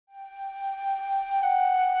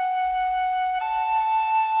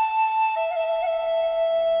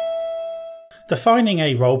Defining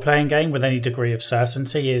a role-playing game with any degree of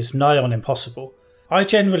certainty is nigh on impossible. I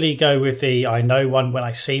generally go with the "I know one when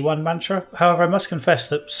I see one" mantra, however I must confess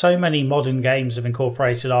that so many modern games have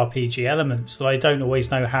incorporated RPG elements that I don't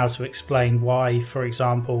always know how to explain why, for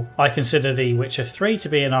example, I consider The Witcher 3 to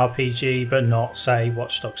be an RPG but not, say,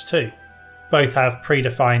 Watch Dogs 2. Both have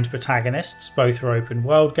predefined protagonists, both are open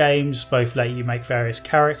world games, both let you make various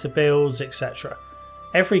character builds, etc.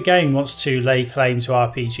 Every game wants to lay claim to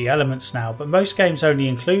RPG elements now, but most games only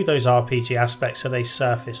include those RPG aspects at a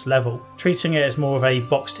surface level, treating it as more of a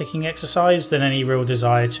box ticking exercise than any real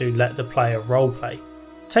desire to let the player roleplay.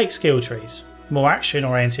 Take skill trees. More action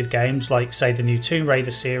oriented games like say the new Tomb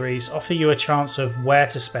Raider series offer you a chance of where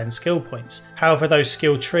to spend skill points, however those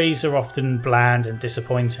skill trees are often bland and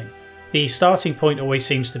disappointing. The starting point always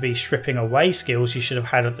seems to be stripping away skills you should have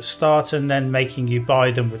had at the start and then making you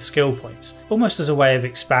buy them with skill points, almost as a way of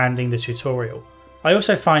expanding the tutorial. I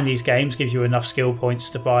also find these games give you enough skill points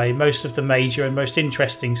to buy most of the major and most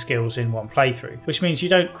interesting skills in one playthrough, which means you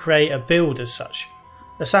don't create a build as such.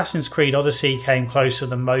 Assassin's Creed Odyssey came closer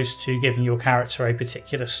than most to giving your character a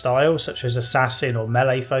particular style, such as assassin or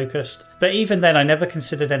melee focused, but even then I never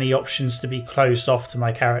considered any options to be closed off to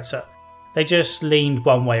my character. They just leaned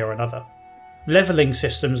one way or another. Leveling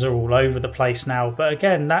systems are all over the place now, but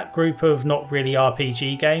again that group of not really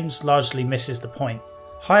RPG games largely misses the point.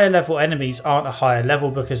 Higher level enemies aren't a higher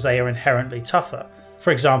level because they are inherently tougher.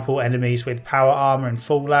 For example, enemies with power armor in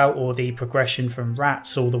Fallout, or the progression from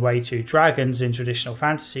rats all the way to dragons in traditional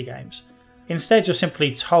fantasy games. Instead you're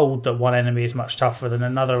simply told that one enemy is much tougher than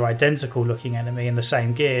another identical looking enemy in the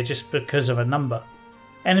same gear just because of a number.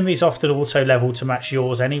 Enemies often auto-level to match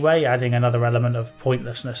yours anyway, adding another element of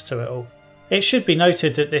pointlessness to it all. It should be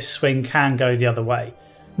noted that this swing can go the other way.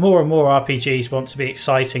 More and more RPGs want to be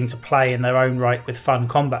exciting to play in their own right with fun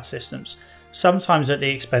combat systems, sometimes at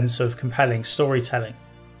the expense of compelling storytelling.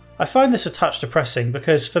 I find this a touch depressing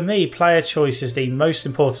because for me player choice is the most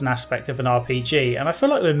important aspect of an RPG, and I feel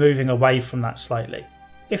like we're moving away from that slightly.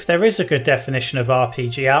 If there is a good definition of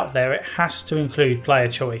RPG out there, it has to include player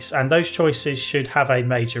choice, and those choices should have a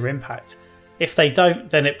major impact. If they don't,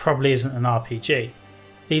 then it probably isn't an RPG.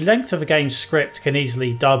 The length of a game's script can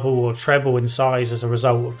easily double or treble in size as a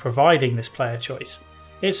result of providing this player choice.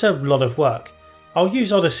 It's a lot of work. I'll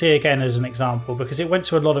use Odyssey again as an example because it went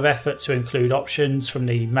to a lot of effort to include options from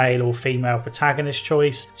the male or female protagonist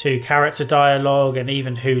choice to character dialogue and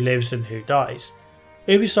even who lives and who dies.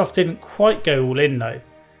 Ubisoft didn't quite go all in though.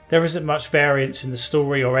 There isn't much variance in the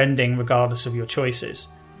story or ending regardless of your choices.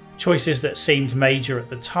 Choices that seemed major at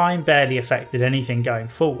the time barely affected anything going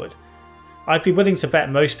forward. I'd be willing to bet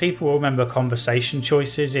most people will remember conversation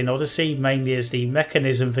choices in Odyssey mainly as the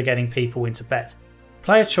mechanism for getting people into bed.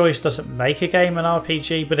 Player choice doesn't make a game an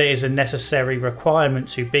RPG, but it is a necessary requirement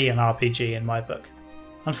to be an RPG in my book.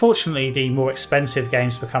 Unfortunately, the more expensive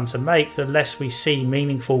games become to make, the less we see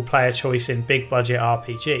meaningful player choice in big budget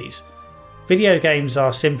RPGs. Video games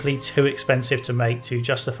are simply too expensive to make to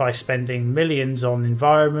justify spending millions on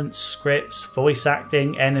environments, scripts, voice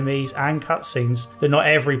acting, enemies and cutscenes that not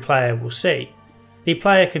every player will see. The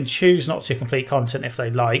player can choose not to complete content if they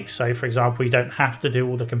like, so for example you don't have to do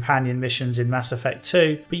all the companion missions in Mass Effect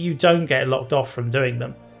 2, but you don't get locked off from doing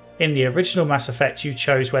them. In the original Mass Effect you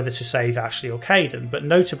chose whether to save Ashley or Kaidan, but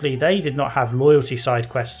notably they did not have loyalty side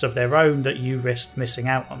quests of their own that you risked missing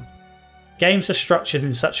out on. Games are structured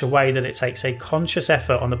in such a way that it takes a conscious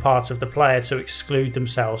effort on the part of the player to exclude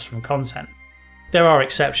themselves from content. There are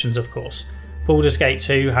exceptions of course. Baldur's Gate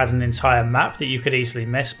 2 had an entire map that you could easily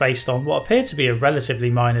miss based on what appeared to be a relatively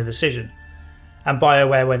minor decision. And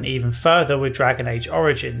BioWare went even further with Dragon Age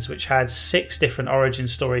Origins, which had 6 different origin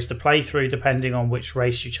stories to play through depending on which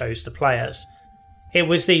race you chose to play as. It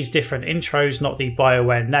was these different intros, not the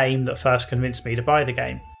BioWare name, that first convinced me to buy the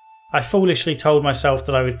game. I foolishly told myself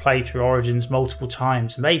that I would play through Origins multiple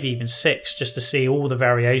times, maybe even 6, just to see all the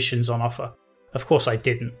variations on offer. Of course I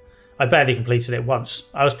didn't. I barely completed it once.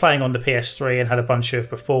 I was playing on the PS3 and had a bunch of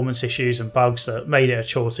performance issues and bugs that made it a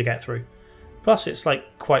chore to get through. Plus it's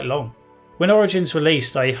quite long. When Origins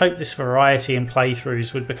released, I hoped this variety in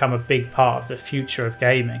playthroughs would become a big part of the future of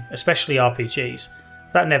gaming, especially RPGs.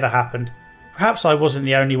 That never happened. Perhaps I wasn't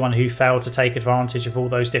the only one who failed to take advantage of all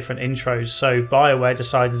those different intros, so BioWare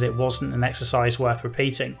decided it wasn't an exercise worth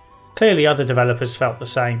repeating. Clearly other developers felt the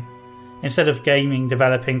same. Instead of gaming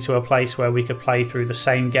developing to a place where we could play through the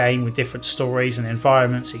same game with different stories and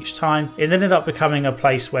environments each time, it ended up becoming a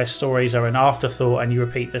place where stories are an afterthought and you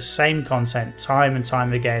repeat the same content time and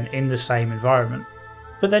time again in the same environment.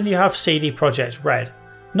 But then you have CD Projekt Red.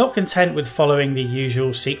 Not content with following the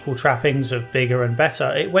usual sequel trappings of bigger and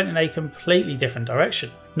better, it went in a completely different direction,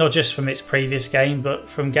 not just from its previous game but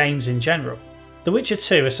from games in general. The Witcher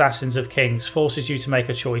 2 Assassins of Kings forces you to make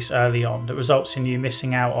a choice early on that results in you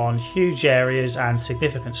missing out on huge areas and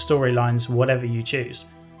significant storylines whatever you choose.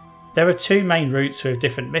 There are two main routes with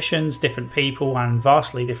different missions, different people and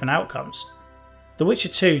vastly different outcomes. The Witcher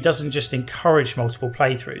 2 doesn't just encourage multiple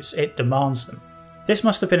playthroughs, it demands them. This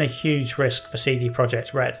must have been a huge risk for CD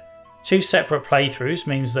Projekt Red. Two separate playthroughs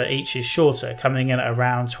means that each is shorter, coming in at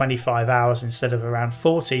around 25 hours instead of around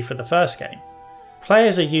 40 for the first game.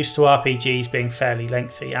 Players are used to RPGs being fairly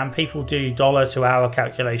lengthy, and people do dollar to hour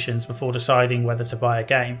calculations before deciding whether to buy a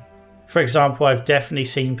game. For example, I've definitely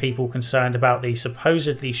seen people concerned about the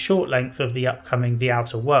supposedly short length of the upcoming The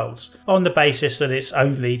Outer Worlds, on the basis that it's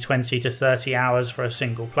only 20 to 30 hours for a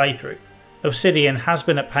single playthrough. Obsidian has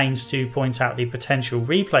been at pains to point out the potential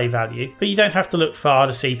replay value, but you don't have to look far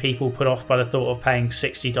to see people put off by the thought of paying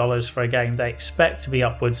 $60 for a game they expect to be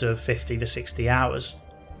upwards of 50 to 60 hours.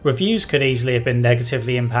 Reviews could easily have been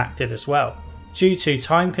negatively impacted as well. Due to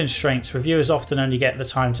time constraints, reviewers often only get the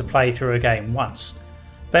time to play through a game once.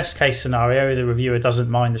 Best case scenario, the reviewer doesn't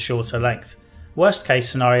mind the shorter length. Worst case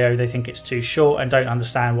scenario, they think it's too short and don't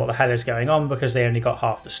understand what the hell is going on because they only got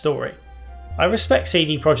half the story. I respect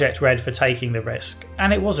CD Projekt Red for taking the risk,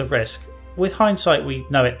 and it was a risk. With hindsight we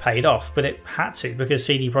know it paid off, but it had to because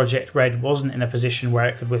CD Projekt Red wasn't in a position where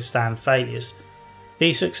it could withstand failures.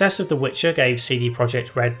 The success of The Witcher gave CD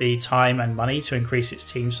Projekt Red the time and money to increase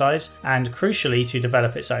its team size, and crucially to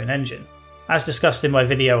develop its own engine. As discussed in my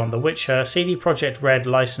video on The Witcher, CD Projekt Red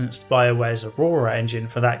licensed BioWare's Aurora engine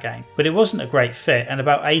for that game, but it wasn't a great fit and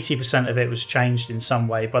about 80% of it was changed in some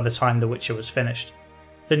way by the time The Witcher was finished.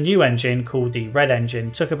 The new engine, called the Red Engine,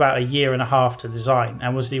 took about a year and a half to design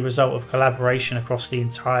and was the result of collaboration across the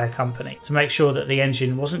entire company to make sure that the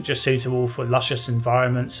engine wasn't just suitable for luscious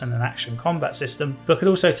environments and an action combat system, but could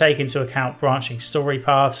also take into account branching story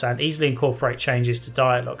paths and easily incorporate changes to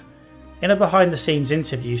dialogue. In a behind the scenes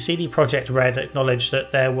interview, CD Projekt Red acknowledged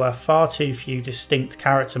that there were far too few distinct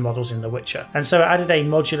character models in The Witcher, and so it added a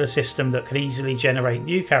modular system that could easily generate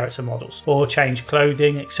new character models, or change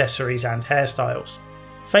clothing, accessories and hairstyles.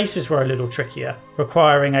 Faces were a little trickier,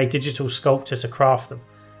 requiring a digital sculptor to craft them,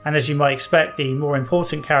 and as you might expect, the more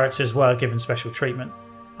important characters were given special treatment.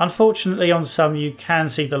 Unfortunately, on some you can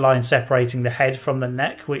see the line separating the head from the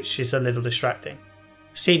neck, which is a little distracting.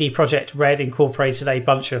 CD Projekt Red incorporated a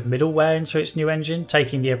bunch of middleware into its new engine,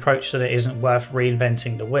 taking the approach that it isn't worth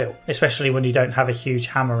reinventing the wheel, especially when you don't have a huge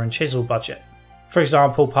hammer and chisel budget. For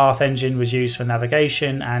example, Path Engine was used for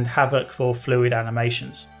navigation and Havoc for fluid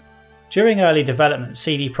animations. During early development,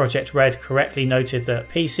 CD Projekt Red correctly noted that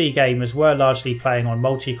PC gamers were largely playing on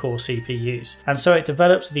multi-core CPUs, and so it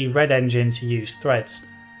developed the Red Engine to use threads.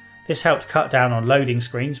 This helped cut down on loading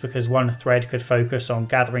screens because one thread could focus on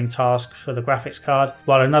gathering tasks for the graphics card,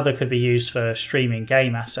 while another could be used for streaming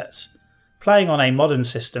game assets. Playing on a modern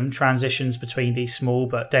system, transitions between the small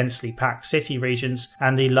but densely packed city regions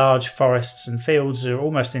and the large forests and fields are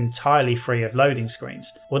almost entirely free of loading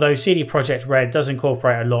screens, although CD Projekt Red does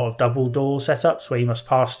incorporate a lot of double door setups where you must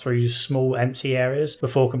pass through small empty areas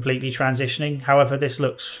before completely transitioning. However, this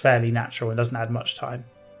looks fairly natural and doesn't add much time.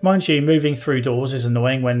 Mind you, moving through doors is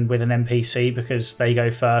annoying when with an NPC because they go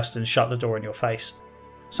first and shut the door in your face.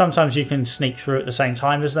 Sometimes you can sneak through at the same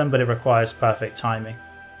time as them, but it requires perfect timing.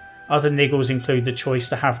 Other niggles include the choice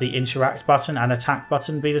to have the interact button and attack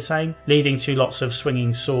button be the same, leading to lots of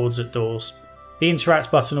swinging swords at doors. The interact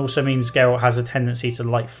button also means Geralt has a tendency to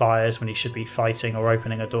light fires when he should be fighting or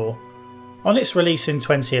opening a door. On its release in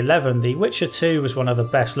 2011, The Witcher 2 was one of the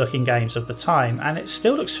best looking games of the time, and it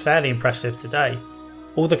still looks fairly impressive today.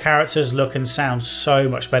 All the characters look and sound so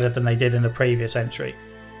much better than they did in the previous entry.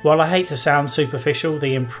 While I hate to sound superficial,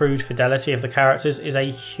 the improved fidelity of the characters is a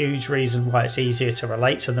huge reason why it's easier to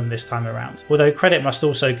relate to them this time around, although credit must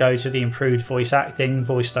also go to the improved voice acting,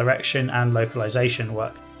 voice direction and localization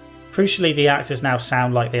work. Crucially, the actors now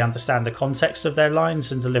sound like they understand the context of their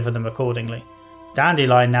lines and deliver them accordingly.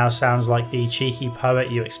 Dandelion now sounds like the cheeky poet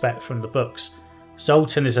you expect from the books.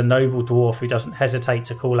 Zoltan is a noble dwarf who doesn't hesitate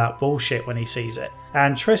to call out bullshit when he sees it,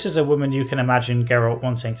 and Triss is a woman you can imagine Geralt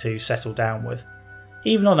wanting to settle down with.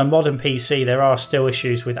 Even on a modern PC, there are still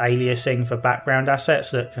issues with aliasing for background assets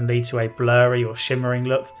that can lead to a blurry or shimmering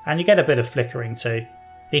look, and you get a bit of flickering too.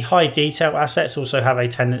 The high detail assets also have a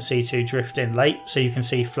tendency to drift in late, so you can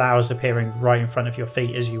see flowers appearing right in front of your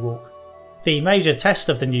feet as you walk. The major test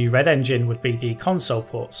of the new Red Engine would be the console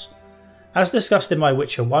ports. As discussed in my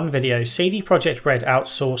Witcher 1 video, CD Projekt Red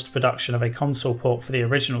outsourced production of a console port for the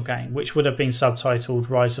original game, which would have been subtitled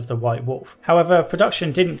Rise of the White Wolf. However,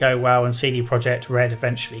 production didn't go well and CD Projekt Red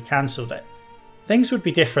eventually cancelled it. Things would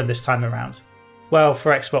be different this time around. Well,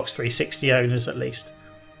 for Xbox 360 owners at least.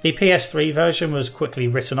 The PS3 version was quickly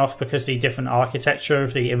written off because the different architecture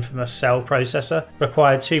of the infamous Cell processor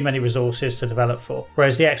required too many resources to develop for,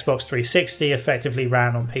 whereas the Xbox 360 effectively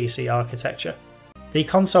ran on PC architecture. The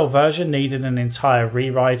console version needed an entire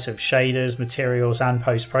rewrite of shaders, materials and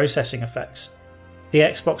post-processing effects. The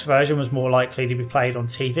Xbox version was more likely to be played on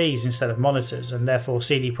TVs instead of monitors, and therefore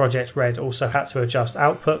CD Projekt Red also had to adjust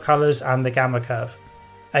output colours and the gamma curve.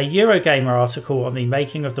 A Eurogamer article on the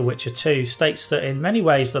making of The Witcher 2 states that in many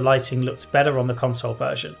ways the lighting looked better on the console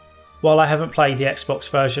version. While I haven't played the Xbox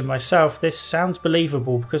version myself, this sounds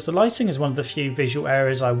believable because the lighting is one of the few visual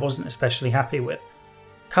areas I wasn't especially happy with.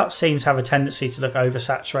 Cutscenes have a tendency to look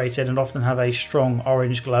oversaturated and often have a strong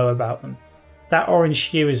orange glow about them. That orange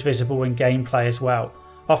hue is visible in gameplay as well,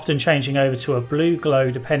 often changing over to a blue glow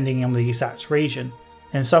depending on the exact region.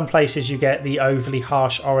 In some places you get the overly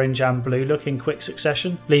harsh orange and blue look in quick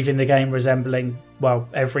succession, leaving the game resembling, well,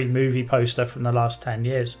 every movie poster from the last 10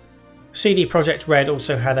 years. CD Projekt Red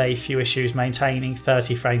also had a few issues maintaining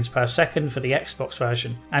 30 frames per second for the Xbox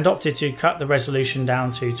version, and opted to cut the resolution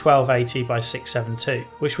down to 1280 by 672,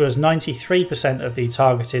 which was 93% of the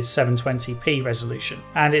targeted 720p resolution,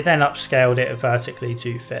 and it then upscaled it vertically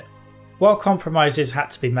to fit. While compromises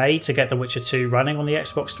had to be made to get The Witcher 2 running on the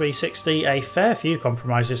Xbox 360, a fair few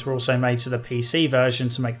compromises were also made to the PC version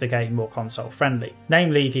to make the game more console friendly,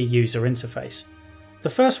 namely the user interface. The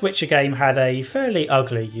first Witcher game had a fairly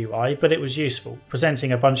ugly UI, but it was useful,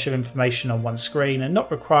 presenting a bunch of information on one screen and not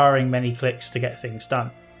requiring many clicks to get things done.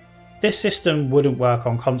 This system wouldn't work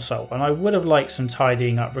on console, and I would have liked some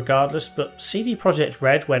tidying up regardless, but CD Projekt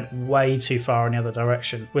Red went way too far in the other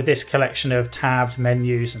direction, with this collection of tabbed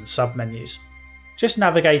menus and sub-menus. Just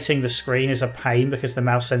navigating the screen is a pain because the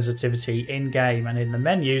mouse sensitivity in-game and in the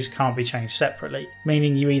menus can't be changed separately,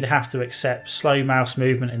 meaning you either have to accept slow mouse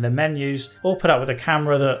movement in the menus, or put up with a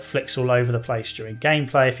camera that flicks all over the place during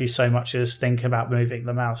gameplay if you so much as think about moving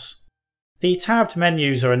the mouse. The tabbed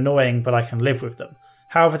menus are annoying, but I can live with them.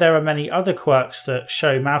 However, there are many other quirks that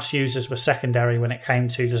show mouse users were secondary when it came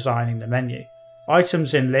to designing the menu.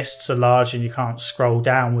 Items in lists are large and you can't scroll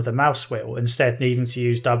down with a mouse wheel, instead needing to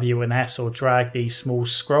use W and S or drag the small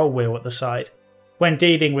scroll wheel at the side. When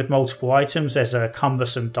dealing with multiple items, there's a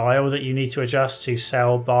cumbersome dial that you need to adjust to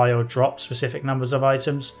sell, buy or drop specific numbers of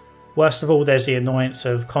items. Worst of all, there's the annoyance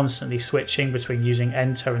of constantly switching between using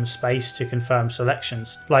enter and space to confirm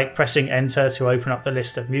selections, like pressing enter to open up the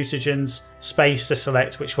list of mutagens, space to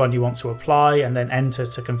select which one you want to apply, and then enter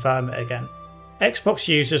to confirm it again. Xbox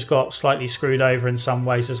users got slightly screwed over in some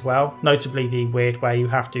ways as well, notably the weird way you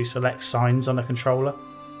have to select signs on a controller.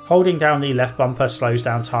 Holding down the left bumper slows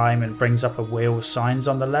down time and brings up a wheel with signs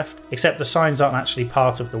on the left, except the signs aren't actually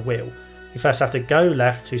part of the wheel. You first have to go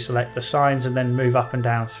left to select the signs and then move up and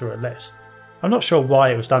down through a list. I'm not sure why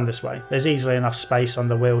it was done this way. There's easily enough space on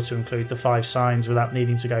the wheel to include the 5 signs without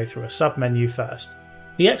needing to go through a sub-menu first.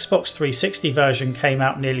 The Xbox 360 version came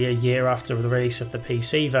out nearly a year after the release of the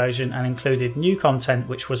PC version and included new content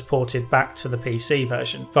which was ported back to the PC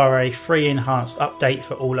version via a free enhanced update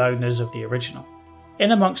for all owners of the original.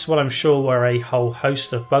 In amongst what I'm sure were a whole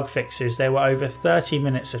host of bug fixes, there were over 30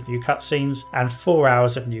 minutes of new cutscenes and 4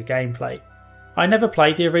 hours of new gameplay. I never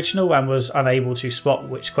played the original and was unable to spot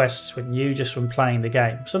which quests were new just from playing the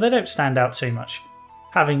game, so they don't stand out too much.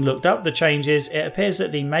 Having looked up the changes, it appears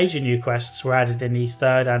that the major new quests were added in the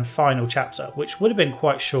third and final chapter, which would have been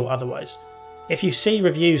quite short otherwise. If you see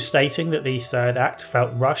reviews stating that the third act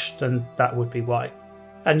felt rushed, then that would be why.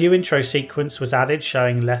 A new intro sequence was added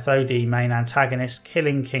showing Letho, the main antagonist,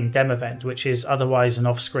 killing King Demavend, which is otherwise an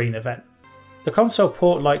off-screen event. The console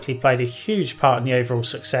port likely played a huge part in the overall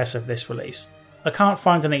success of this release. I can't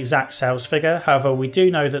find an exact sales figure, however we do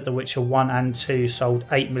know that The Witcher 1 and 2 sold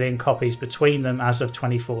 8 million copies between them as of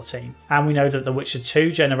 2014, and we know that The Witcher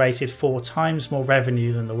 2 generated 4 times more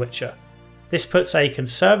revenue than The Witcher. This puts a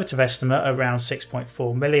conservative estimate around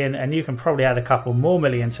 6.4 million, and you can probably add a couple more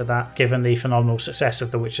million to that given the phenomenal success of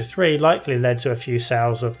The Witcher 3 likely led to a few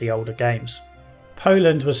sales of the older games.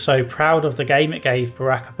 Poland was so proud of the game it gave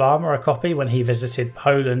Barack Obama a copy when he visited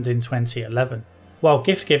Poland in 2011. While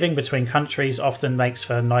gift giving between countries often makes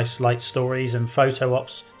for nice light stories and photo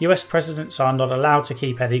ops, US presidents are not allowed to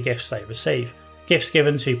keep any gifts they receive. Gifts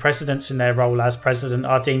given to presidents in their role as president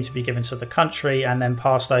are deemed to be given to the country and then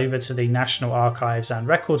passed over to the National Archives and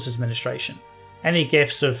Records Administration. Any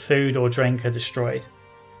gifts of food or drink are destroyed.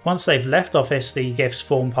 Once they've left office, the gifts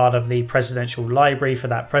form part of the presidential library for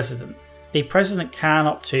that president. The president can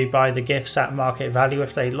opt to buy the gifts at market value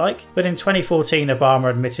if they like, but in 2014 Obama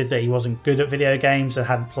admitted that he wasn't good at video games and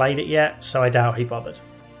hadn't played it yet, so I doubt he bothered.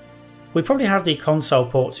 We probably have the console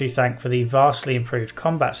port to thank for the vastly improved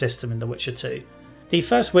combat system in The Witcher 2. The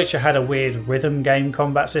first Witcher had a weird rhythm game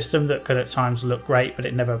combat system that could at times look great, but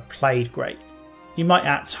it never played great. You might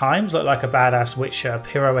at times look like a badass Witcher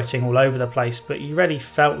pirouetting all over the place, but you really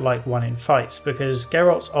felt like one in fights because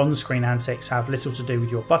Geralt's on-screen antics have little to do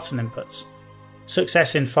with your button inputs.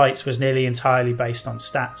 Success in fights was nearly entirely based on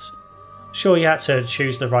stats. Sure, you had to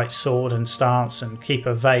choose the right sword and stance and keep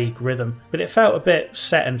a vague rhythm, but it felt a bit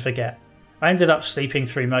set and forget. I ended up sleeping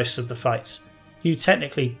through most of the fights. You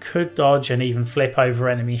technically could dodge and even flip over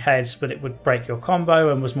enemy heads, but it would break your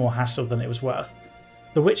combo and was more hassle than it was worth.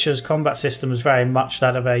 The Witcher's combat system was very much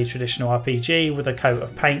that of a traditional RPG with a coat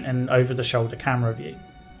of paint and over-the-shoulder camera view.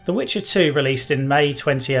 The Witcher 2 released in May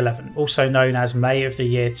 2011, also known as May of the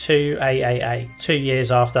Year 2 AAA, 2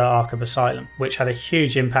 years after Arkham Asylum, which had a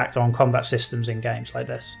huge impact on combat systems in games like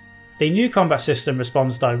this. The new combat system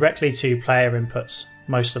responds directly to player inputs,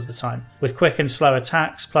 most of the time, with quick and slow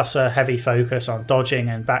attacks plus a heavy focus on dodging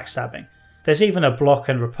and backstabbing. There's even a block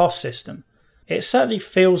and riposte system. It certainly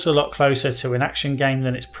feels a lot closer to an action game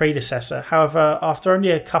than its predecessor, however, after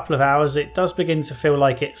only a couple of hours it does begin to feel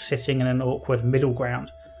like it's sitting in an awkward middle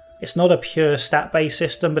ground. It's not a pure stat-based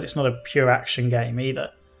system, but it's not a pure action game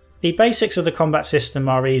either. The basics of the combat system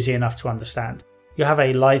are easy enough to understand. You have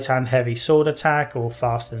a light and heavy sword attack, or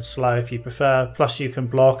fast and slow if you prefer, plus you can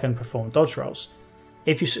block and perform dodge rolls.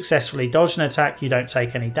 If you successfully dodge an attack, you don't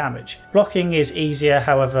take any damage. Blocking is easier,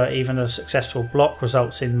 however, even a successful block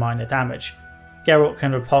results in minor damage. Geralt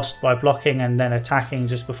can riposte by blocking and then attacking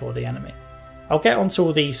just before the enemy. I'll get onto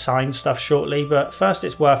all the sign stuff shortly, but first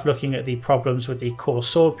it's worth looking at the problems with the core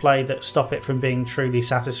swordplay that stop it from being truly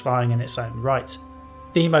satisfying in its own right.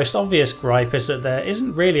 The most obvious gripe is that there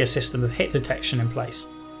isn't really a system of hit detection in place.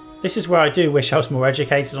 This is where I do wish I was more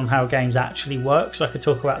educated on how games actually work so I could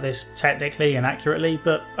talk about this technically and accurately,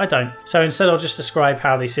 but I don't, so instead I'll just describe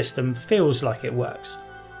how the system feels like it works.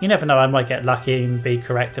 You never know, I might get lucky and be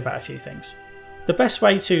correct about a few things. The best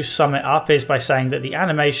way to sum it up is by saying that the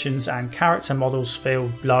animations and character models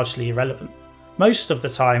feel largely irrelevant. Most of the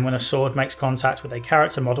time when a sword makes contact with a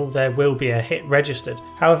character model there will be a hit registered,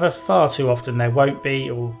 however far too often there won't be,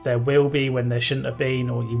 or there will be when there shouldn't have been,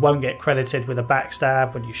 or you won't get credited with a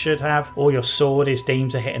backstab when you should have, or your sword is deemed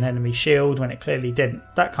to hit an enemy shield when it clearly didn't,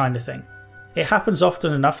 that kind of thing. It happens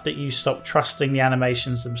often enough that you stop trusting the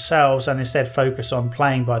animations themselves and instead focus on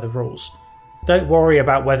playing by the rules. Don't worry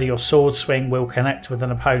about whether your sword swing will connect with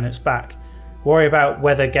an opponent's back. Worry about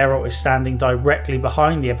whether Geralt is standing directly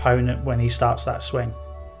behind the opponent when he starts that swing.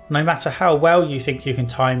 No matter how well you think you can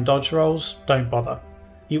time dodge rolls, don't bother.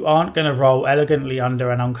 You aren't going to roll elegantly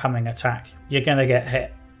under an oncoming attack. You're going to get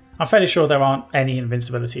hit. I'm fairly sure there aren't any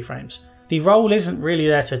invincibility frames. The roll isn't really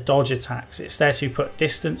there to dodge attacks, it's there to put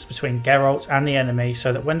distance between Geralt and the enemy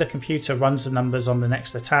so that when the computer runs the numbers on the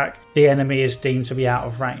next attack, the enemy is deemed to be out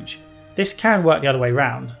of range. This can work the other way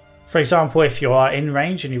round. For example, if you are in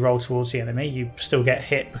range and you roll towards the enemy, you still get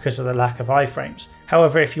hit because of the lack of iframes.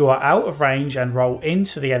 However, if you are out of range and roll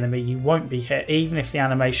into the enemy, you won't be hit even if the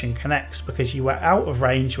animation connects because you were out of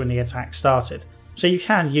range when the attack started. So you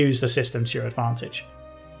can use the system to your advantage.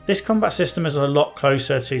 This combat system is a lot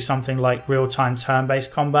closer to something like real-time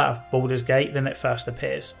turn-based combat of Baldur's Gate than it first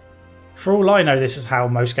appears. For all I know, this is how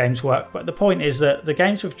most games work, but the point is that the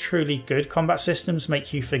games with truly good combat systems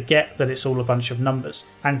make you forget that it's all a bunch of numbers,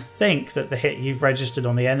 and think that the hit you've registered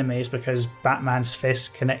on the enemy is because Batman's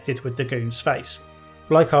fist connected with the goon's face.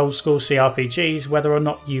 Like old school CRPGs, whether or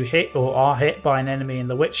not you hit or are hit by an enemy in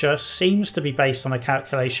The Witcher seems to be based on a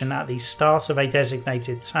calculation at the start of a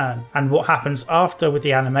designated turn, and what happens after with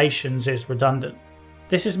the animations is redundant.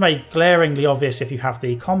 This is made glaringly obvious if you have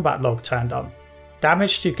the combat log turned on.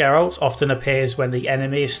 Damage to Geralt often appears when the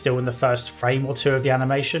enemy is still in the first frame or two of the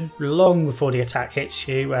animation, long before the attack hits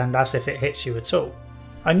you and as if it hits you at all.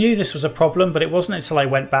 I knew this was a problem, but it wasn't until I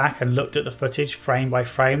went back and looked at the footage frame by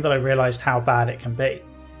frame that I realised how bad it can be.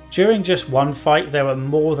 During just one fight there were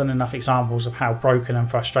more than enough examples of how broken and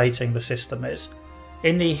frustrating the system is.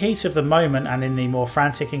 In the heat of the moment and in the more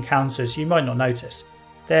frantic encounters you might not notice.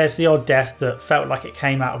 There's the odd death that felt like it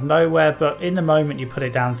came out of nowhere, but in the moment you put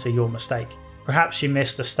it down to your mistake. Perhaps you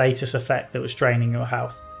missed a status effect that was draining your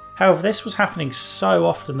health. However, this was happening so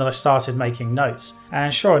often that I started making notes,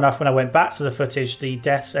 and sure enough when I went back to the footage the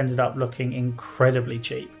deaths ended up looking incredibly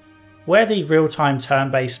cheap. Where the real-time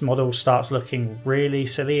turn-based model starts looking really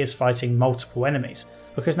silly is fighting multiple enemies.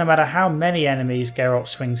 because no matter how many enemies Geralt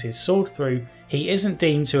swings his sword through, he isn't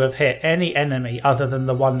deemed to have hit any enemy other than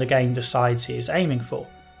the one the game decides he is aiming for.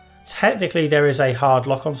 Technically there is a hard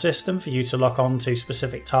lock-on system for you to lock on to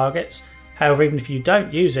specific targets, however even if you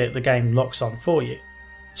don't use it, the game locks on for you.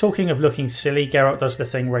 Talking of looking silly, Geralt does the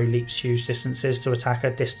thing where he leaps huge distances to attack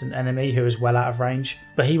a distant enemy who is well out of range,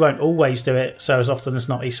 but he won't always do it, so as often as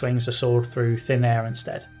not he swings the sword through thin air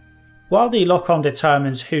instead. While the lock-on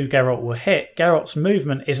determines who Geralt will hit, Geralt's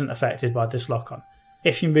movement isn't affected by this lock-on.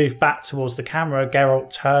 If you move back towards the camera,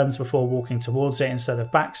 Geralt turns before walking towards it instead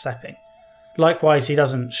of backstepping. Likewise, he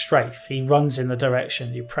doesn't strafe, he runs in the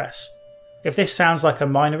direction you press. If this sounds like a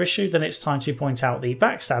minor issue, then it's time to point out the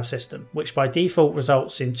backstab system, which by default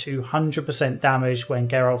results in 200% damage when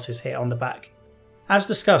Geralt is hit on the back. As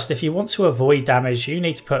discussed, if you want to avoid damage, you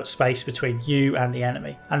need to put space between you and the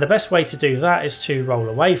enemy, and the best way to do that is to roll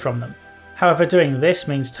away from them. However, doing this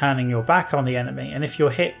means turning your back on the enemy, and if you're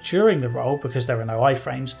hit during the roll, because there are no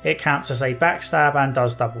iframes, it counts as a backstab and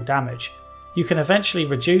does double damage. You can eventually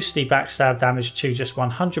reduce the backstab damage to just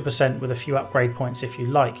 100% with a few upgrade points if you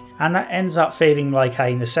like, and that ends up feeling like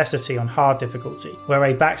a necessity on hard difficulty, where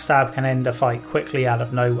a backstab can end a fight quickly out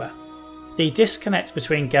of nowhere. The disconnect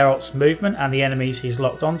between Geralt's movement and the enemies he's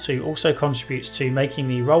locked onto also contributes to making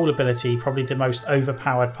the roll ability probably the most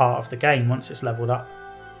overpowered part of the game once it's leveled up.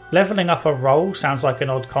 Leveling up a roll sounds like an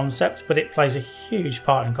odd concept, but it plays a huge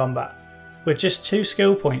part in combat. With just 2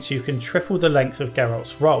 skill points you can triple the length of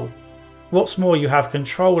Geralt's roll. What's more, you have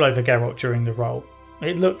control over Geralt during the roll.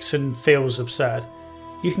 It looks and feels absurd.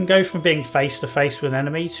 You can go from being face to face with an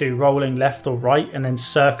enemy to rolling left or right and then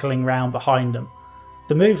circling round behind them.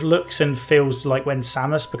 The move looks and feels like when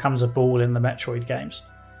Samus becomes a ball in the Metroid games.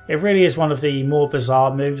 It really is one of the more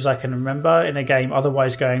bizarre moves I can remember in a game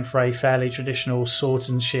otherwise going for a fairly traditional swords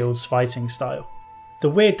and shields fighting style. The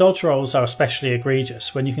weird dodge rolls are especially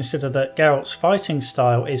egregious when you consider that Geralt's fighting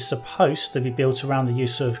style is supposed to be built around the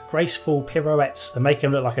use of graceful pirouettes that make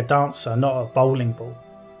him look like a dancer, not a bowling ball.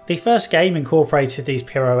 The first game incorporated these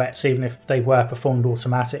pirouettes even if they were performed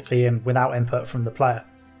automatically and without input from the player.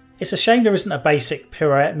 It's a shame there isn't a basic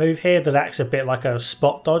pirouette move here that acts a bit like a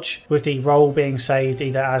spot dodge, with the roll being saved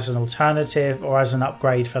either as an alternative or as an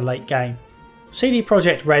upgrade for late game. CD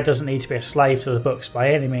Projekt Red doesn't need to be a slave to the books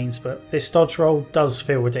by any means, but this dodge roll does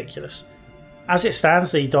feel ridiculous. As it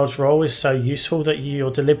stands, the dodge roll is so useful that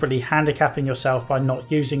you're deliberately handicapping yourself by not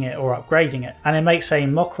using it or upgrading it, and it makes a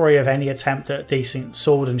mockery of any attempt at decent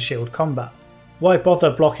sword and shield combat. Why bother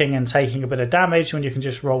blocking and taking a bit of damage when you can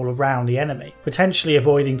just roll around the enemy, potentially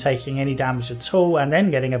avoiding taking any damage at all and then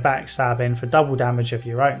getting a backstab in for double damage of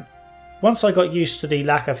your own? Once I got used to the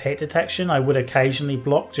lack of hit detection, I would occasionally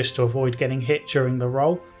block just to avoid getting hit during the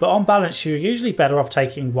roll, but on balance you're usually better off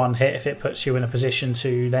taking one hit if it puts you in a position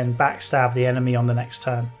to then backstab the enemy on the next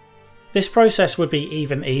turn. This process would be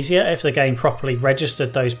even easier if the game properly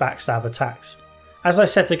registered those backstab attacks. As I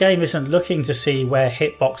said, the game isn't looking to see where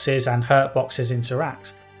hitboxes and hurtboxes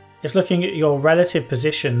interact, it's looking at your relative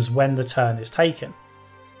positions when the turn is taken.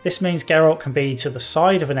 This means Geralt can be to the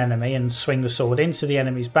side of an enemy and swing the sword into the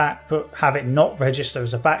enemy's back, but have it not register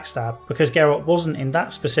as a backstab because Geralt wasn't in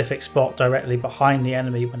that specific spot directly behind the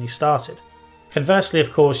enemy when he started. Conversely,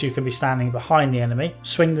 of course, you can be standing behind the enemy,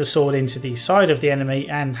 swing the sword into the side of the enemy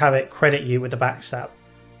and have it credit you with a backstab.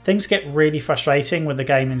 Things get really frustrating when the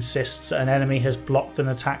game insists that an enemy has blocked an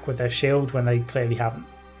attack with their shield when they clearly haven't.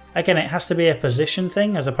 Again, it has to be a position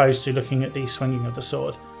thing as opposed to looking at the swinging of the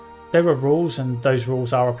sword. There are rules and those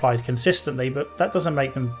rules are applied consistently, but that doesn't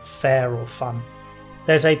make them fair or fun.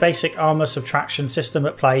 There's a basic armour subtraction system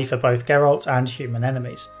at play for both Geralt and human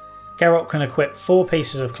enemies. Geralt can equip 4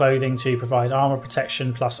 pieces of clothing to provide armour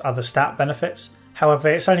protection plus other stat benefits, however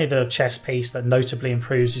it's only the chest piece that notably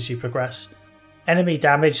improves as you progress. Enemy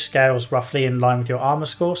damage scales roughly in line with your armour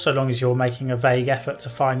score so long as you're making a vague effort to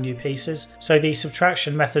find new pieces, so the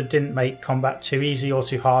subtraction method didn't make combat too easy or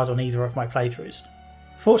too hard on either of my playthroughs.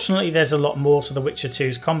 Fortunately, there's a lot more to The Witcher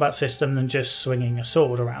 2's combat system than just swinging a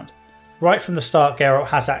sword around. Right from the start, Geralt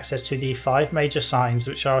has access to the 5 major signs,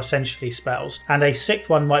 which are essentially spells, and a 6th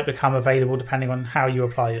one might become available depending on how you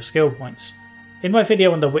apply your skill points. In my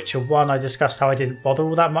video on The Witcher 1 I discussed how I didn't bother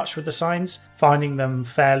all that much with the signs, finding them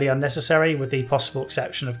fairly unnecessary with the possible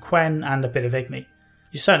exception of Quen and a bit of Igni.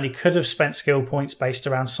 You certainly could have spent skill points based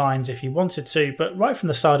around signs if you wanted to, but right from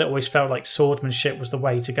the start it always felt like swordsmanship was the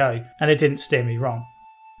way to go, and it didn't steer me wrong.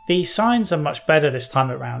 The signs are much better this time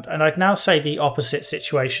around, and I'd now say the opposite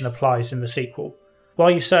situation applies in the sequel. While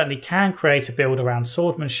you certainly can create a build around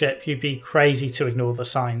swordsmanship, you'd be crazy to ignore the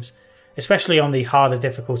signs, especially on the harder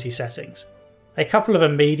difficulty settings. A couple of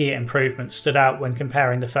immediate improvements stood out when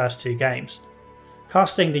comparing the first 2 games.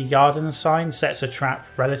 Casting the Yarden sign sets a trap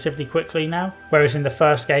relatively quickly now, whereas in the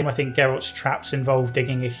first game I think Geralt's traps involved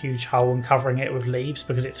digging a huge hole and covering it with leaves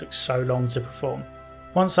because it took so long to perform.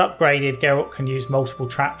 Once upgraded, Geralt can use multiple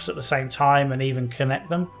traps at the same time and even connect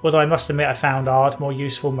them, although I must admit I found Ard more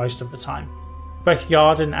useful most of the time. Both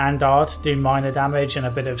Yarden and Ard do minor damage and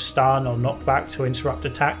a bit of stun or knockback to interrupt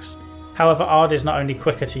attacks. However, Ard is not only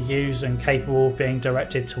quicker to use and capable of being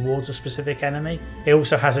directed towards a specific enemy, it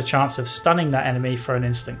also has a chance of stunning that enemy for an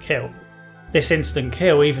instant kill. This instant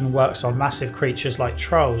kill even works on massive creatures like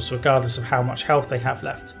trolls, regardless of how much health they have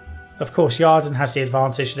left. Of course, Yarden has the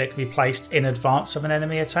advantage that it can be placed in advance of an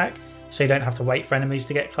enemy attack, so you don't have to wait for enemies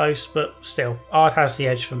to get close, but still, Ard has the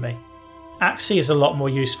edge for me. Axii is a lot more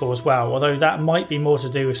useful as well, although that might be more to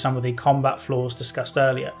do with some of the combat flaws discussed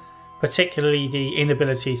earlier, particularly the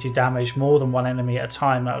inability to damage more than one enemy at a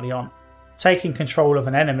time early on. Taking control of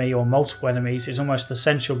an enemy or multiple enemies is almost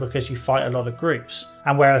essential because you fight a lot of groups,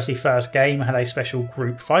 and whereas the first game had a special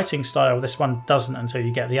group fighting style, this one doesn't until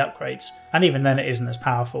you get the upgrades, and even then it isn't as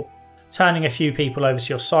powerful. Turning a few people over to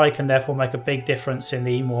your side can therefore make a big difference in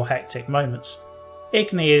the more hectic moments.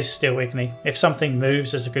 Igni is still Igni. If something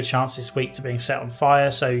moves, there's a good chance it's weak to being set on fire,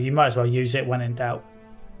 so you might as well use it when in doubt.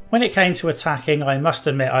 When it came to attacking, I must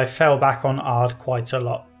admit I fell back on Ard quite a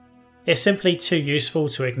lot. It's simply too useful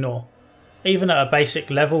to ignore. Even at a basic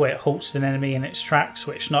level, it halts an enemy in its tracks,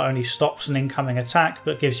 which not only stops an incoming attack,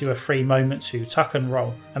 but gives you a free moment to tuck and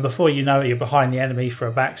roll, and before you know it you're behind the enemy for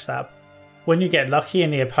a backstab. When you get lucky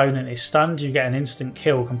and the opponent is stunned, you get an instant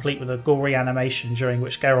kill complete with a gory animation during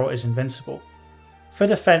which Geralt is invincible. For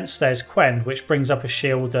defense, there's Quen, which brings up a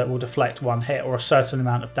shield that will deflect one hit or a certain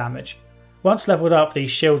amount of damage. Once leveled up, the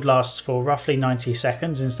shield lasts for roughly 90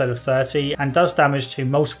 seconds instead of 30 and does damage to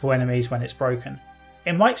multiple enemies when it's broken.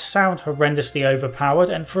 It might sound horrendously overpowered,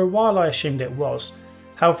 and for a while I assumed it was.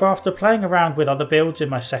 However, after playing around with other builds in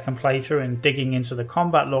my second playthrough and digging into the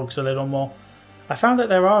combat logs a little more, I found that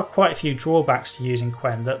there are quite a few drawbacks to using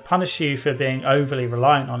Quen that punish you for being overly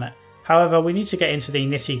reliant on it. However, we need to get into the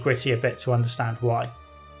nitty gritty a bit to understand why.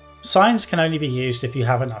 Signs can only be used if you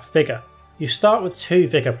have enough vigour. You start with 2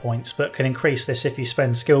 vigour points, but can increase this if you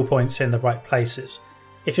spend skill points in the right places.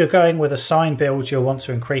 If you're going with a sign build, you'll want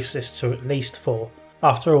to increase this to at least 4.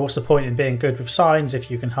 After all, what's the point in being good with signs if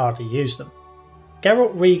you can hardly use them?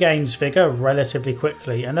 Geralt regains vigour relatively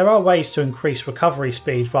quickly, and there are ways to increase recovery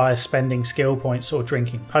speed via spending skill points or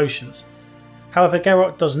drinking potions. However,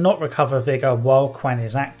 Geralt does not recover vigour while Quen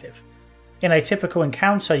is active. In a typical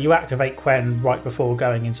encounter, you activate Quen right before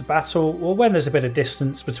going into battle, or when there's a bit of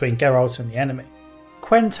distance between Geralt and the enemy.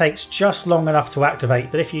 Quen takes just long enough to activate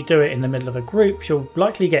that if you do it in the middle of a group, you'll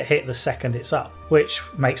likely get hit the second it's up, which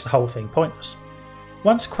makes the whole thing pointless.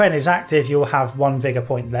 Once Quen is active, you'll have 1 vigour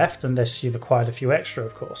point left, unless you've acquired a few extra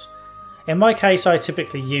of course. In my case, I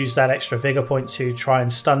typically use that extra vigour point to try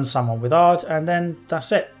and stun someone with Ard, and then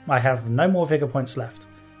that's it, I have no more vigour points left.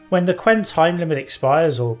 When the Quen time limit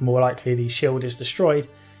expires, or more likely the shield is destroyed,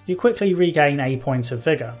 you quickly regain a point of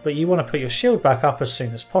vigour, but you want to put your shield back up as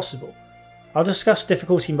soon as possible. I'll discuss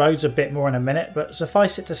difficulty modes a bit more in a minute, but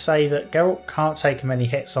suffice it to say that Geralt can't take many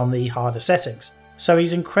hits on the harder settings, so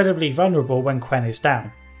he's incredibly vulnerable when Quen is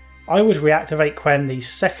down. I would reactivate Quen the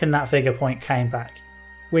second that vigour point came back.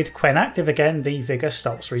 With Quen active again, the vigour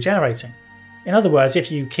stops regenerating. In other words,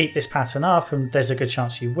 if you keep this pattern up, and there's a good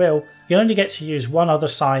chance you will, you'll only get to use 1 other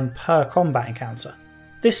sign per combat encounter.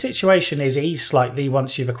 This situation is eased slightly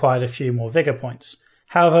once you've acquired a few more vigour points.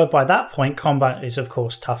 However, by that point combat is of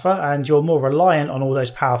course tougher, and you're more reliant on all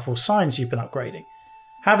those powerful signs you've been upgrading.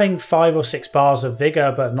 Having 5 or 6 bars of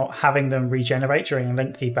vigour but not having them regenerate during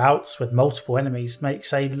lengthy bouts with multiple enemies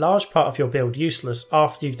makes a large part of your build useless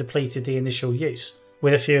after you've depleted the initial use,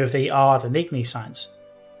 with a few of the Ard and Igni signs.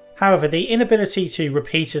 However, the inability to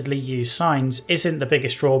repeatedly use signs isn't the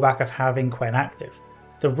biggest drawback of having Quen active.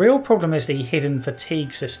 The real problem is the hidden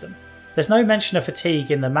fatigue system. There's no mention of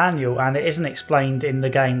fatigue in the manual, and it isn't explained in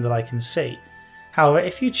the game that I can see. However,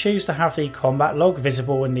 if you choose to have the combat log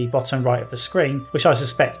visible in the bottom right of the screen, which I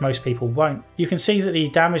suspect most people won't, you can see that the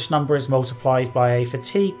damage number is multiplied by a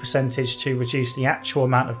fatigue percentage to reduce the actual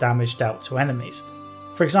amount of damage dealt to enemies.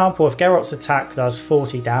 For example, if Geralt's attack does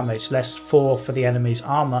 40 damage, less 4 for the enemy's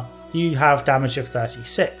armour, you have damage of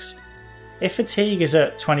 36. If fatigue is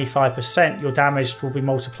at 25%, your damage will be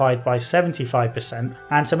multiplied by 75%,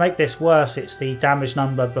 and to make this worse, it's the damage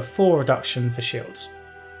number before reduction for shields.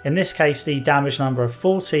 In this case, the damage number of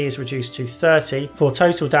 40 is reduced to 30 for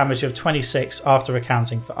total damage of 26 after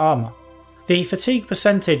accounting for armour. The fatigue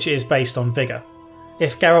percentage is based on vigour.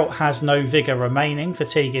 If Geralt has no vigour remaining,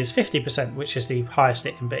 fatigue is 50%, which is the highest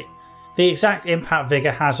it can be. The exact impact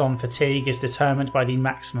Vigour has on fatigue is determined by the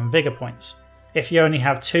maximum Vigour points. If you only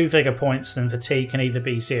have 2 Vigour points, then fatigue can either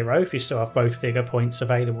be 0 if you still have both Vigour points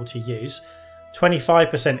available to use,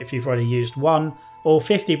 25% if you've already used one, or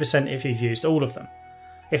 50% if you've used all of them.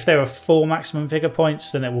 If there are 4 maximum Vigour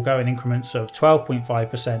points, then it will go in increments of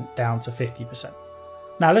 12.5% down to 50%.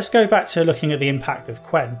 Now let's go back to looking at the impact of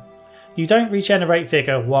Quen. You don't regenerate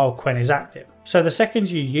Vigour while Quen is active, so the second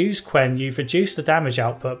you use Quen you've reduced the damage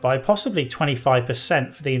output by possibly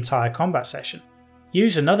 25% for the entire combat session.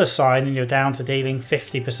 Use another sign and you're down to dealing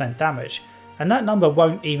 50% damage, and that number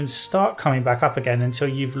won't even start coming back up again until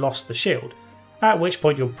you've lost the shield, at which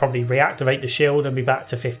point you'll probably reactivate the shield and be back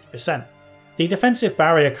to 50%. The defensive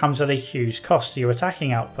barrier comes at a huge cost to your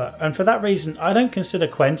attacking output, and for that reason I don't consider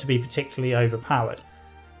Quen to be particularly overpowered.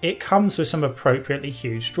 It comes with some appropriately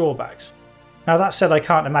huge drawbacks. Now that said, I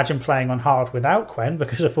can't imagine playing on hard without Quen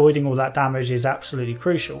because avoiding all that damage is absolutely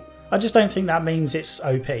crucial. I just don't think that means it's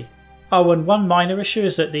OP. Oh, and one minor issue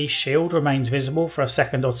is that the shield remains visible for a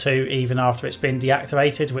second or two even after it's been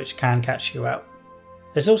deactivated, which can catch you out.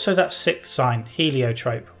 There's also that 6th sign,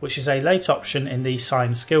 Heliotrope, which is a late option in the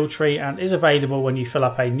sign skill tree and is available when you fill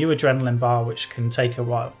up a new adrenaline bar, which can take a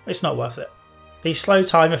while. It's not worth it. The slow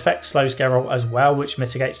time effect slows Geralt as well, which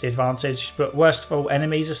mitigates the advantage, but worst of all,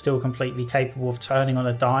 enemies are still completely capable of turning on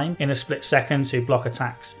a dime in a split second to block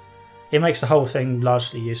attacks. It makes the whole thing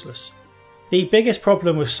largely useless. The biggest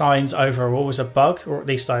problem with signs overall is a bug, or at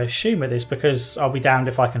least I assume it is, because I'll be damned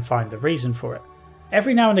if I can find the reason for it.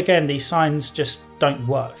 Every now and again these signs just don't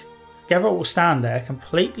work. Geralt will stand there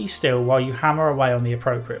completely still while you hammer away on the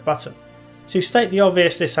appropriate button. To state the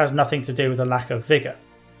obvious, this has nothing to do with a lack of vigour.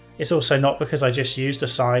 It's also not because I just used a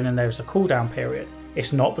sign and there's a cooldown period.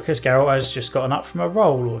 It's not because Geralt has just gotten up from a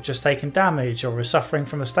roll or just taken damage or is suffering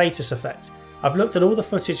from a status effect. I've looked at all the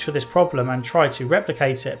footage for this problem and tried to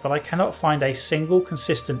replicate it, but I cannot find a single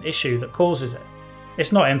consistent issue that causes it.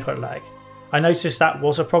 It's not input lag. I noticed that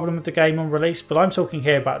was a problem with the game on release, but I'm talking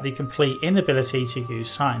here about the complete inability to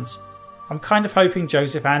use signs. I'm kind of hoping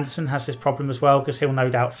Joseph Anderson has this problem as well, because he'll no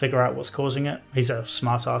doubt figure out what's causing it. He's a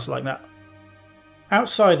smart ass like that.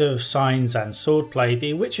 Outside of signs and swordplay,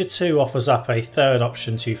 The Witcher 2 offers up a third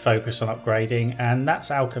option to focus on upgrading, and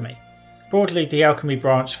that's alchemy. Broadly, the alchemy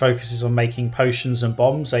branch focuses on making potions and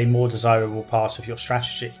bombs a more desirable part of your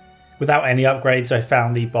strategy. Without any upgrades, I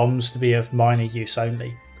found the bombs to be of minor use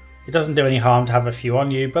only. It doesn't do any harm to have a few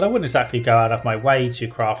on you, but I wouldn't exactly go out of my way to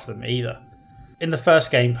craft them either. In the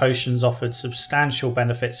first game, potions offered substantial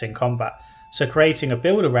benefits in combat, so creating a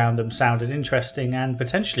build around them sounded interesting and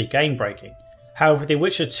potentially game-breaking. However, The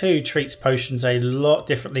Witcher 2 treats potions a lot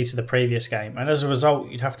differently to the previous game, and as a result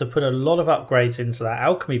you'd have to put a lot of upgrades into that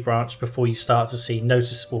alchemy branch before you start to see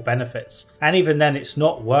noticeable benefits, and even then it's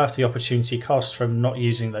not worth the opportunity cost from not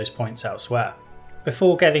using those points elsewhere.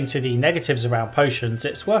 Before getting to the negatives around potions,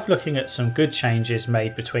 it's worth looking at some good changes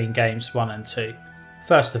made between games 1 and 2.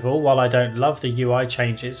 First of all, while I don't love the UI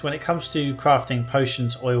changes, when it comes to crafting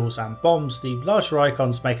potions, oils and bombs, the larger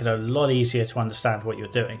icons make it a lot easier to understand what you're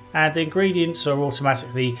doing, and the ingredients are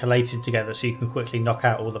automatically collated together so you can quickly knock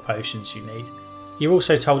out all the potions you need. You're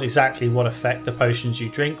also told exactly what effect the potions you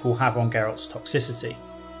drink will have on Geralt's toxicity.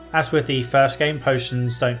 As with the first game,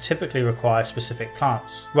 potions don't typically require specific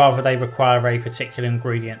plants, rather they require a particular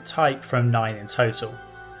ingredient type from 9 in total.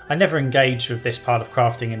 I never engaged with this part of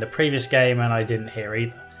crafting in the previous game and I didn't here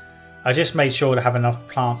either. I just made sure to have enough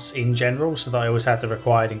plants in general so that I always had the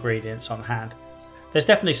required ingredients on hand. There's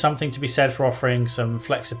definitely something to be said for offering some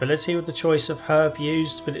flexibility with the choice of herb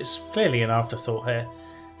used, but it's clearly an afterthought here.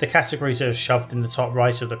 The categories are shoved in the top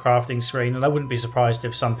right of the crafting screen, and I wouldn't be surprised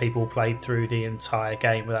if some people played through the entire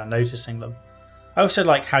game without noticing them. I also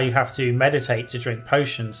like how you have to meditate to drink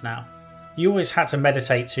potions now. You always had to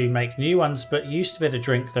meditate to make new ones, but you used to be able to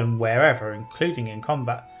drink them wherever, including in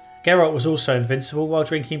combat. Geralt was also invincible while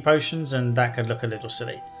drinking potions, and that could look a little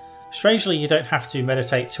silly. Strangely, you don't have to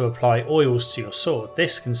meditate to apply oils to your sword.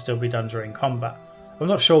 This can still be done during combat. I'm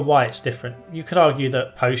not sure why it's different. You could argue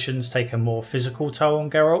that potions take a more physical toll on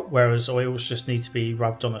Geralt, whereas oils just need to be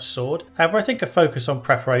rubbed on a sword. However, I think a focus on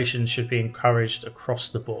preparation should be encouraged across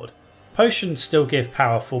the board. Potions still give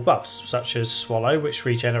powerful buffs, such as Swallow, which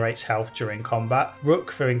regenerates health during combat,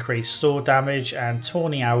 Rook for increased sword damage, and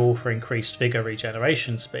Tawny Owl for increased vigour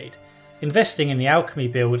regeneration speed. Investing in the alchemy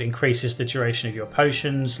build increases the duration of your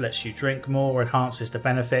potions, lets you drink more, enhances the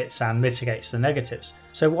benefits, and mitigates the negatives.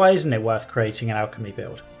 So why isn't it worth creating an alchemy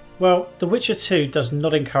build? Well, The Witcher 2 does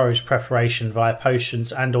not encourage preparation via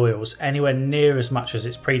potions and oils anywhere near as much as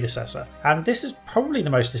its predecessor, and this is probably the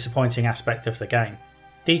most disappointing aspect of the game.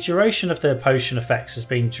 The duration of the potion effects has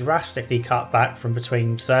been drastically cut back from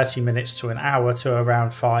between 30 minutes to an hour to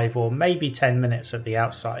around 5 or maybe 10 minutes at the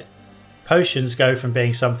outside. Potions go from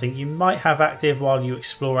being something you might have active while you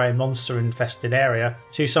explore a monster infested area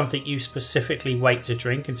to something you specifically wait to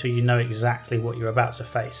drink until you know exactly what you're about to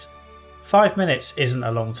face. 5 minutes isn't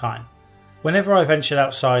a long time. Whenever I ventured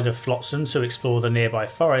outside of Flotsam to explore the nearby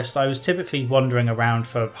forest, I was typically wandering around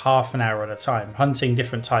for half an hour at a time, hunting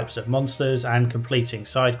different types of monsters and completing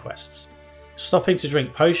side quests. Stopping to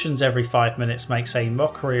drink potions every 5 minutes makes a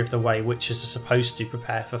mockery of the way witches are supposed to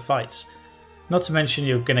prepare for fights. Not to mention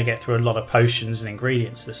you're going to get through a lot of potions and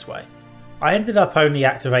ingredients this way. I ended up only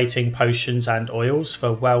activating potions and oils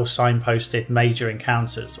for well signposted major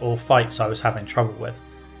encounters or fights I was having trouble with.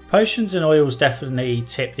 Potions and oils definitely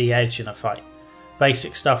tip the edge in a fight.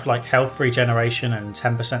 Basic stuff like health regeneration and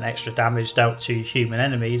 10% extra damage dealt to human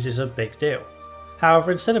enemies is a big deal.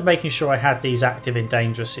 However, instead of making sure I had these active in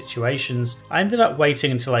dangerous situations, I ended up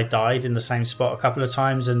waiting until I died in the same spot a couple of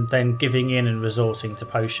times and then giving in and resorting to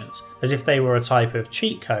potions, as if they were a type of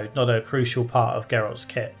cheat code, not a crucial part of Geralt's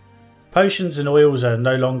kit. Potions and oils are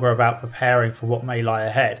no longer about preparing for what may lie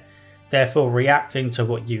ahead, therefore reacting to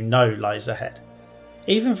what you know lies ahead.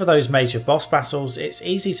 Even for those major boss battles, it's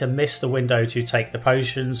easy to miss the window to take the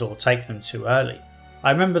potions or take them too early.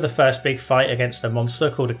 I remember the first big fight against a monster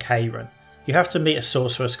called a K-Run. You have to meet a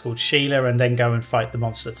sorceress called Sheila and then go and fight the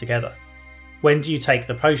monster together. When do you take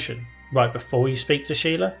the potion? Right before you speak to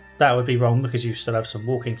Sheila? That would be wrong because you still have some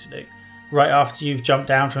walking to do. Right after you've jumped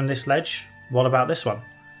down from this ledge? What about this one?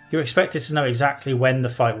 You're expected to know exactly when the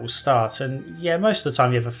fight will start, and yeah, most of the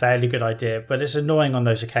time you have a fairly good idea, but it's annoying on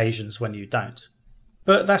those occasions when you don't.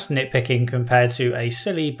 But that's nitpicking compared to a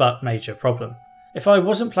silly but major problem. If I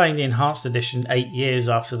wasn't playing the Enhanced Edition 8 years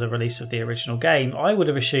after the release of the original game, I would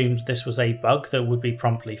have assumed this was a bug that would be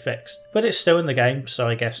promptly fixed, but it's still in the game, so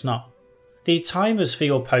I guess not. The timers for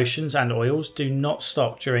your potions and oils do not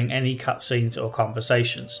stop during any cutscenes or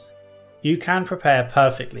conversations. You can prepare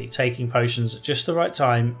perfectly, taking potions at just the right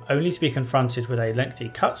time, only to be confronted with a lengthy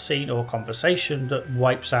cutscene or conversation that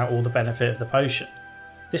wipes out all the benefit of the potion.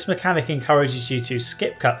 This mechanic encourages you to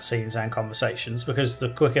skip cutscenes and conversations because the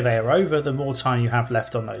quicker they are over, the more time you have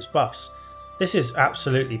left on those buffs. This is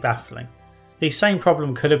absolutely baffling. The same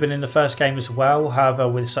problem could have been in the first game as well, however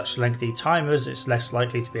with such lengthy timers it's less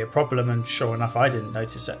likely to be a problem, and sure enough I didn't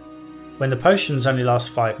notice it. When the potions only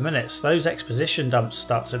last 5 minutes, those exposition dumps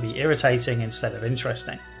start to be irritating instead of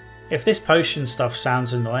interesting. If this potion stuff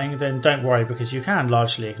sounds annoying, then don't worry because you can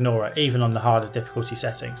largely ignore it even on the harder difficulty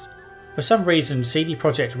settings. For some reason, CD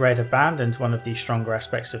Projekt Red abandoned one of the stronger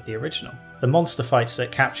aspects of the original, the monster fights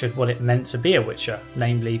that captured what it meant to be a Witcher,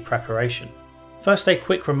 namely preparation. First, a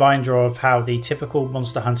quick reminder of how the typical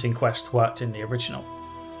monster hunting quest worked in the original.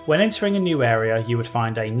 When entering a new area, you would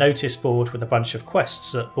find a notice board with a bunch of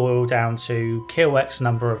quests that boil down to kill X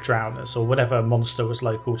number of drowners or whatever monster was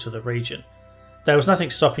local to the region. There was nothing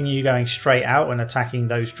stopping you going straight out and attacking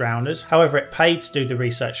those drowners, however it paid to do the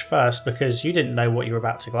research first because you didn't know what you were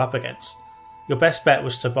about to go up against. Your best bet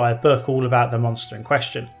was to buy a book all about the monster in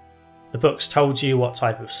question. The books told you what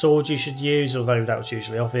type of sword you should use, although that was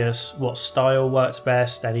usually obvious, what style worked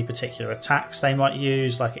best, any particular attacks they might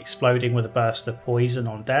use, like exploding with a burst of poison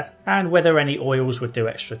on death, and whether any oils would do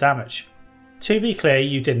extra damage. To be clear,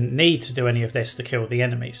 you didn't need to do any of this to kill the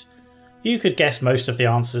enemies. You could guess most of the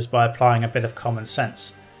answers by applying a bit of common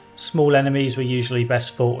sense. Small enemies were usually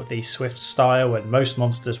best fought with the swift style and most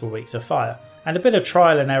monsters were weak to fire, and a bit of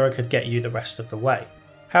trial and error could get you the rest of the way.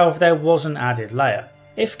 However, there was an added layer.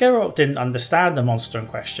 If Geralt didn't understand the monster in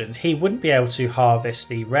question, he wouldn't be able to harvest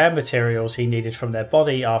the rare materials he needed from their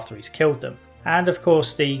body after he's killed them, and of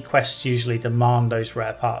course the quests usually demand those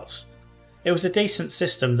rare parts. It was a decent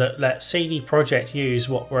system that let CD Projekt use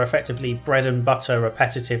what were effectively bread and butter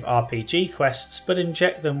repetitive RPG quests but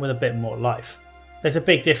inject them with a bit more life. There's a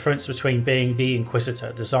big difference between being the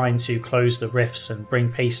Inquisitor designed to close the rifts and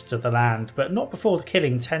bring peace to the land, but not before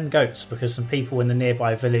killing 10 goats because some people in the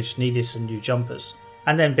nearby village needed some new jumpers,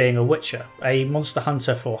 and then being a Witcher, a monster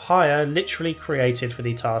hunter for hire literally created for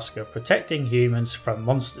the task of protecting humans from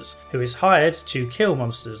monsters, who is hired to kill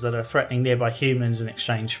monsters that are threatening nearby humans in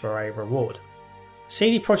exchange for a reward.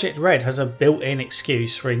 CD Projekt Red has a built-in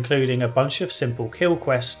excuse for including a bunch of simple kill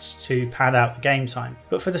quests to pad out the game time,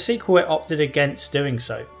 but for the sequel it opted against doing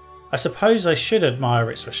so. I suppose I should admire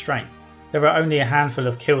its restraint. There are only a handful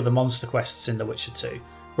of kill the monster quests in The Witcher 2,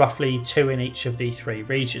 roughly 2 in each of the 3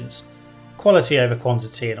 regions. Quality over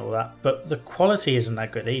quantity and all that, but the quality isn't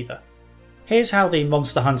that good either. Here's how the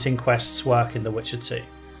monster hunting quests work in The Witcher 2.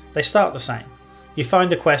 They start the same. You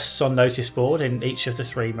find the quests on notice board in each of the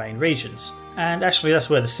 3 main regions, and actually that's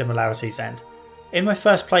where the similarities end. In my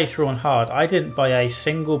first playthrough on hard, I didn't buy a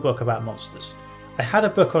single book about monsters. I had a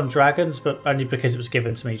book on dragons, but only because it was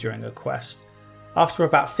given to me during a quest. After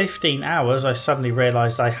about 15 hours, I suddenly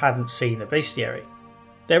realised I hadn't seen a bestiary.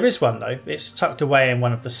 There is one though, it's tucked away in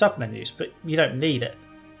one of the sub-menus, but you don't need it.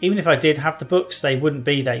 Even if I did have the books, they wouldn't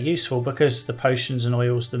be that useful because the potions and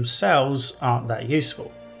oils themselves aren't that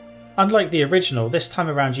useful. Unlike the original, this time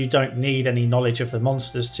around you don't need any knowledge of the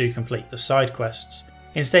monsters to complete the side quests.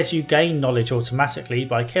 Instead, you gain knowledge automatically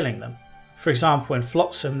by killing them. For example, in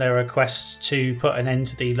Flotsam there are quests to put an end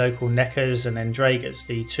to the local Neckers and Endragers,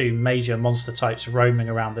 the 2 major monster types roaming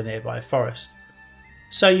around the nearby forest.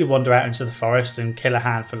 So you wander out into the forest and kill a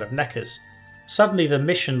handful of Neckers. Suddenly the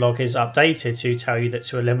mission log is updated to tell you that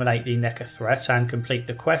to eliminate the Necker threat and complete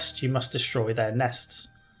the quest you must destroy their nests.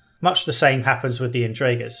 Much the same happens with the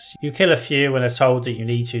Endragers. You kill a few and are told that you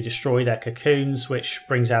need to destroy their cocoons, which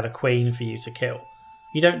brings out a queen for you to kill.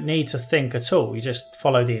 You don't need to think at all, you just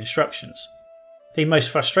follow the instructions. The most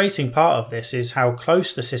frustrating part of this is how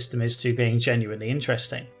close the system is to being genuinely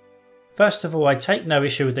interesting. First of all, I take no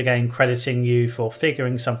issue with the game crediting you for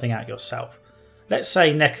figuring something out yourself. Let's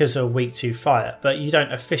say Neckers are weak to fire, but you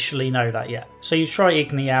don't officially know that yet. So you try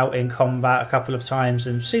Igni out in combat a couple of times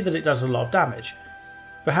and see that it does a lot of damage.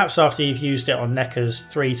 Perhaps after you've used it on Neckers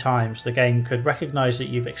 3 times, the game could recognise that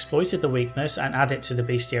you've exploited the weakness and add it to the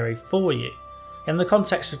bestiary for you. In the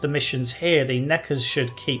context of the missions here, the Neckers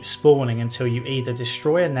should keep spawning until you either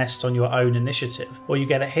destroy a nest on your own initiative, or you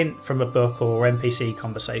get a hint from a book or NPC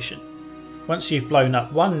conversation. Once you've blown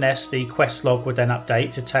up one nest, the quest log would then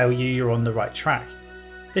update to tell you you're on the right track.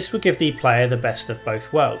 This would give the player the best of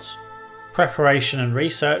both worlds. Preparation and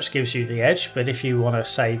research gives you the edge, but if you want to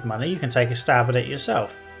save money you can take a stab at it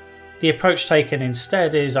yourself. The approach taken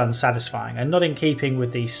instead is unsatisfying and not in keeping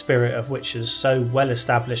with the spirit of Witcher's so well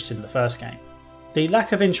established in the first game. The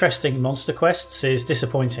lack of interesting monster quests is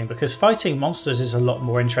disappointing because fighting monsters is a lot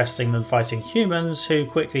more interesting than fighting humans who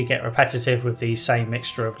quickly get repetitive with the same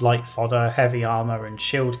mixture of light fodder, heavy armour and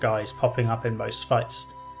shield guys popping up in most fights.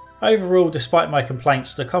 Overall, despite my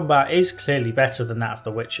complaints, the combat is clearly better than that of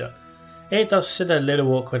The Witcher. It does sit a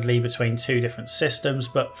little awkwardly between 2 different systems,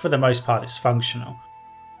 but for the most part it's functional.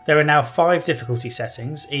 There are now 5 difficulty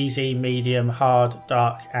settings: easy, medium, hard,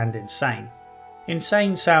 dark and insane.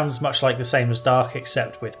 Insane sounds much like the same as dark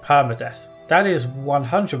except with permadeath. That is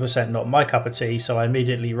 100% not my cup of tea, so I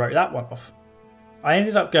immediately wrote that one off. I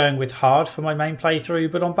ended up going with hard for my main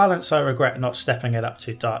playthrough, but on balance I regret not stepping it up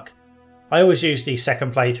to dark. I always use the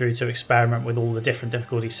second playthrough to experiment with all the different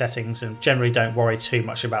difficulty settings and generally don't worry too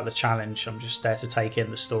much about the challenge, I'm just there to take in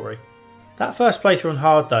the story. That first playthrough on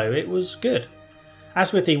hard though, it was good.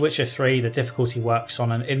 As with The Witcher 3, the difficulty works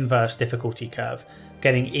on an inverse difficulty curve,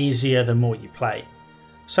 getting easier the more you play.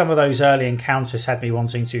 Some of those early encounters had me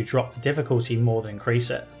wanting to drop the difficulty more than increase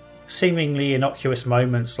it. Seemingly innocuous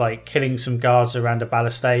moments like killing some guards around a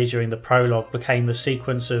balustade during the prologue became a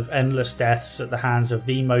sequence of endless deaths at the hands of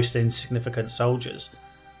the most insignificant soldiers.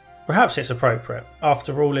 Perhaps it's appropriate.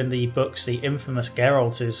 After all, in the books, the infamous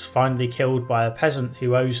Geralt is finally killed by a peasant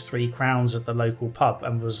who owes 3 crowns at the local pub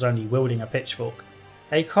and was only wielding a pitchfork.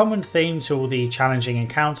 A common theme to all the challenging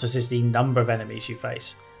encounters is the number of enemies you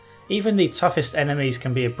face. Even the toughest enemies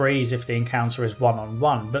can be a breeze if the encounter is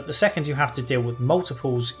one-on-one, but the second you have to deal with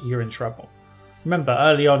multiples, you're in trouble. Remember,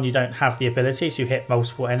 early on you don't have the ability to hit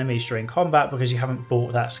multiple enemies during combat because you haven't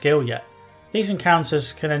bought that skill yet. These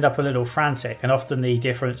encounters can end up a little frantic, and often the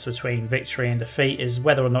difference between victory and defeat is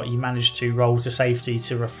whether or not you managed to roll to safety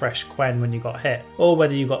to refresh Quen when you got hit, or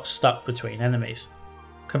whether you got stuck between enemies.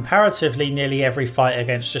 Comparatively, nearly every fight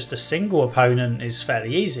against just a single opponent is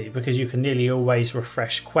fairly easy because you can nearly always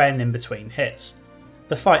refresh Quen in between hits.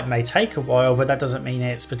 The fight may take a while, but that doesn't mean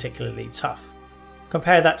it's particularly tough.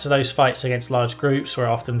 Compare that to those fights against large groups where it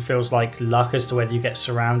often feels like luck as to whether you get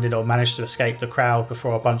surrounded or manage to escape the crowd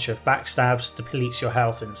before a bunch of backstabs depletes your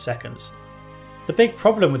health in seconds. The big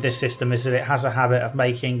problem with this system is that it has a habit of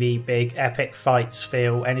making the big epic fights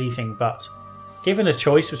feel anything but. Given a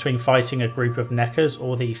choice between fighting a group of Neckers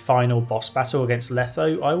or the final boss battle against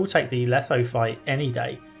Letho, I will take the Letho fight any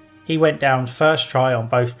day. He went down first try on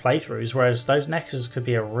both playthroughs, whereas those Neckers could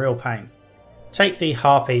be a real pain. Take the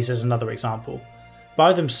Harpies as another example.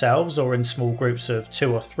 By themselves or in small groups of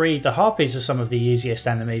 2 or 3, the Harpies are some of the easiest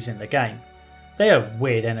enemies in the game. They are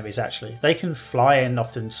weird enemies actually. They can fly and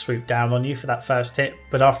often swoop down on you for that first hit,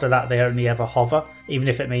 but after that they only ever hover, even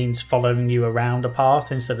if it means following you around a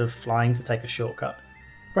path instead of flying to take a shortcut.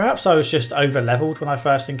 Perhaps I was just over leveled when I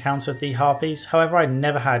first encountered the Harpies, however I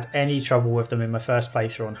never had any trouble with them in my first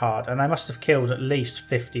playthrough on hard, and I must have killed at least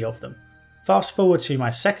 50 of them. Fast forward to my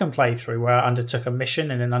second playthrough where I undertook a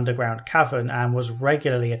mission in an underground cavern and was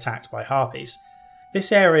regularly attacked by Harpies.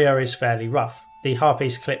 This area is fairly rough. The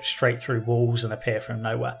Harpies clip straight through walls and appear from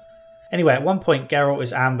nowhere. Anyway, at one point Geralt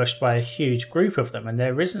is ambushed by a huge group of them and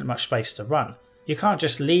there isn't much space to run. You can't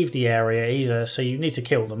just leave the area either, so you need to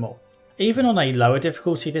kill them all. Even on a lower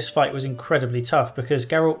difficulty, this fight was incredibly tough because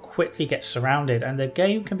Geralt quickly gets surrounded and the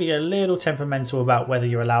game can be a little temperamental about whether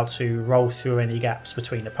you're allowed to roll through any gaps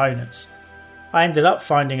between opponents. I ended up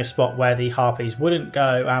finding a spot where the Harpies wouldn't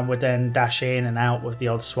go and would then dash in and out with the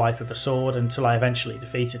odd swipe of a sword until I eventually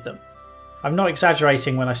defeated them. I'm not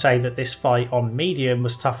exaggerating when I say that this fight on medium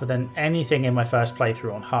was tougher than anything in my first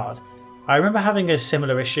playthrough on hard. I remember having a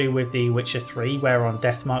similar issue with The Witcher 3 where on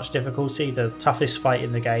Deathmarch difficulty the toughest fight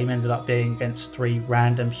in the game ended up being against 3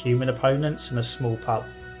 random human opponents in a small pub.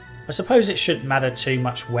 I suppose it shouldn't matter too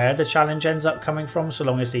much where the challenge ends up coming from so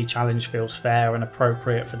long as the challenge feels fair and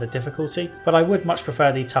appropriate for the difficulty, but I would much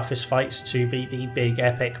prefer the toughest fights to be the big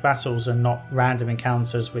epic battles and not random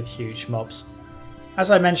encounters with huge mobs.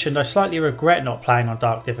 As I mentioned, I slightly regret not playing on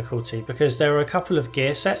dark difficulty because there are a couple of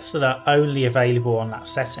gear sets that are only available on that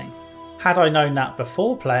setting. Had I known that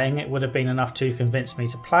before playing, it would have been enough to convince me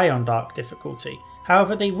to play on dark difficulty.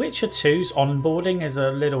 However, The Witcher 2's onboarding is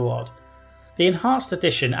a little odd. The Enhanced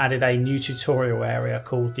Edition added a new tutorial area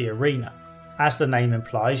called the Arena. As the name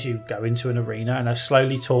implies, you go into an arena and are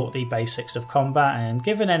slowly taught the basics of combat and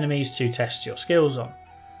given enemies to test your skills on.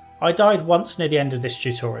 I died once near the end of this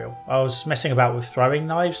tutorial. I was messing about with throwing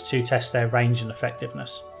knives to test their range and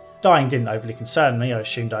effectiveness. Dying didn't overly concern me, I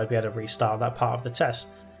assumed I'd be able to restart that part of the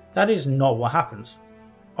test. That is not what happens.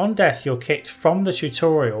 On death, you're kicked from the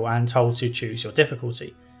tutorial and told to choose your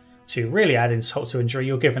difficulty. To really add insult to injury,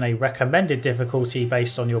 you're given a recommended difficulty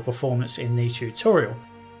based on your performance in the tutorial,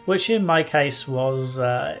 which in my case was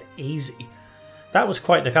easy. That was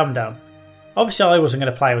quite the come down. Obviously I wasn't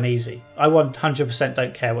going to play on easy. I 100%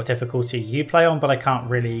 don't care what difficulty you play on, but I can't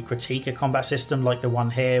really critique a combat system like the one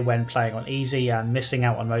here when playing on easy and missing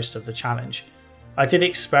out on most of the challenge. I did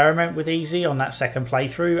experiment with easy on that second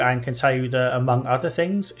playthrough and can tell you that among other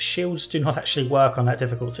things, shields do not actually work on that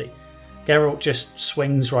difficulty. Geralt just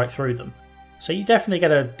swings right through them, so you definitely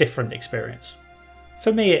get a different experience.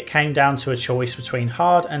 For me it came down to a choice between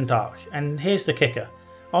hard and dark, and here's the kicker.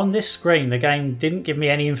 On this screen the game didn't give me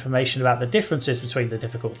any information about the differences between the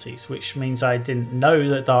difficulties, which means I didn't know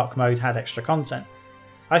that dark mode had extra content.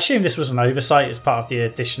 I assume this was an oversight as part of the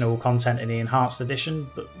additional content in the Enhanced Edition,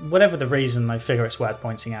 but whatever the reason I figure it's worth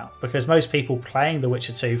pointing out, because most people playing The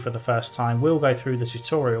Witcher 2 for the first time will go through the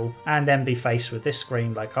tutorial and then be faced with this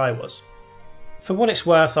screen like I was. For what it's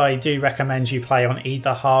worth, I do recommend you play on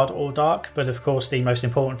either hard or dark, but of course the most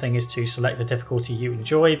important thing is to select the difficulty you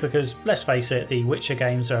enjoy because, let's face it, the Witcher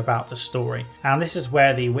games are about the story, and this is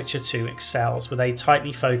where The Witcher 2 excels, with a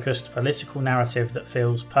tightly focused political narrative that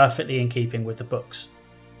feels perfectly in keeping with the books.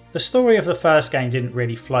 The story of the first game didn't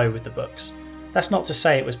really flow with the books. That's not to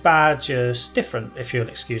say it was bad, just different if you'll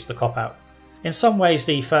excuse the cop-out. In some ways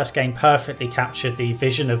the first game perfectly captured the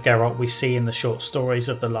vision of Geralt we see in the short stories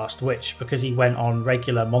of The Last Witch because he went on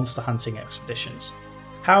regular monster hunting expeditions.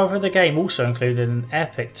 However, the game also included an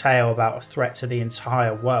epic tale about a threat to the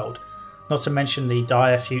entire world, not to mention the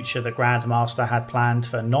dire future the Grand Master had planned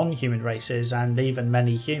for non-human races and even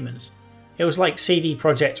many humans. It was like CD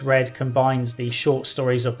Projekt Red combined the short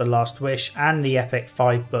stories of The Last Wish and the epic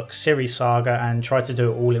 5-book series saga and tried to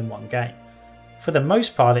do it all in one game. For the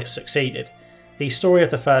most part it succeeded. The story of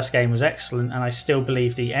the first game was excellent and I still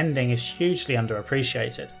believe the ending is hugely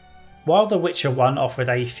underappreciated. While The Witcher 1 offered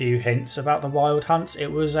a few hints about the Wild Hunt, it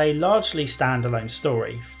was a largely standalone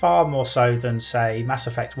story, far more so than, say, Mass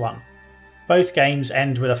Effect 1. Both games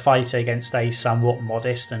end with a fight against a somewhat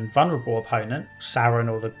modest and vulnerable opponent,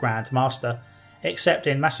 Saren or the Grand Master, except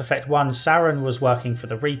in Mass Effect 1 Saren was working for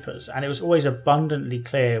the Reapers and it was always abundantly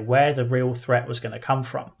clear where the real threat was going to come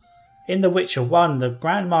from. In The Witcher 1 the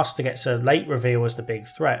Grand Master gets a late reveal as the big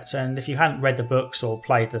threat, and if you hadn't read the books or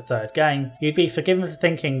played the third game, you'd be forgiven for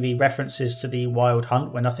thinking the references to the Wild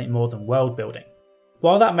Hunt were nothing more than world building.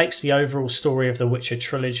 While that makes the overall story of the Witcher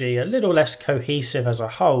trilogy a little less cohesive as a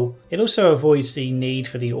whole, it also avoids the need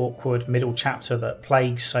for the awkward middle chapter that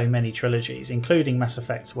plagues so many trilogies, including Mass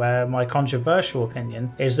Effect, where my controversial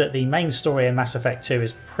opinion is that the main story in Mass Effect 2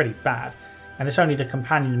 is pretty bad, and it's only the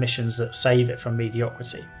companion missions that save it from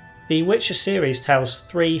mediocrity. The Witcher series tells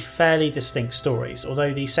 3 fairly distinct stories,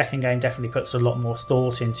 although the second game definitely puts a lot more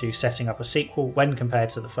thought into setting up a sequel when compared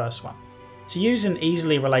to the first one. To use an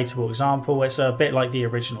easily relatable example, it's a bit like the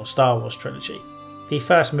original Star Wars trilogy. The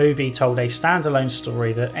first movie told a standalone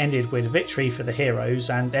story that ended with victory for the heroes,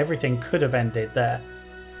 and everything could have ended there.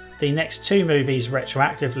 The next two movies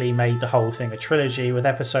retroactively made the whole thing a trilogy, with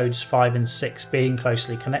episodes 5 and 6 being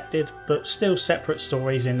closely connected, but still separate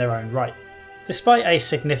stories in their own right. Despite a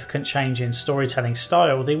significant change in storytelling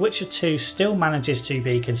style, The Witcher 2 still manages to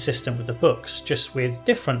be consistent with the books, just with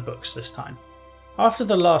different books this time. After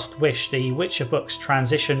The Last Wish, the Witcher books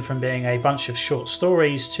transition from being a bunch of short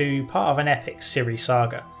stories to part of an epic Ciri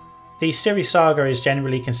saga. The Ciri saga is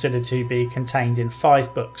generally considered to be contained in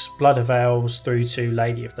 5 books, Blood of Elves through to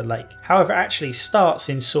Lady of the Lake. However, it actually starts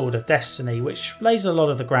in Sword of Destiny, which lays a lot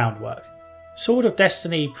of the groundwork. Sword of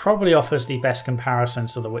Destiny probably offers the best comparison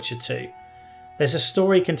to The Witcher 2. There's a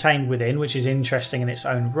story contained within which is interesting in its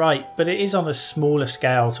own right, but it is on a smaller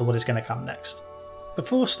scale to what is going to come next.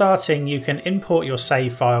 Before starting, you can import your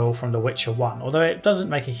save file from The Witcher 1, although it doesn't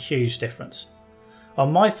make a huge difference.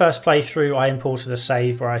 On my first playthrough, I imported a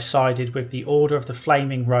save where I sided with the Order of the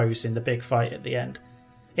Flaming Rose in the big fight at the end.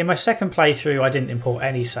 In my second playthrough, I didn't import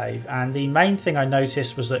any save, and the main thing I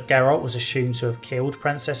noticed was that Geralt was assumed to have killed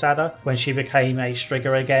Princess Ada when she became a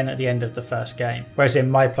Striga again at the end of the first game, whereas in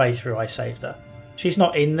my playthrough I saved her. She's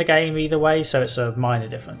not in the game either way, so it's a minor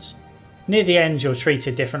difference. Near the end, you're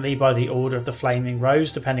treated differently by the Order of the Flaming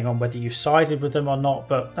Rose depending on whether you've sided with them or not,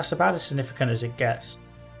 but that's about as significant as it gets.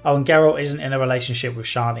 Oh, and Geralt isn't in a relationship with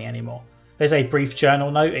Shani anymore. There's a brief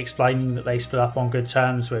journal note explaining that they split up on good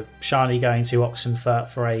terms, with Shani going to Oxenfurt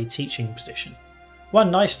for a teaching position. One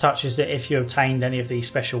nice touch is that if you obtained any of the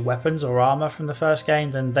special weapons or armour from the first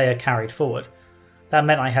game, then they are carried forward. That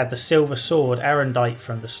meant I had the silver sword Erendite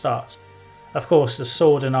from the start. Of course, the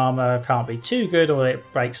sword and armour can't be too good or it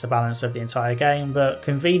breaks the balance of the entire game, but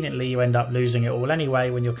conveniently you end up losing it all anyway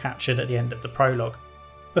when you're captured at the end of the prologue.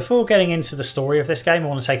 Before getting into the story of this game, I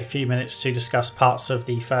want to take a few minutes to discuss parts of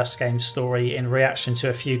the first game's story in reaction to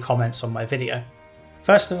a few comments on my video.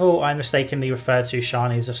 First of all, I mistakenly referred to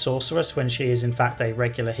Shani as a sorceress when she is in fact a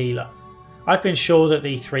regular healer. I'd been sure that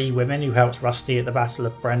the 3 women who helped Rusty at the Battle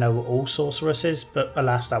of Brenna were all sorceresses, but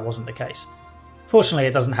alas that wasn't the case. Fortunately,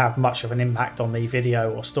 it doesn't have much of an impact on the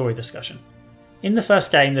video or story discussion. In the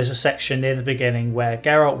first game, there's a section near the beginning where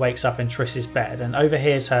Geralt wakes up in Triss's bed and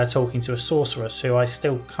overhears her talking to a sorceress who I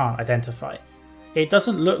still can't identify. It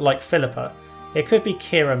doesn't look like Philippa, it could be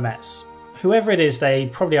Kira Metz. Whoever it is, they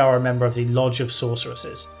probably are a member of the Lodge of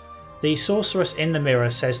Sorceresses. The sorceress in the mirror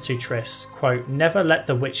says to Triss, quote, "Never let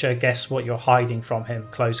the Witcher guess what you're hiding from him,"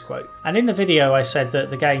 close quote. And in the video I said that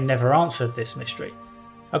the game never answered this mystery.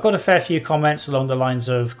 I got a fair few comments along the lines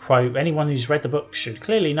of, quote, "Anyone who's read the book should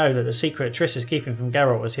clearly know that the secret Triss is keeping from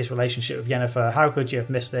Geralt was his relationship with Yennefer. How could you have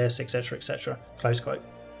missed this, etc, etc, close quote.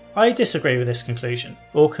 I disagree with this conclusion,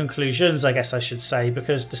 or conclusions I guess I should say,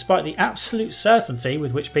 because despite the absolute certainty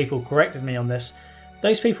with which people corrected me on this,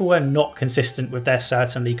 those people were not consistent with their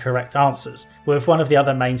certainly correct answers, with one of the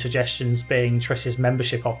other main suggestions being Triss's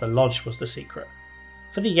membership of the Lodge was the secret.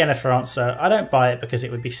 For the Yennefer answer, I don't buy it because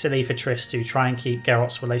it would be silly for Triss to try and keep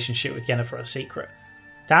Geralt's relationship with Yennefer a secret.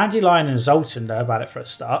 Dandelion and Zoltan know about it for a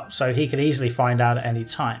start, so he could easily find out at any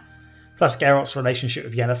time. Plus Geralt's relationship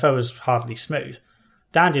with Yennefer was hardly smooth.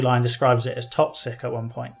 Dandelion describes it as toxic at one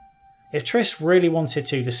point. If Triss really wanted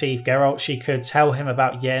to deceive Geralt, she could tell him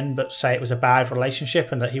about Yen but say it was a bad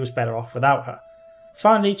relationship and that he was better off without her.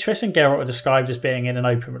 Finally, Triss and Geralt are described as being in an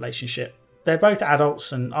open relationship. They're both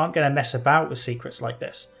adults and aren't going to mess about with secrets like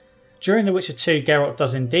this. During The Witcher 2, Geralt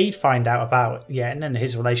does indeed find out about Yen and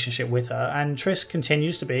his relationship with her, and Triss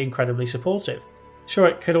continues to be incredibly supportive. Sure,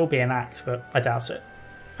 it could all be an act, but I doubt it.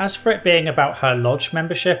 As for it being about her Lodge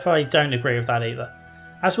membership, I don't agree with that either.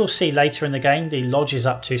 As we'll see later in the game, the Lodge is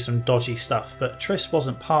up to some dodgy stuff, but Triss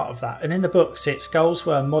wasn't part of that, and in the books its goals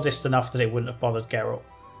were modest enough that it wouldn't have bothered Geralt.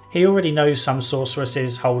 He already knows some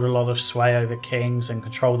sorceresses hold a lot of sway over kings and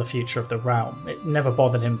control the future of the realm. It never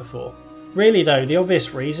bothered him before. Really though, the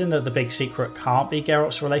obvious reason that the big secret can't be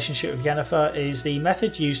Geralt's relationship with Yennefer is the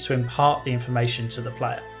method used to impart the information to the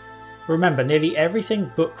player. Remember, nearly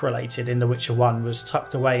everything book related in The Witcher 1 was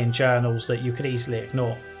tucked away in journals that you could easily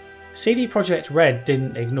ignore. CD Projekt Red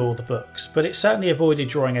didn't ignore the books, but it certainly avoided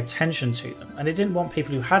drawing attention to them, and it didn't want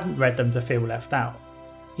people who hadn't read them to feel left out.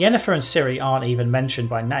 Yennefer and Ciri aren't even mentioned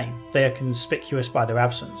by name, they are conspicuous by their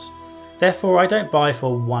absence. Therefore, I don't buy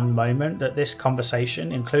for one moment that this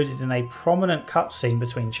conversation, included in a prominent cutscene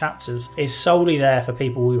between chapters, is solely there for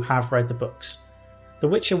people who have read the books. The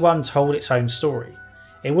Witcher 1 told its own story.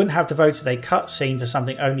 It wouldn't have devoted a cutscene to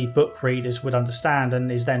something only book readers would understand and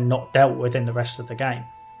is then not dealt with in the rest of the game.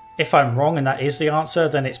 If I'm wrong and that is the answer,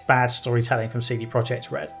 then it's bad storytelling from CD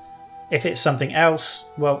Projekt Red. If it's something else,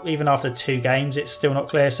 well, even after 2 games it's still not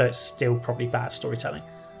clear, so it's still probably bad storytelling.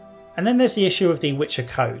 And then there's the issue of the Witcher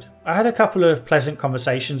code. I had a couple of pleasant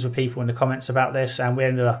conversations with people in the comments about this, and we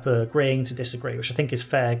ended up agreeing to disagree, which I think is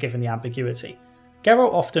fair given the ambiguity.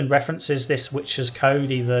 Geralt often references this Witcher's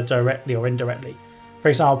code either directly or indirectly. For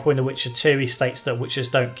example, in The Witcher 2 he states that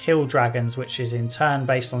Witchers don't kill dragons, which is in turn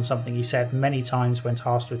based on something he said many times when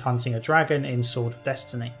tasked with hunting a dragon in Sword of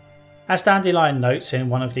Destiny. As Dandelion notes in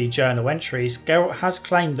one of the journal entries, Geralt has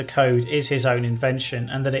claimed the code is his own invention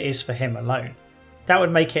and that it is for him alone. That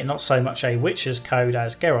would make it not so much a Witcher's code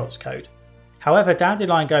as Geralt's code. However,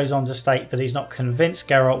 Dandelion goes on to state that he's not convinced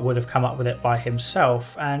Geralt would have come up with it by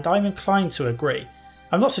himself, and I'm inclined to agree.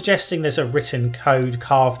 I'm not suggesting there's a written code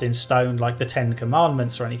carved in stone like the 10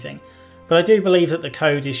 Commandments or anything, but I do believe that the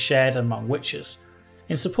code is shared among Witchers.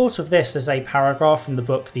 In support of this, there's a paragraph from the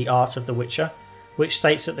book The Art of the Witcher, which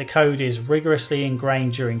states that the code is rigorously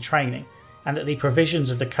ingrained during training, and that the provisions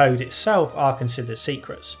of the code itself are considered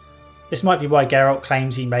secrets. This might be why Geralt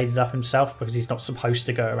claims he made it up himself, because he's not supposed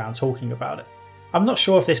to go around talking about it. I'm not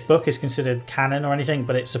sure if this book is considered canon or anything,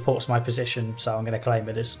 but it supports my position, so I'm going to claim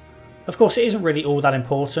it is. Of course, it isn't really all that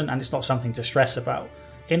important, and it's not something to stress about.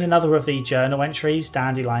 In another of the journal entries,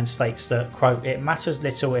 Dandelion states that, quote, "It matters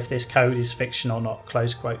little if this code is fiction or not,"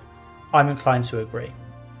 close quote. I'm inclined to agree.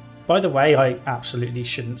 By the way, I absolutely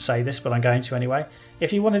shouldn't say this, but I'm going to anyway.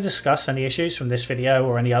 If you want to discuss any issues from this video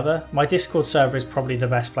or any other, my Discord server is probably the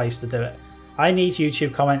best place to do it. I need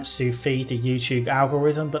YouTube comments to feed the YouTube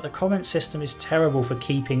algorithm, but the comment system is terrible for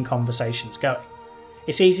keeping conversations going.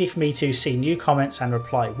 It's easy for me to see new comments and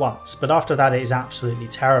reply once, but after that it is absolutely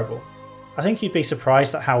terrible. I think you'd be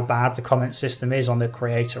surprised at how bad the comment system is on the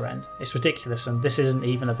creator end. It's ridiculous, and this isn't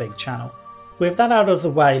even a big channel. With that out of the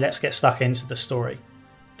way, let's get stuck into the story.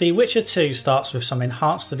 The Witcher 2 starts with some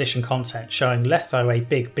enhanced edition content showing Letho, a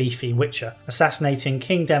big beefy Witcher, assassinating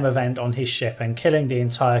King Demavend on his ship and killing the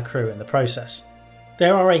entire crew in the process.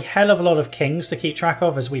 There are a hell of a lot of kings to keep track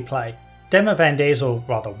of as we play. Demavend is, or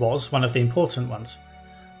rather was, one of the important ones.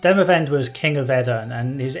 Demavend was King of Edirn,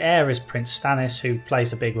 and his heir is Prince Stannis, who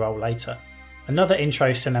plays a big role later. Another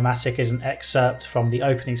intro cinematic is an excerpt from the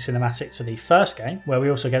opening cinematic to the first game, where we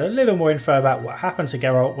also get a little more info about what happened to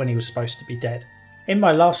Geralt when he was supposed to be dead. In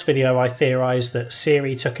my last video I theorised that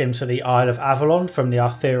Ciri took him to the Isle of Avalon from the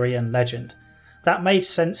Arthurian legend. That made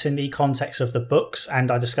sense in the context of the books,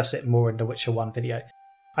 and I discuss it more in the Witcher 1 video.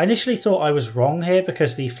 I initially thought I was wrong here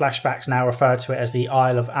because the flashbacks now refer to it as the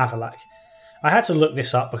Isle of Avallac'h. I had to look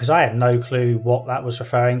this up because I had no clue what that was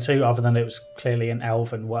referring to other than it was clearly an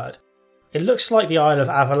elven word. It looks like the Isle of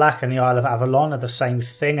Avallac'h and the Isle of Avalon are the same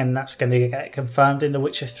thing, and that's going to get confirmed in The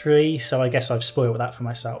Witcher 3, so I guess I've spoiled that for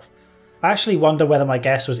myself. I actually wonder whether my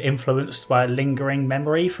guess was influenced by a lingering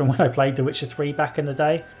memory from when I played The Witcher 3 back in the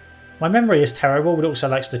day. My memory is terrible, but also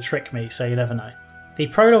likes to trick me, so you never know. The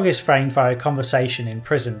prologue is framed by a conversation in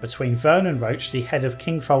prison between Vernon Roach, the head of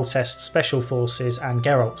King Foltest's Special Forces, and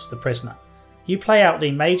Geralt, the prisoner. You play out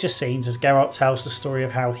the major scenes as Geralt tells the story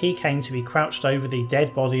of how he came to be crouched over the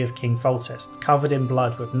dead body of King Foltest, covered in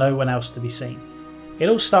blood with no one else to be seen. It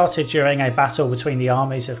all started during a battle between the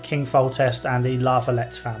armies of King Foltest and the La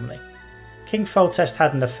Valette family. King Foltest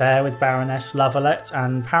had an affair with Baroness La Valette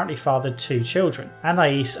and apparently fathered 2 children,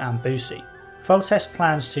 Anais and Bussy. Foltest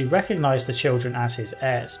plans to recognise the children as his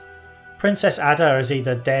heirs. Princess Ada is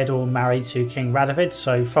either dead or married to King Radovid,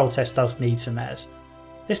 so Foltest does need some heirs.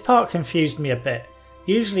 This part confused me a bit.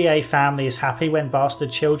 Usually a family is happy when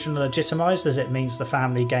bastard children are legitimised, as it means the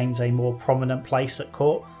family gains a more prominent place at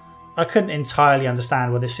court. I couldn't entirely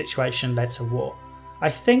understand why this situation led to war. I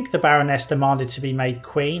think the Baroness demanded to be made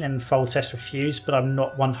queen and Foltest refused, but I'm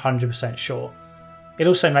not 100% sure. It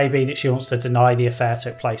also may be that she wants to deny the affair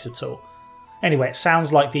took place at all. Anyway, it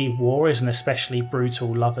sounds like the war is an especially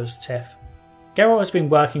brutal lover's tiff. Geralt has been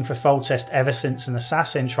working for Foltest ever since an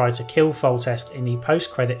assassin tried to kill Foltest in the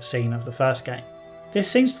post-credit scene of the first game. This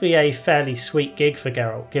seems to be a fairly sweet gig for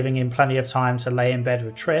Geralt, giving him plenty of time to lay in bed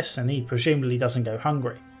with Triss, and he presumably doesn't go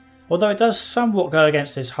hungry. Although it does somewhat go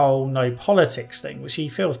against his whole no politics thing, which he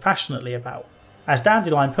feels passionately about. As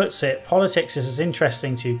Dandelion puts it, politics is as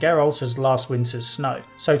interesting to Geralt as last winter's snow,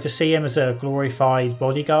 so to see him as a glorified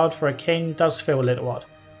bodyguard for a king does feel a little odd.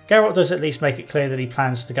 Geralt does at least make it clear that he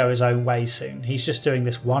plans to go his own way soon. He's just doing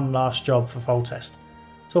this one last job for Foltest.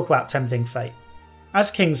 Talk about tempting fate.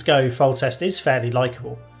 As kings go, Foltest is fairly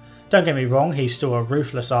likeable. Don't get me wrong, he's still a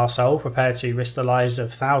ruthless arsehole, prepared to risk the lives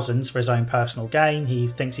of thousands for his own personal gain. He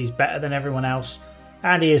thinks he's better than everyone else,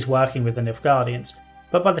 and he is working with the Nilfgaardians.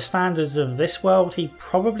 But by the standards of this world, he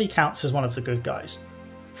probably counts as one of the good guys.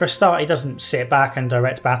 For a start, he doesn't sit back and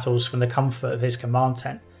direct battles from the comfort of his command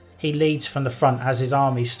tent. He leads from the front as his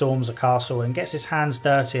army storms a castle and gets his hands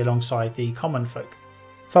dirty alongside the common folk.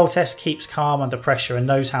 Foltest keeps calm under pressure and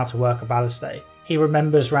knows how to work a balliste. He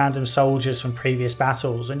remembers random soldiers from previous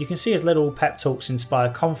battles, and you can see his little pep talks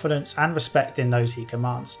inspire confidence and respect in those he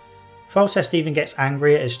commands. Foltest even gets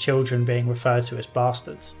angry at his children being referred to as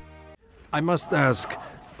bastards. I must ask,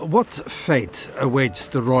 what fate awaits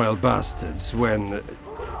the royal bastards when...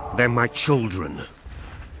 They're my children.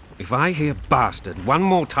 If I hear bastard one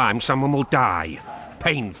more time, someone will die.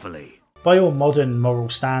 Painfully. By all modern moral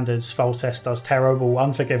standards, Foltest does terrible,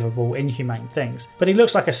 unforgivable, inhumane things, but he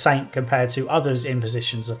looks like a saint compared to others in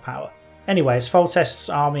positions of power. Anyways, Foltest's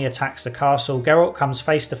army attacks the castle. Geralt comes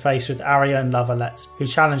face to face with Arya and La Valette, who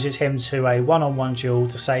challenges him to a one-on-one duel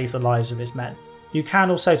to save the lives of his men. You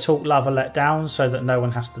can also talk La Valette down so that no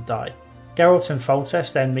one has to die. Geralt and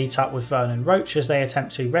Foltest then meet up with Vernon Roche as they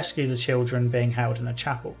attempt to rescue the children being held in a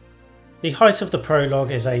chapel. The height of the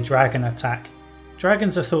prologue is a dragon attack.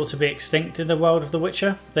 Dragons are thought to be extinct in the world of The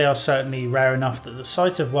Witcher. They are certainly rare enough that the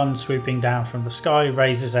sight of one swooping down from the sky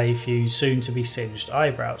raises a few soon-to-be singed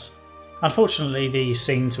eyebrows. Unfortunately, the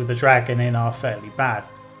scenes with the dragon in are fairly bad.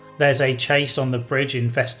 There's a chase on the bridge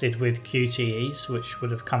infested with QTEs, which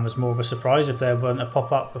would have come as more of a surprise if there weren't a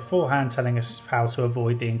pop-up beforehand telling us how to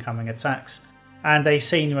avoid the incoming attacks. And a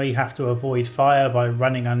scene where you have to avoid fire by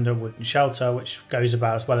running under a wooden shelter, which goes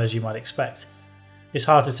about as well as you might expect. It's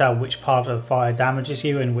hard to tell which part of the fire damages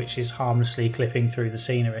you and which is harmlessly clipping through the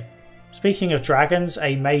scenery. Speaking of dragons,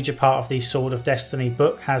 a major part of the Sword of Destiny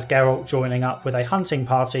book has Geralt joining up with a hunting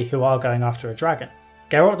party who are going after a dragon.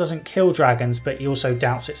 Geralt doesn't kill dragons, but he also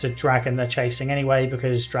doubts it's a dragon they're chasing anyway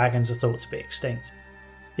because dragons are thought to be extinct.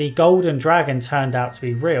 The golden dragon turned out to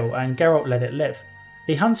be real and Geralt let it live.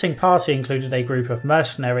 The hunting party included a group of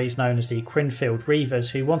mercenaries known as the Crinfield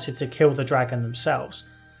Reavers who wanted to kill the dragon themselves,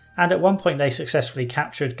 and at one point they successfully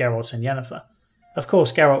captured Geralt and Yennefer. Of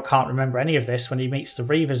course, Geralt can't remember any of this when he meets the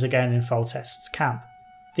Reavers again in Foltest's camp.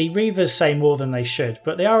 The Reavers say more than they should,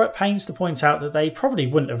 but they are at pains to point out that they probably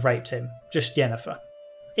wouldn't have raped him, just Yennefer.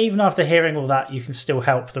 Even after hearing all that, you can still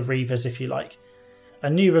help the Reavers if you like. A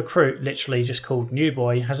new recruit, literally just called New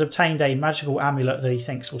Boy, has obtained a magical amulet that he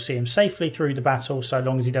thinks will see him safely through the battle so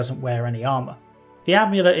long as he doesn't wear any armour. The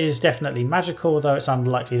amulet is definitely magical, though it's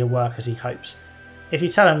unlikely to work as he hopes. If you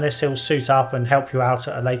tell him this, he'll suit up and help you out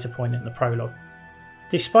at a later point in the prologue.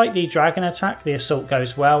 Despite the dragon attack, the assault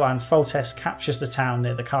goes well and Foltest captures the town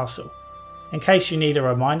near the castle. In case you need a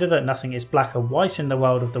reminder that nothing is black or white in the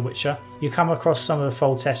world of The Witcher, you come across some of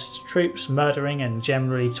Foltest's troops murdering and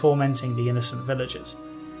generally tormenting the innocent villagers.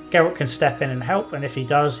 Geralt can step in and help, and if he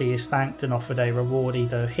does, he is thanked and offered a reward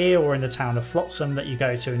either here or in the town of Flotsam that you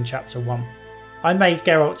go to in Chapter 1. I made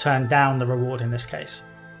Geralt turn down the reward in this case.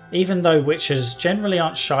 Even though Witchers generally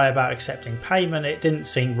aren't shy about accepting payment, it didn't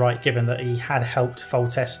seem right given that he had helped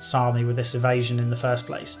Foltest's army with this evasion in the first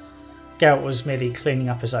place. Geralt was merely cleaning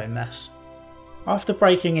up his own mess. After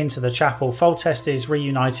breaking into the chapel, Foltest is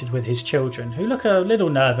reunited with his children, who look a little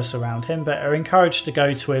nervous around him but are encouraged to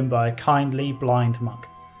go to him by a kindly, blind monk.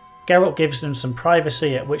 Geralt gives them some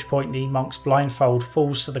privacy, at which point the monk's blindfold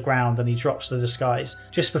falls to the ground and he drops the disguise,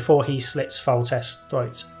 just before he slits Foltest's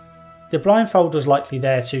throat. The blindfold was likely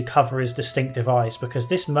there to cover his distinctive eyes because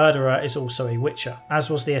this murderer is also a Witcher, as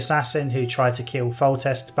was the assassin who tried to kill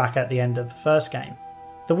Foltest back at the end of the first game.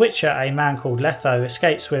 The Witcher, a man called Letho,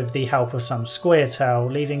 escapes with the help of some squirtel,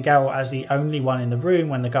 leaving Geralt as the only one in the room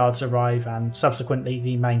when the guards arrive and subsequently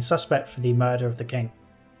the main suspect for the murder of the king.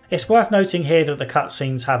 It's worth noting here that the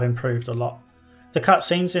cutscenes have improved a lot. The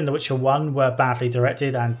cutscenes in The Witcher 1 were badly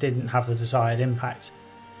directed and didn't have the desired impact.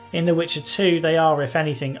 In The Witcher 2 they are, if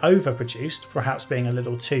anything, overproduced, perhaps being a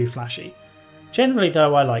little too flashy. Generally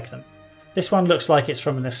though, I like them. This one looks like it's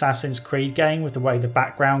from an Assassin's Creed game with the way the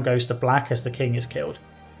background goes to black as the king is killed.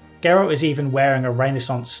 Geralt is even wearing a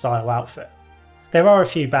Renaissance style outfit. There are a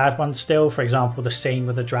few bad ones still, for example the scene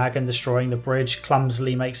with the dragon destroying the bridge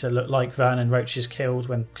clumsily makes it look like Vernon Roche is killed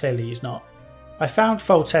when clearly he's not. I found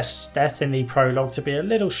Foltest's death in the prologue to be a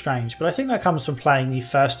little strange, but I think that comes from playing the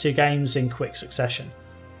first two games in quick succession.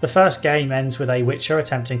 The first game ends with a Witcher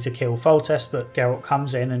attempting to kill Foltest, but Geralt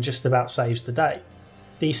comes in and just about saves the day.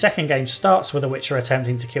 The second game starts with a Witcher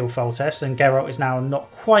attempting to kill Foltest, and Geralt is now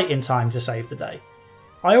not quite in time to save the day.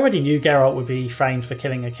 I already knew Geralt would be framed for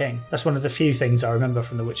killing a king. That's one of the few things I remember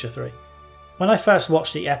from The Witcher 3. When I first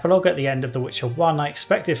watched the epilogue at the end of The Witcher 1, I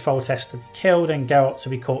expected Foltest to be killed and Geralt to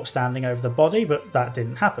be caught standing over the body, but that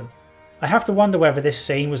didn't happen. I have to wonder whether this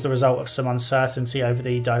scene was the result of some uncertainty over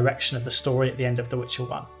the direction of the story at the end of The Witcher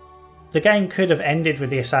 1. The game could have ended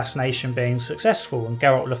with the assassination being successful and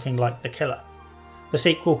Geralt looking like the killer. The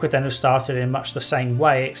sequel could then have started in much the same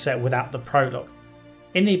way except without the prologue.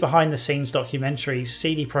 In the behind the scenes documentary,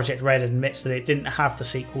 CD Projekt Red admits that it didn't have the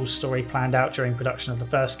sequel's story planned out during production of the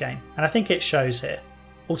first game, and I think it shows here.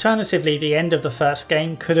 Alternatively, the end of the first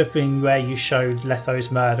game could have been where you showed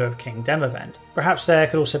Letho's murder of King Demavend. Perhaps there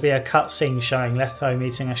could also be a cutscene showing Letho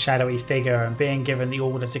meeting a shadowy figure and being given the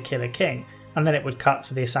order to kill a king, and then it would cut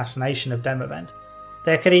to the assassination of Demavend.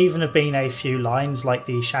 There could even have been a few lines like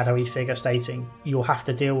the shadowy figure stating, "You'll have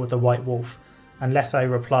to deal with the White Wolf," and Letho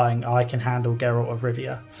replying, "I can handle Geralt of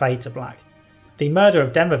Rivia," fade to black. The murder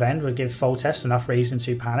of Demavend would give Foltest enough reason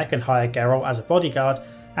to panic and hire Geralt as a bodyguard,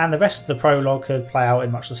 and the rest of the prologue could play out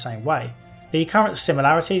in much the same way. The current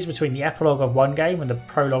similarities between the epilogue of one game and the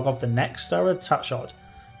prologue of the next are a touch odd,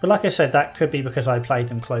 but like I said, that could be because I played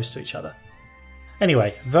them close to each other.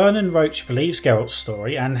 Anyway, Vernon Roche believes Geralt's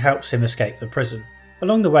story and helps him escape the prison.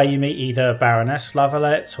 Along the way you meet either Baroness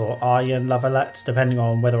Lavalette or Aryan Lavalette, depending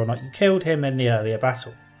on whether or not you killed him in the earlier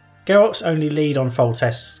battle. Geralt's only lead on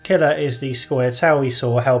Foltest's killer is the Scoia'tael we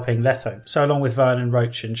saw helping Letho, so along with Vernon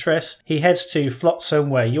Roche and Triss, he heads to Flotsam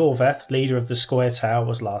where Iorveth, leader of the Scoia'tael,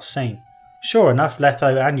 was last seen. Sure enough,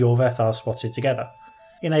 Letho and Iorveth are spotted together.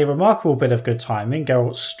 In a remarkable bit of good timing,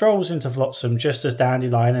 Geralt strolls into Flotsam just as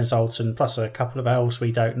Dandelion and Zoltan, plus a couple of elves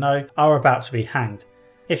we don't know, are about to be hanged.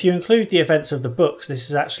 If you include the events of the books, this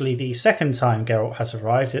is actually the second time Geralt has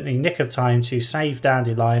arrived in the nick of time to save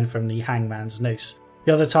Dandelion from the hangman's noose.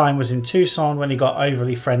 The other time was in Tucson when he got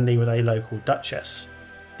overly friendly with a local duchess.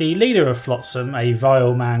 The leader of Flotsam, a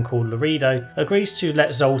vile man called Laredo, agrees to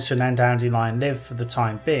let Zoltan and Dandelion live for the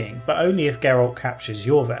time being, but only if Geralt captures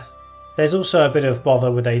Iorveth. There's also a bit of bother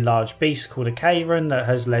with a large beast called a Cairan that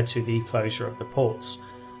has led to the closure of the ports.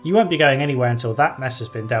 You won't be going anywhere until that mess has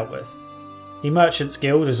been dealt with. The Merchants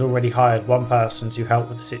Guild has already hired one person to help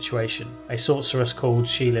with the situation, a sorceress called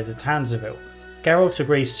Sheila de Tanzaville. Geralt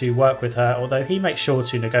agrees to work with her, although he makes sure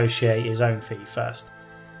to negotiate his own fee first.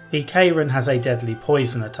 The Cairan has a deadly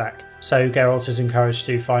poison attack, so Geralt is encouraged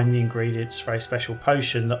to find the ingredients for a special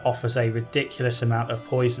potion that offers a ridiculous amount of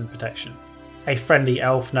poison protection. A friendly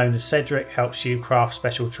elf known as Cedric helps you craft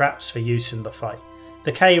special traps for use in the fight.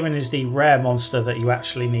 The Cairan is the rare monster that you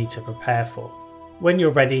actually need to prepare for. When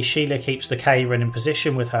you're ready, Sheila keeps the Cairan in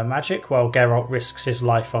position with her magic while Geralt risks his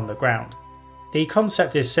life on the ground. The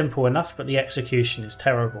concept is simple enough, but the execution is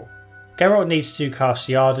terrible. Geralt needs to cast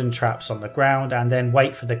Yarden traps on the ground and then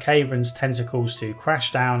wait for the Cairan's tentacles to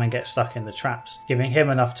crash down and get stuck in the traps, giving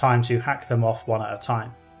him enough time to hack them off one at a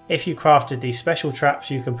time. If you crafted these special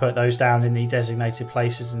traps, you can put those down in the designated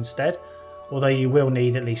places instead, although you will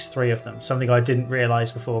need at least 3 of them, something I didn't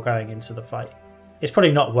realise before going into the fight. It's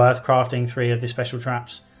probably not worth crafting 3 of the special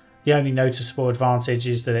traps. The only noticeable advantage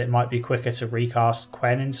is that it might be quicker to recast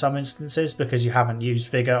Quen in some instances because you haven't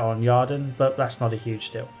used Vigour on Yarden, but that's not a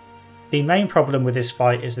huge deal. The main problem with this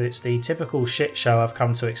fight is that it's the typical shit show I've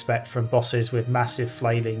come to expect from bosses with massive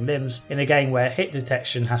flailing limbs in a game where hit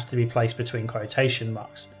detection has to be placed between quotation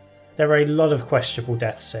marks. There are a lot of questionable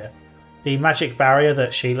deaths here. The magic barrier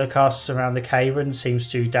that Sheila casts around the Cairan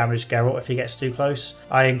seems to damage Geralt if he gets too close.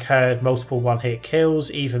 I incurred multiple one-hit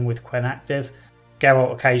kills, even with Quen active.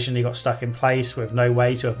 Geralt occasionally got stuck in place with no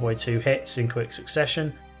way to avoid 2 hits in quick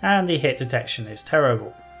succession, and the hit detection is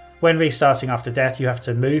terrible. When restarting after death, you have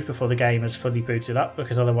to move before the game is fully booted up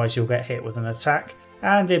because otherwise you'll get hit with an attack,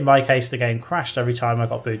 and in my case the game crashed every time I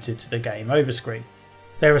got booted to the game over screen.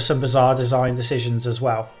 There are some bizarre design decisions as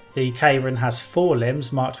well. The Cairan has 4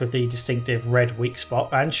 limbs marked with the distinctive red weak spot,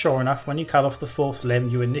 and sure enough, when you cut off the 4th limb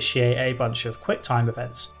you initiate a bunch of QuickTime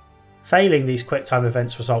events. Failing these QuickTime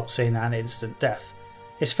events results in an instant death.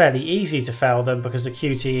 It's fairly easy to fail them because the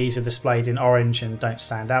QTEs are displayed in orange and don't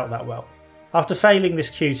stand out that well. After failing this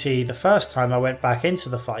QTE the first time, I went back into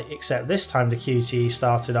the fight, except this time the QTE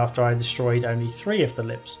started after I destroyed only 3 of the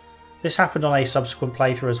limbs. This happened on a subsequent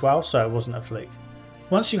playthrough as well, so it wasn't a fluke.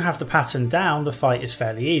 Once you have the pattern down, the fight is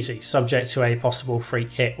fairly easy, subject to a possible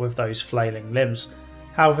freak hit with those flailing limbs.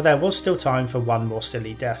 However, there was still time for one more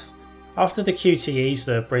silly death. After the QTEs,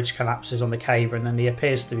 the bridge collapses on the Cairan and he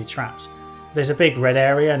appears to be trapped. There's a big red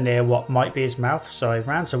area near what might be his mouth, so I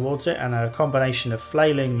ran towards it and a combination of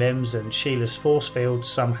flailing limbs and Sheila's force field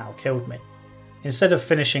somehow killed me. Instead of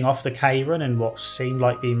finishing off the Cairan in what seemed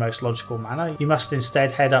like the most logical manner, you must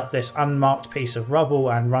instead head up this unmarked piece of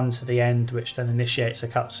rubble and run to the end, which then initiates a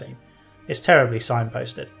cutscene. It's terribly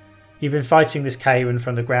signposted. You've been fighting this Cairan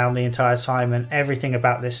from the ground the entire time, and everything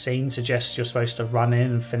about this scene suggests you're supposed to run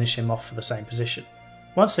in and finish him off for the same position.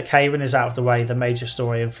 Once the Cairan is out of the way, the major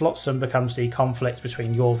story in Flotsam becomes the conflict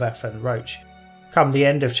between Iorveth and Roche. Come the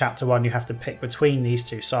end of Chapter 1 you have to pick between these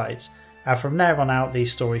 2 sides, and from there on out the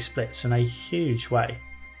story splits in a huge way.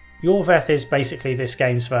 Yorveth is basically this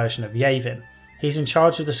game's version of Yavin. He's in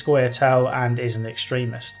charge of the Scoia'tael and is an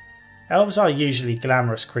extremist. Elves are usually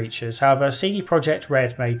glamorous creatures, however CD Projekt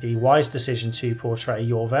Red made the wise decision to portray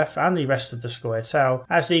Yorveth and the rest of the Scoia'tael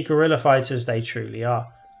as the guerrilla fighters they truly are.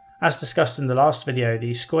 As discussed in the last video,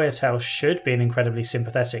 the Scoia'tael should be an incredibly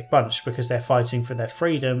sympathetic bunch because they're fighting for their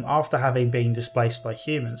freedom after having been displaced by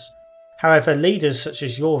humans. However, leaders such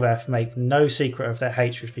as Yorveth make no secret of their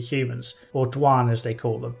hatred for humans, or Dwan as they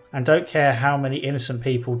call them, and don't care how many innocent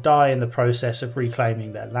people die in the process of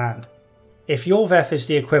reclaiming their land. If Yorveth is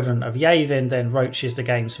the equivalent of Yavin, then Roach is the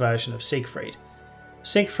game's version of Siegfried.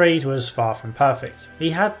 Siegfried was far from perfect.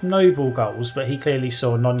 He had noble goals, but he clearly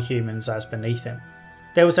saw non-humans as beneath him.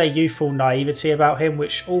 There was a youthful naivety about him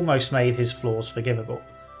which almost made his flaws forgivable.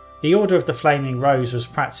 The Order of the Flaming Rose was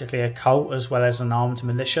practically a cult as well as an armed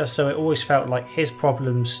militia, so it always felt like his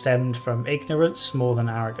problems stemmed from ignorance more than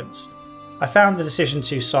arrogance. I found the decision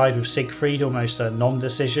to side with Siegfried almost a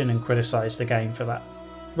non-decision and criticised the game for that.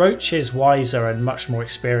 Roach is wiser and much more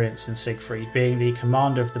experienced than Siegfried, being the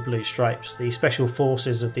commander of the Blue Stripes, the special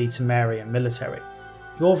forces of the Temerian military.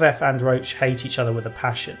 Yorveth and Roach hate each other with a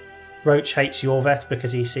passion. Roach hates Yorveth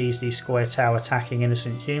because he sees the Scoia'tael attacking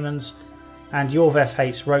innocent humans, and Yorveth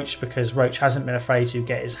hates Roach because Roach hasn't been afraid to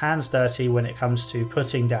get his hands dirty when it comes to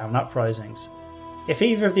putting down uprisings. If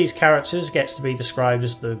either of these characters gets to be described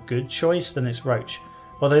as the good choice, then it's Roach,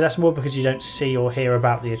 although that's more because you don't see or hear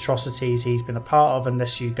about the atrocities he's been a part of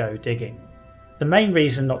unless you go digging. The main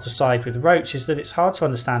reason not to side with Roach is that it's hard to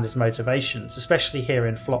understand his motivations, especially here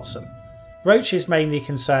in Flotsam. Roach is mainly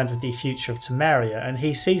concerned with the future of Temeria, and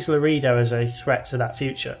he sees Laredo as a threat to that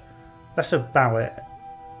future. That's about it.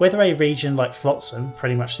 Whether a region like Flotsam,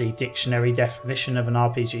 pretty much the dictionary definition of an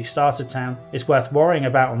RPG starter town, is worth worrying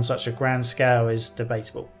about on such a grand scale is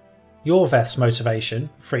debatable. Yorveth's motivation,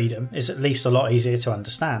 freedom, is at least a lot easier to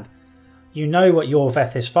understand. You know what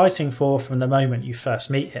Yorveth is fighting for from the moment you first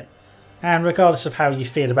meet him, and regardless of how you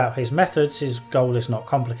feel about his methods, his goal is not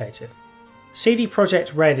complicated. CD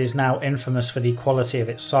Projekt Red is now infamous for the quality of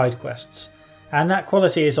its side quests, and that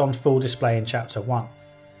quality is on full display in Chapter 1.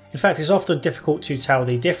 In fact, it's often difficult to tell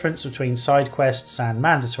the difference between side quests and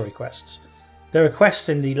mandatory quests. There are quests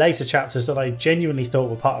in the later chapters that I genuinely thought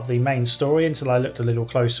were part of the main story until I looked a little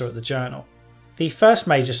closer at the journal. The first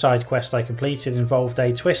major side quest I completed involved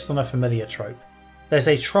a twist on a familiar trope. There's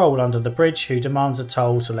a troll under the bridge who demands a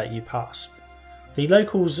toll to let you pass. The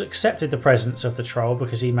locals accepted the presence of the troll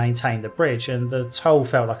because he maintained the bridge, and the toll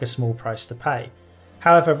felt like a small price to pay.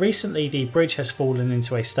 However, recently the bridge has fallen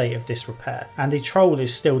into a state of disrepair, and the troll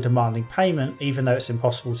is still demanding payment even though it's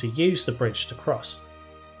impossible to use the bridge to cross.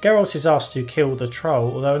 Geralt is asked to kill the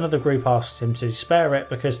troll, although another group asks him to spare it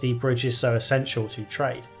because the bridge is so essential to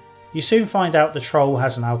trade. You soon find out the troll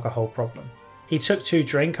has an alcohol problem. He took to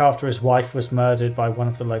drink after his wife was murdered by one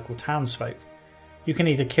of the local townsfolk. You can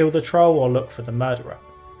either kill the troll or look for the murderer.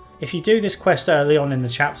 If you do this quest early on in the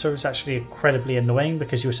chapter, it's actually incredibly annoying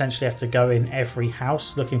because you essentially have to go in every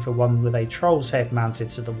house looking for one with a troll's head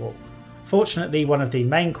mounted to the wall. Fortunately, one of the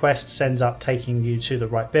main quests ends up taking you to the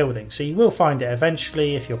right building, so you will find it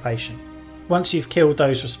eventually if you're patient. Once you've killed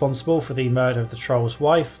those responsible for the murder of the troll's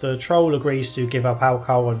wife, the troll agrees to give up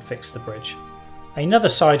alcohol and fix the bridge. Another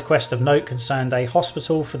side quest of note concerned a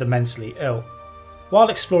hospital for the mentally ill. While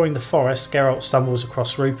exploring the forest, Geralt stumbles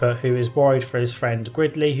across Rupert, who is worried for his friend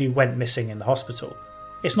Gridley, who went missing in the hospital.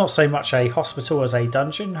 It's not so much a hospital as a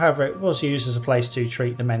dungeon, however it was used as a place to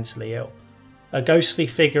treat the mentally ill. A ghostly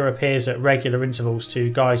figure appears at regular intervals to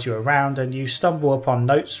guide you around, and you stumble upon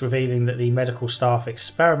notes revealing that the medical staff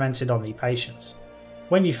experimented on the patients.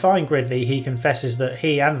 When you find Gridley, he confesses that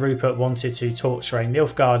he and Rupert wanted to torture a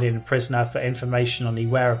Nilfgaardian prisoner for information on the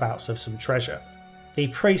whereabouts of some treasure. The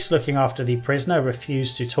priest looking after the prisoner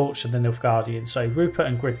refused to torture the Nilfgaardian, so Rupert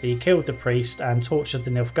and Gridley killed the priest and tortured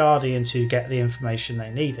the Nilfgaardian to get the information they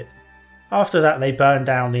needed. After that, they burned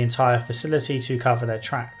down the entire facility to cover their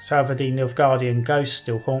tracks, however the Nilfgaardian ghost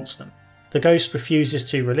still haunts them. The ghost refuses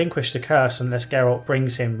to relinquish the curse unless Geralt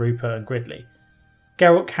brings him Rupert and Gridley.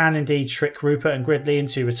 Geralt can indeed trick Rupert and Gridley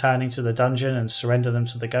into returning to the dungeon and surrender them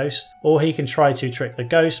to the ghost, or he can try to trick the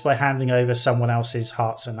ghost by handing over someone else's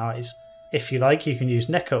hearts and eyes. If you like, you can use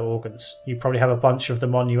Necker organs. You probably have a bunch of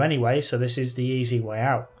them on you anyway, so this is the easy way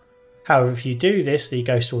out. However, if you do this, the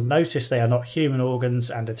ghost will notice they are not human organs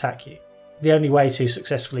and attack you. The only way to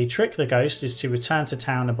successfully trick the ghost is to return to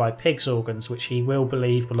town and buy pig's organs, which he will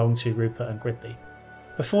believe belong to Rupert and Gridley.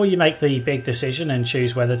 Before you make the big decision and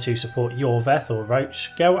choose whether to support Yorveth or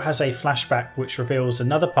Roach, Geralt has a flashback which reveals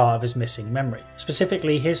another part of his missing memory,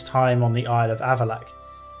 specifically his time on the Isle of Avalak.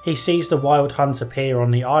 He sees the Wild Hunt appear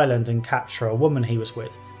on the island and capture a woman he was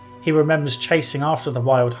with. He remembers chasing after the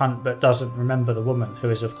Wild Hunt but doesn't remember the woman, who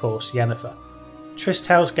is of course Yennefer. Triss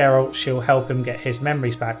tells Geralt she'll help him get his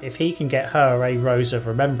memories back if he can get her a Rose of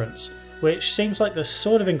Remembrance, which seems like the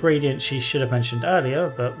sort of ingredient she should have mentioned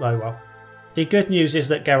earlier, but oh well. The good news is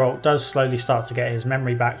that Geralt does slowly start to get his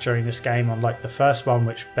memory back during this game, unlike the first one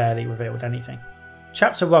which barely revealed anything.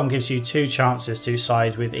 Chapter 1 gives you 2 chances to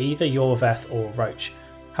side with either Yorveth or Roach,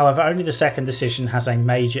 however only the second decision has a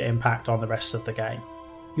major impact on the rest of the game.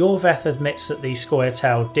 Yorveth admits that the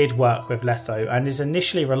Scoia'tael did work with Letho and is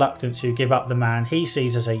initially reluctant to give up the man he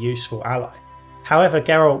sees as a useful ally. However,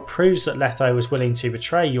 Geralt proves that Letho was willing to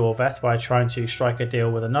betray Yorveth by trying to strike a deal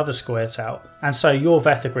with another Scoia'tael, and so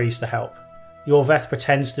Yorveth agrees to help. Yorveth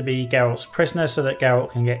pretends to be Geralt's prisoner so that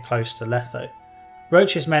Geralt can get close to Letho.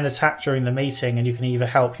 Roach's men attack during the meeting and you can either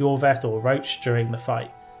help Yorveth or Roach during the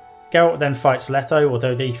fight. Geralt then fights Letho,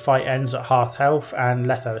 although the fight ends at half health and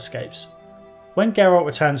Letho escapes. When Geralt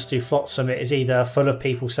returns to Flotsam, it is either full of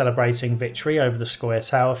people celebrating victory over the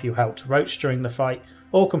Scoia'tael if you helped Roach during the fight,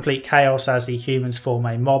 or complete chaos as the humans form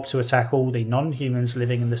a mob to attack all the non-humans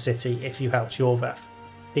living in the city if you helped Yorveth.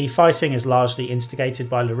 The fighting is largely instigated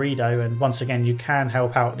by Loredo, and once again you can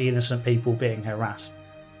help out the innocent people being harassed.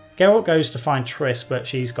 Geralt goes to find Triss, but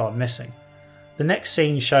she's gone missing. The next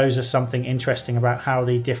scene shows us something interesting about how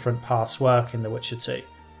the different paths work in The Witcher 2.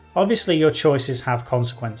 Obviously your choices have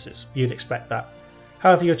consequences, you'd expect that.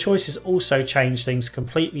 However, your choices also change things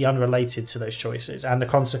completely unrelated to those choices and the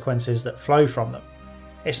consequences that flow from them.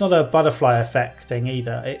 It's not a butterfly effect thing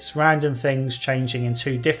either, it's random things changing in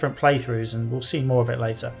 2 different playthroughs, and we'll see more of it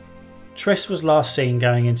later. Triss was last seen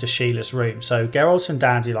going into Sheila's room, so Geralt and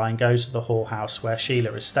Dandelion go to the whorehouse where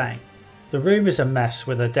Sheila is staying. The room is a mess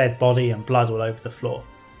with a dead body and blood all over the floor.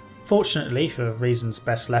 Fortunately, for reasons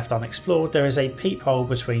best left unexplored, there is a peephole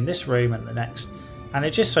between this room and the next, and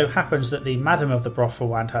it just so happens that the madam of the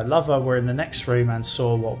brothel and her lover were in the next room and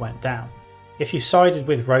saw what went down. If you sided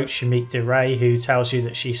with Roach, you meet DeRay, who tells you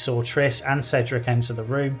that she saw Triss and Cedric enter the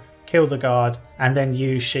room, kill the guard, and then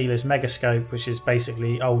use Sheila's megascope, which is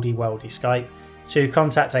basically oldie worldy Skype, to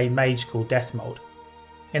contact a mage called Deathmold.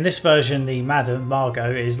 In this version, the Madam,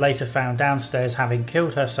 Margot, is later found downstairs having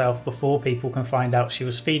killed herself before people can find out she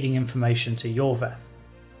was feeding information to Yorveth.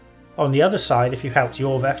 On the other side, if you helped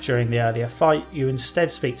Yorveth during the earlier fight, you instead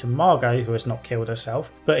speak to Margot, who has not killed herself,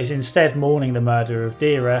 but is instead mourning the murder of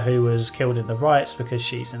Dira, who was killed in the riots because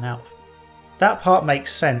she's an elf. That part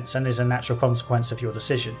makes sense and is a natural consequence of your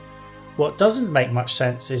decision. What doesn't make much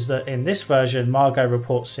sense is that in this version, Margot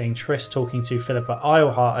reports seeing Triss talking to Philippa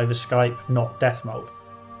Eilhart over Skype, not Deathmold.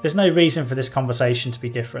 There's no reason for this conversation to be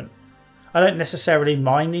different. I don't necessarily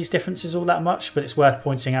mind these differences all that much, but it's worth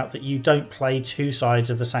pointing out that you don't play 2 sides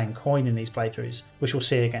of the same coin in these playthroughs, which we'll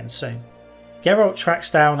see again soon. Geralt tracks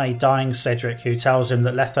down a dying Cedric who tells him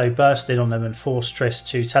that Letho burst in on them and forced Triss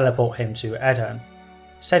to teleport him to Edern.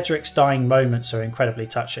 Cedric's dying moments are incredibly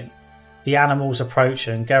touching. The animals approach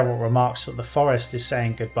and Geralt remarks that the forest is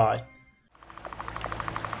saying goodbye.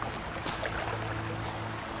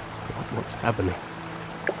 What's happening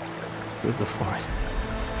with the forest?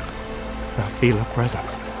 I feel a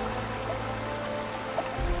presence.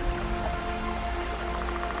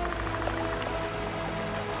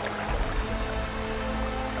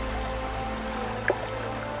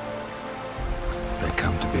 They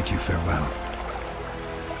come to bid you farewell.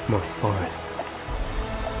 My forest.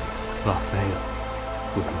 Varfale.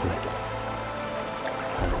 Grimblade.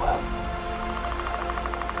 Farewell.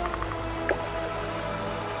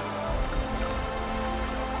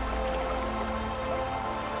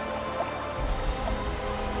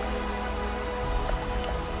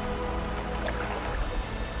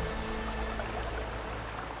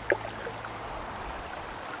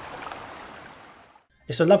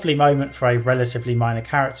 It's a lovely moment for a relatively minor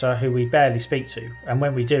character who we barely speak to, and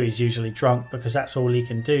when we do he's usually drunk because that's all he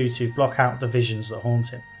can do to block out the visions that haunt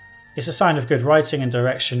him. It's a sign of good writing and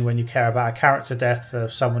direction when you care about a character death for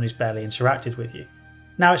someone who's barely interacted with you.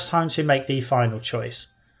 Now it's time to make the final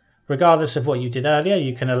choice. Regardless of what you did earlier,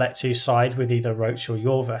 you can elect to side with either Roach or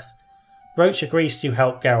Yorveth. Roach agrees to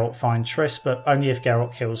help Geralt find Triss, but only if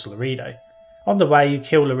Geralt kills Loredo. On the way, you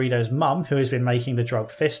kill Loredo's mum, who has been making the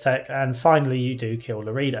drug Fistech, and finally you do kill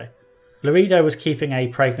Loredo. Loredo was keeping a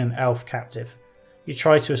pregnant elf captive. You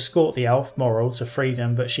try to escort the elf, Moral, to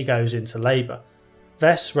freedom, but she goes into labour.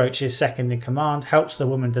 Vess, Roach's second in command, helps the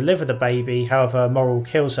woman deliver the baby, however Moral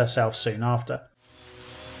kills herself soon after.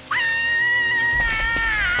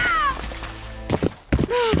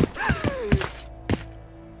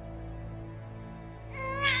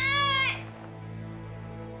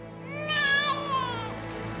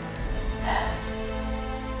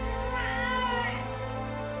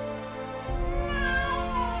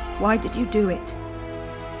 Why did you do it?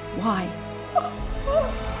 Why?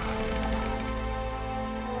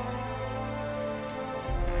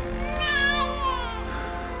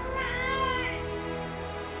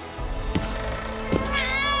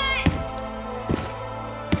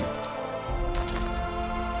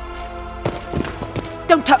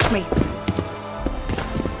 Don't touch me!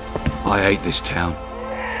 I hate this town.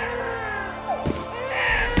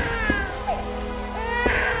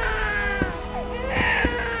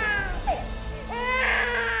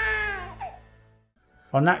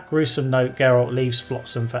 On that gruesome note, Geralt leaves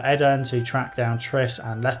Flotsam for Edirne to track down Triss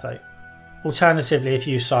and Letho. Alternatively, if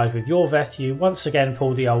you side with Yorveth, you once again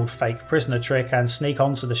pull the old fake prisoner trick and sneak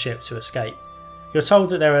onto the ship to escape. You're told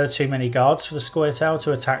that there are too many guards for the Scoia'tael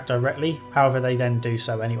to attack directly, however they then do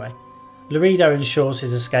so anyway. Loredo ensures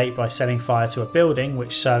his escape by setting fire to a building,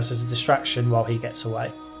 which serves as a distraction while he gets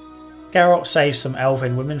away. Geralt saves some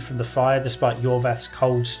elven women from the fire despite Yorveth's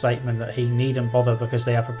cold statement that he needn't bother because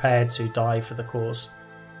they are prepared to die for the cause.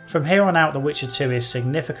 From here on out, The Witcher 2 is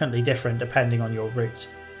significantly different depending on your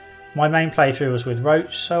route. My main playthrough was with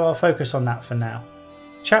Roach, so I'll focus on that for now.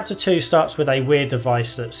 Chapter 2 starts with a weird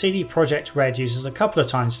device that CD Projekt Red uses a couple of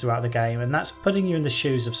times throughout the game, and that's putting you in the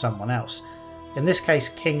shoes of someone else, in this case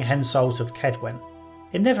King Henselt of Kaedwen.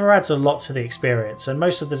 It never adds a lot to the experience, and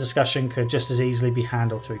most of the discussion could just as easily be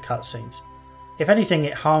handled through cutscenes. If anything,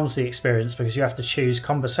 it harms the experience because you have to choose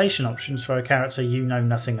conversation options for a character you know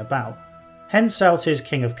nothing about. Henselt is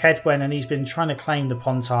King of Kaedwen, and he's been trying to claim the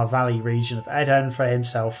Pontar Valley region of Edirne for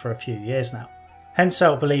himself for a few years now.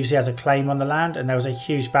 Henselt believes he has a claim on the land, and there was a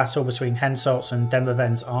huge battle between Henselt's and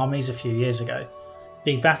Demoven's armies a few years ago.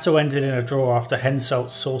 The battle ended in a draw after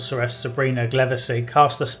Henselt's sorceress Sabrina Glevissig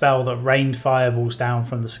cast a spell that rained fireballs down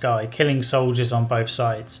from the sky, killing soldiers on both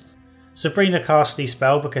sides. Sabrina cast the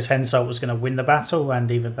spell because Henselt was going to win the battle,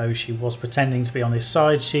 and even though she was pretending to be on his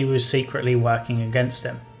side, she was secretly working against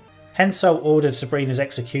him. Henselt ordered Sabrina's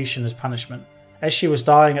execution as punishment. As she was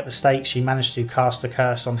dying at the stake, she managed to cast a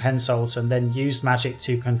curse on Henselt and then used magic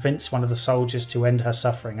to convince one of the soldiers to end her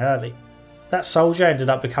suffering early. That soldier ended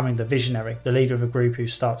up becoming the Visionary, the leader of a group who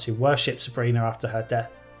start to worship Sabrina after her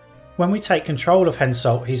death. When we take control of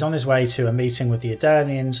Henselt, he's on his way to a meeting with the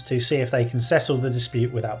Edirnians to see if they can settle the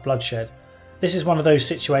dispute without bloodshed. This is one of those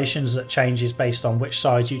situations that changes based on which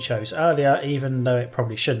side you chose earlier, even though it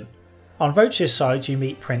probably shouldn't. On Roach's side, you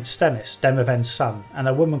meet Prince Stennis, Demoven's son, and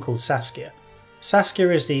a woman called Saskia.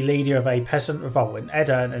 Saskia is the leader of a peasant revolt in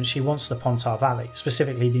Edirne, and she wants the Pontar Valley,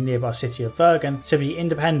 specifically the nearby city of Vergen, to be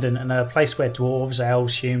independent and a place where dwarves,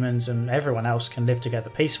 elves, humans and everyone else can live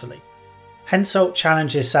together peacefully. Henselt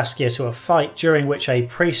challenges Saskia to a fight, during which a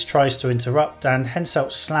priest tries to interrupt and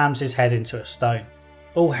Henselt slams his head into a stone.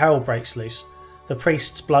 All hell breaks loose. The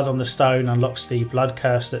priest's blood on the stone unlocks the blood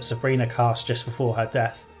curse that Sabrina cast just before her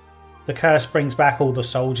death. The curse brings back all the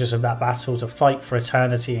soldiers of that battle to fight for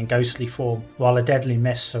eternity in ghostly form, while a deadly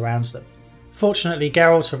mist surrounds them. Fortunately,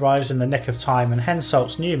 Geralt arrives in the nick of time, and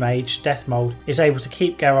Henselt's new mage, Deathmold, is able to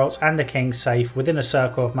keep Geralt and the king safe within a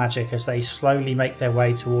circle of magic as they slowly make their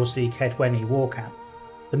way towards the Kaedweni war camp.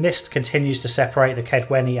 The mist continues to separate the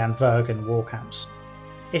Kaedweni and Vergen war camps.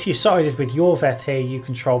 If you sided with Yorveth here, you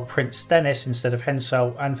control Prince Stennis instead of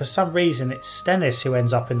Henselt, and for some reason it's Stennis who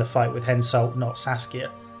ends up in the fight with Henselt, not Saskia.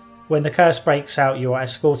 When the curse breaks out, you are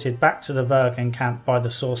escorted back to the Vergen camp by the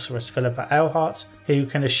sorceress Philippa Eilhart, who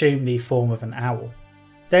can assume the form of an owl.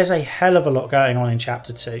 There's a hell of a lot going on in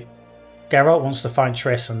Chapter 2. Geralt wants to find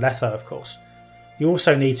Triss and Letho, of course. You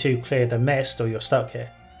also need to clear the mist or you're stuck here.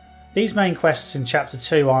 These main quests in Chapter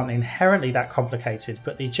 2 aren't inherently that complicated,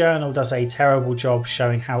 but the journal does a terrible job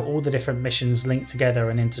showing how all the different missions link together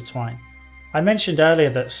and intertwine. I mentioned earlier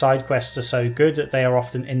that side quests are so good that they are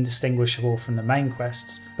often indistinguishable from the main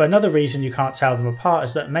quests, but another reason you can't tell them apart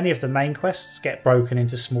is that many of the main quests get broken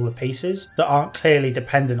into smaller pieces that aren't clearly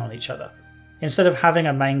dependent on each other. Instead of having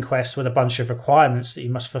a main quest with a bunch of requirements that you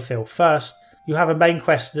must fulfill first, you have a main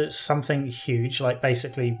quest that's something huge, like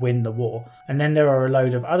basically win the war, and then there are a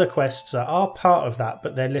load of other quests that are part of that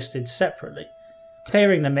but they're listed separately.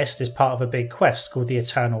 Clearing the mist is part of a big quest called the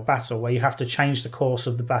Eternal Battle, where you have to change the course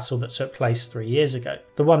of the battle that took place 3 years ago,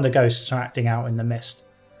 the one the ghosts are acting out in the mist.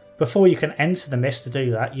 Before you can enter the mist to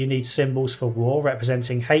do that, you need symbols for war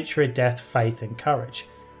representing hatred, death, faith and courage.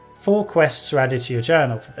 4 quests are added to your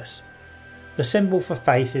journal for this. The symbol for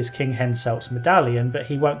faith is King Henselt's medallion, but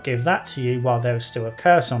he won't give that to you while there is still a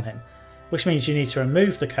curse on him, which means you need to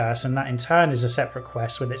remove the curse, and that in turn is a separate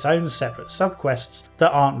quest with its own separate subquests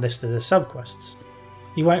that aren't listed as subquests.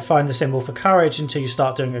 You won't find the symbol for courage until you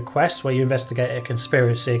start doing a quest where you investigate a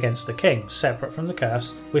conspiracy against the king, separate from the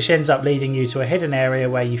curse, which ends up leading you to a hidden area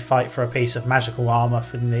where you fight for a piece of magical armour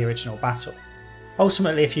from the original battle.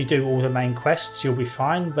 Ultimately, if you do all the main quests, you'll be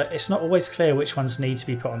fine, but it's not always clear which ones need to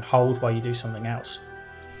be put on hold while you do something else.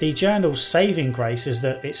 The journal's saving grace is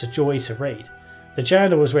that it's a joy to read. The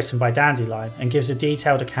journal was written by Dandelion and gives a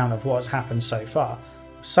detailed account of what has happened so far,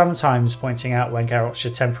 sometimes pointing out when Geralt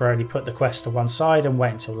should temporarily put the quest to one side and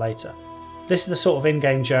wait until later. This is the sort of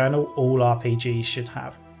in-game journal all RPGs should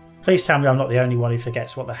have. Please tell me I'm not the only one who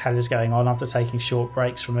forgets what the hell is going on after taking short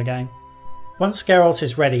breaks from a game. Once Geralt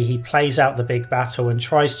is ready, he plays out the big battle and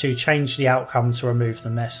tries to change the outcome to remove the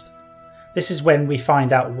mist. This is when we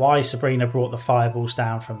find out why Sabrina brought the fireballs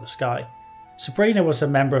down from the sky. Sabrina was a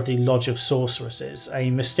member of the Lodge of Sorceresses,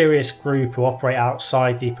 a mysterious group who operate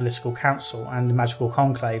outside the political council and the magical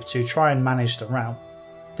conclave to try and manage the realm.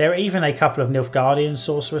 There are even a couple of Nilfgaardian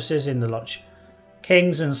sorceresses in the lodge.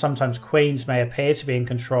 Kings and sometimes queens may appear to be in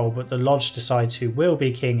control, but the lodge decides who will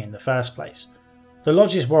be king in the first place. The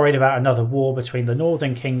lodge is worried about another war between the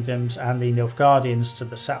northern kingdoms and the Nilfgaardians to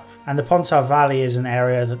the south, and the Pontar Valley is an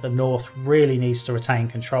area that the north really needs to retain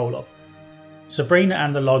control of. Sabrina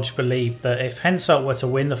and the lodge believed that if Henselt were to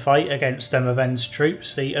win the fight against Demoven's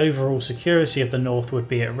troops, the overall security of the north would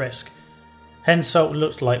be at risk. Henselt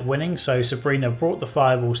looked like winning, so Sabrina brought the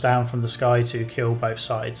fireballs down from the sky to kill both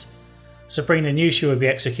sides. Sabrina knew she would be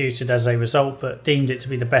executed as a result, but deemed it to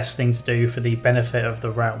be the best thing to do for the benefit of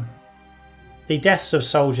the realm. The deaths of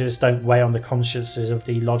soldiers don't weigh on the consciences of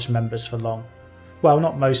the lodge members for long. Well,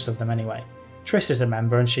 not most of them anyway. Triss is a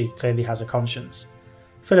member and she clearly has a conscience.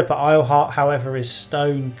 Philippa Eilhart, however, is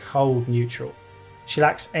stone cold neutral. She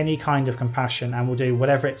lacks any kind of compassion and will do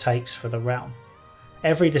whatever it takes for the realm.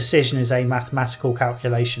 Every decision is a mathematical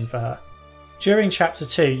calculation for her. During chapter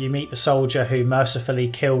 2 you meet the soldier who mercifully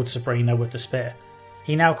killed Sabrina with the spear.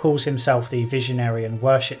 He now calls himself the Visionary and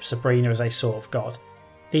worships Sabrina as a sort of god.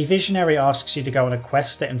 The Visionary asks you to go on a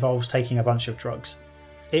quest that involves taking a bunch of drugs.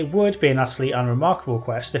 It would be an utterly unremarkable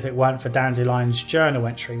quest if it weren't for Dandelion's journal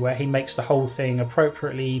entry where he makes the whole thing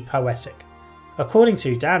appropriately poetic. According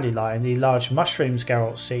to Dandelion, the large mushrooms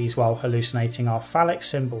Geralt sees while hallucinating are phallic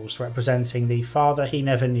symbols representing the father he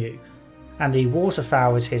never knew, and the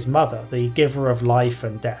waterfowl is his mother, the giver of life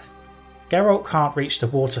and death. Geralt can't reach the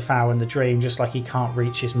waterfowl in the dream just like he can't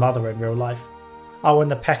reach his mother in real life. Oh, and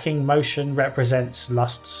the pecking motion represents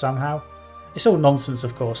lust somehow? It's all nonsense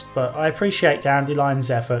of course, but I appreciate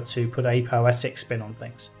Dandelion's effort to put a poetic spin on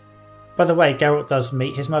things. By the way, Geralt does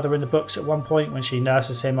meet his mother in the books at one point when she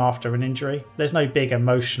nurses him after an injury. There's no big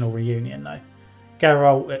emotional reunion though.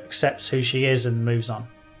 Geralt accepts who she is and moves on.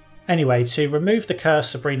 Anyway, to remove the curse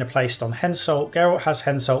Sabrina placed on Henselt, Geralt has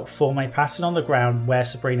Henselt form a pattern on the ground where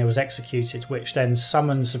Sabrina was executed, which then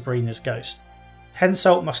summons Sabrina's ghost.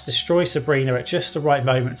 Henselt must destroy Sabrina at just the right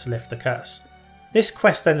moment to lift the curse. This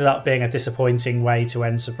quest ended up being a disappointing way to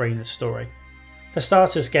end Sabrina's story. For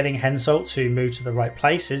starters, getting Henselt to move to the right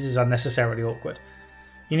places is unnecessarily awkward.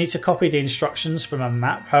 You need to copy the instructions from a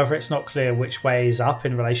map, however it's not clear which way is up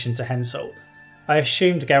in relation to Henselt. I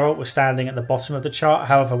assumed Geralt was standing at the bottom of the chart,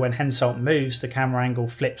 however when Henselt moves the camera angle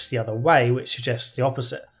flips the other way, which suggests the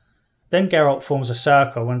opposite. Then Geralt forms a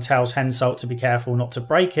circle and tells Henselt to be careful not to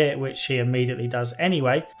break it, which he immediately does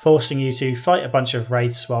anyway, forcing you to fight a bunch of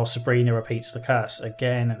wraiths while Sabrina repeats the curse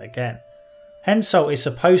again and again. Henselt is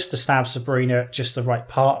supposed to stab Sabrina at just the right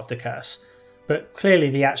part of the curse, but clearly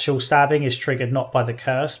the actual stabbing is triggered not by the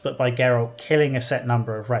curse but by Geralt killing a set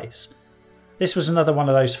number of wraiths. This was another one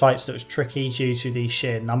of those fights that was tricky due to the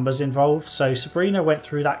sheer numbers involved, so Sabrina went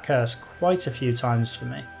through that curse quite a few times for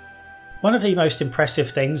me. One of the most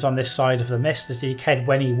impressive things on this side of the mist is the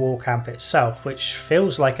Kedwenny war camp itself, which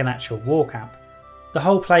feels like an actual war camp. The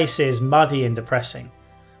whole place is muddy and depressing.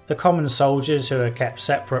 The common soldiers, who are kept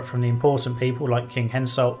separate from the important people like King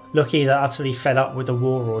Henselt, look either utterly fed up with the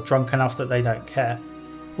war or drunk enough that they don't care.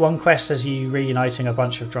 One quest has you reuniting a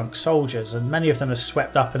bunch of drunk soldiers, and many of them are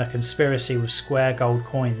swept up in a conspiracy with square gold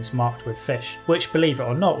coins marked with fish, which, believe it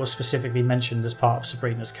or not, was specifically mentioned as part of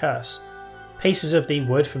Sabrina's curse. Pieces of the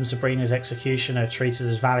wood from Sabrina's execution are treated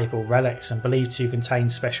as valuable relics and believed to contain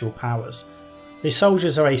special powers. The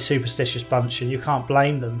soldiers are a superstitious bunch and you can't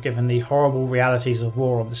blame them given the horrible realities of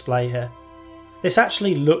war on display here. This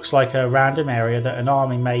actually looks like a random area that an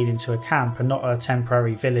army made into a camp and not a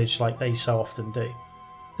temporary village like they so often do.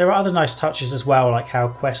 There are other nice touches as well, like how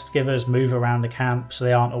quest givers move around the camp so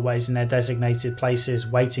they aren't always in their designated places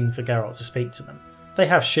waiting for Geralt to speak to them. They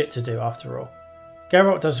have shit to do after all.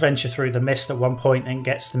 Geralt does venture through the mist at one point and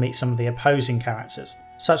gets to meet some of the opposing characters.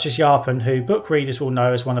 such as Yarpen, who book readers will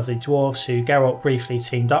know as one of the dwarves who Geralt briefly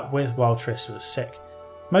teamed up with while Triss was sick.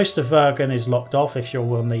 Most of Vergen is locked off if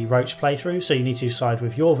you're on the Roach playthrough, so you need to side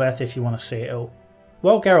with Yorveth if you want to see it all.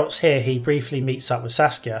 While Geralt's here, he briefly meets up with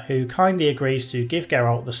Saskia, who kindly agrees to give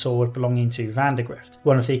Geralt the sword belonging to Vandergrift,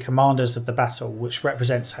 one of the commanders of the battle, which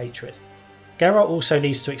represents hatred. Geralt also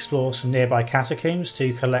needs to explore some nearby catacombs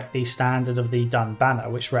to collect the standard of the Dun Banner,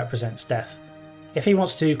 which represents death. If he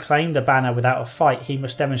wants to claim the banner without a fight, he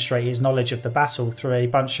must demonstrate his knowledge of the battle through a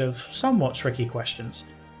bunch of somewhat tricky questions.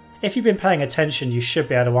 If you've been paying attention, you should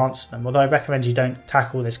be able to answer them, although I recommend you don't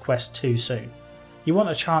tackle this quest too soon. You want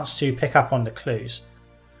a chance to pick up on the clues.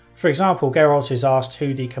 For example, Geralt is asked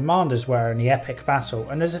who the commanders were in the epic battle,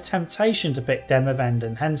 and there's a temptation to pick Demavend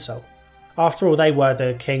and Henselt. After all, they were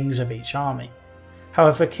the kings of each army.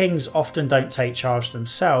 However, kings often don't take charge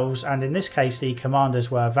themselves, and in this case the commanders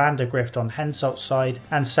were Vandergrift on Henselt's side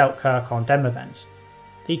and Seltkirk on Demavend's.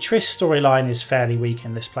 The Triss storyline is fairly weak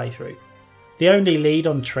in this playthrough. The only lead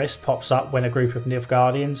on Triss pops up when a group of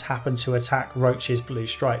Nilfgaardians happen to attack Roach's blue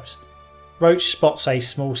stripes. Roach spots a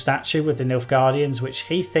small statue with the Nilfgaardians which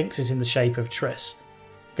he thinks is in the shape of Triss.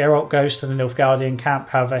 Geralt goes to the Nilfgaardian camp,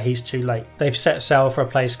 however he's too late. They've set sail for a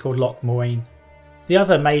place called Loch Moine. The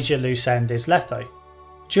other major loose end is Letho.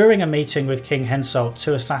 During a meeting with King Henselt,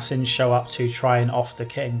 two assassins show up to try and off the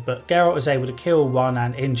king, but Geralt is able to kill one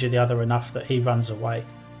and injure the other enough that he runs away.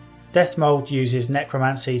 Deathmold uses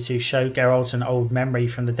necromancy to show Geralt an old memory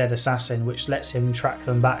from the dead assassin, which lets him track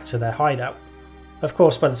them back to their hideout. Of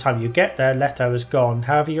course, by the time you get there, Letho is gone,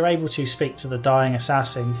 however you're able to speak to the dying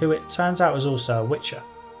assassin, who it turns out is also a witcher.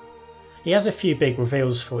 He has a few big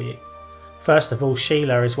reveals for you. First of all,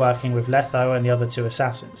 Sheila is working with Letho and the other two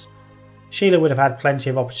assassins. Sheila would have had plenty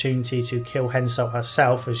of opportunity to kill Henselt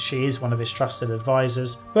herself, as she is one of his trusted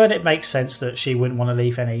advisors, but it makes sense that she wouldn't want to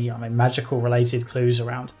leave any magical related clues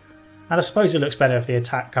around, and I suppose it looks better if the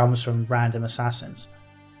attack comes from random assassins.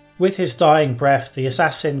 With his dying breath, the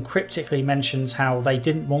assassin cryptically mentions how they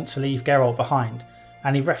didn't want to leave Geralt behind,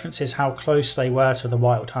 and he references how close they were to the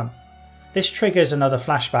Wild Hunt. This triggers another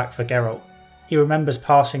flashback for Geralt. He remembers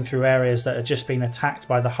passing through areas that had just been attacked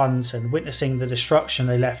by the Hunt and witnessing the destruction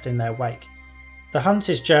they left in their wake. The Hunt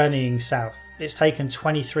is journeying south. It's taken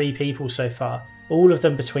 23 people so far, all of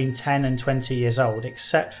them between 10 and 20 years old,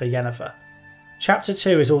 except for Yennefer. Chapter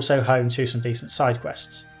 2 is also home to some decent side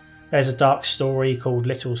quests. There's a dark story called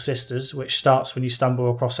Little Sisters, which starts when you stumble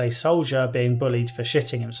across a soldier being bullied for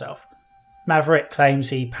shitting himself. Maverick claims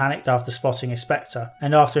he panicked after spotting a spectre,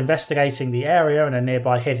 and after investigating the area and a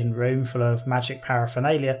nearby hidden room full of magic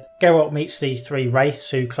paraphernalia, Geralt meets the three wraiths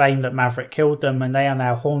who claim that Maverick killed them and they are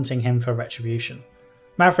now haunting him for retribution.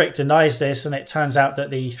 Maverick denies this, and it turns out that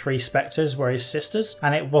the three spectres were his sisters,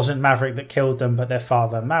 and it wasn't Maverick that killed them but their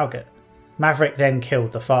father Malgat. Maverick then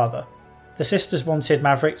killed the father. The sisters wanted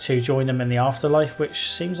Maverick to join them in the afterlife,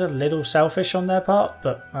 which seems a little selfish on their part,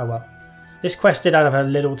 but oh well. This quest did have a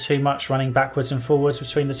little too much running backwards and forwards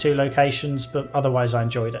between the two locations, but otherwise I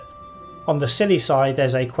enjoyed it. On the silly side,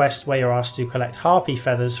 there's a quest where you're asked to collect harpy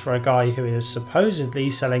feathers for a guy who is supposedly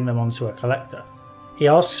selling them onto a collector. He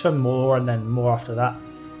asks for more and then more after that.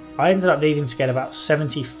 I ended up needing to get about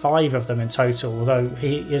 75 of them in total, although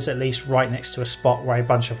he is at least right next to a spot where a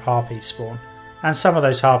bunch of harpies spawn, and some of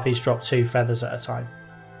those harpies drop 2 feathers at a time.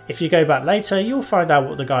 If you go back later, you'll find out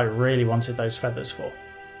what the guy really wanted those feathers for.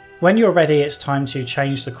 When you're ready, it's time to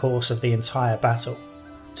change the course of the entire battle.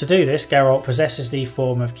 To do this, Geralt possesses the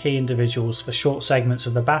form of key individuals for short segments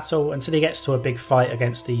of the battle until he gets to a big fight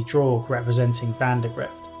against the Draug representing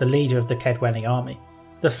Vandergrift, the leader of the Kedwenny army.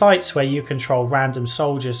 The fights where you control random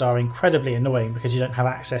soldiers are incredibly annoying because you don't have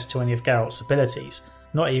access to any of Geralt's abilities,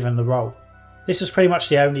 not even the roll. This was pretty much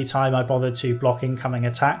the only time I bothered to block incoming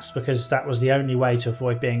attacks because that was the only way to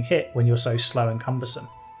avoid being hit when you're so slow and cumbersome.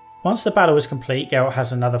 Once the battle is complete, Geralt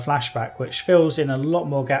has another flashback which fills in a lot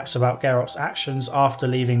more gaps about Geralt's actions after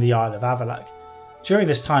leaving the Isle of Avalag. During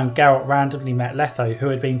this time, Geralt randomly met Letho, who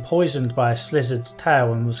had been poisoned by a slizzard's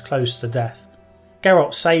tail and was close to death.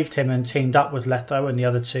 Geralt saved him and teamed up with Letho and the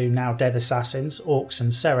other 2 now dead assassins, Orcs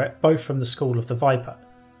and Seret, both from the School of the Viper.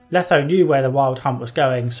 Letho knew where the Wild Hunt was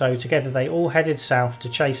going, so together they all headed south to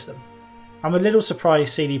chase them. I'm a little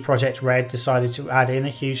surprised CD Projekt Red decided to add in a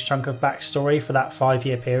huge chunk of backstory for that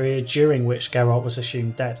 5-year period during which Geralt was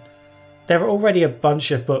assumed dead. There are already a bunch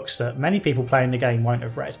of books that many people playing the game won't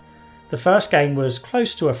have read. The first game was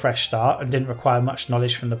close to a fresh start and didn't require much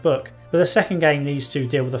knowledge from the book, but the second game needs to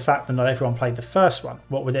deal with the fact that not everyone played the first one,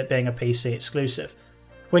 what with it being a PC exclusive.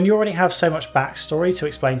 When you already have so much backstory to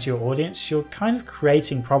explain to your audience, you're kind of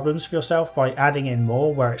creating problems for yourself by adding in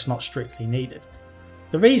more where it's not strictly needed.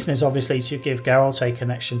 The reason is obviously to give Geralt a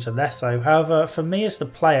connection to Letho, however for me as the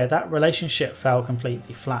player that relationship fell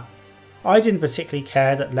completely flat. I didn't particularly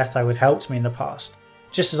care that Letho had helped me in the past,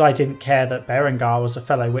 just as I didn't care that Berengar was a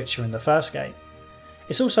fellow Witcher in the first game.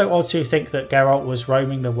 It's also odd to think that Geralt was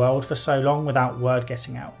roaming the world for so long without word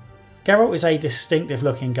getting out. Geralt is a distinctive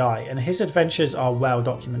looking guy and his adventures are well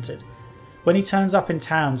documented. When he turns up in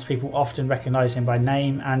towns, people often recognise him by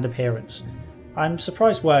name and appearance. I'm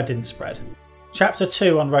surprised word didn't spread. Chapter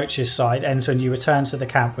 2 on Roach's side ends when you return to the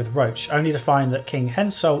camp with Roach, only to find that King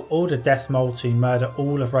Henselt ordered Deathmold to murder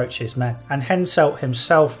all of Roach's men, and Henselt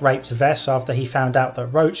himself raped Vess after he found out that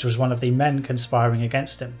Roach was one of the men conspiring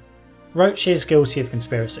against him. Roach is guilty of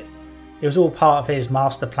conspiracy. It was all part of his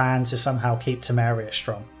master plan to somehow keep Temeria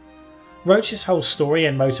strong. Roach's whole story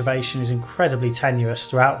and motivation is incredibly tenuous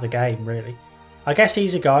throughout the game, really. I guess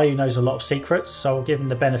he's a guy who knows a lot of secrets, so I'll give him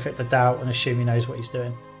the benefit of the doubt and assume he knows what he's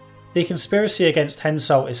doing. The conspiracy against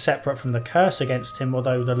Henselt is separate from the curse against him,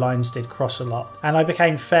 although the lines did cross a lot, and I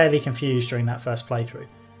became fairly confused during that first playthrough.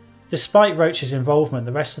 Despite Roach's involvement,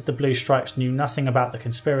 the rest of the Blue Stripes knew nothing about the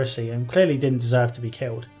conspiracy and clearly didn't deserve to be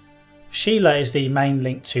killed. Sheila is the main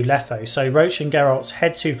link to Letho, so Roach and Geralt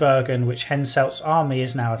head to Vergen, which Henselt's army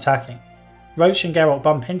is now attacking. Roach and Geralt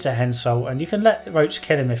bump into Henselt and you can let Roach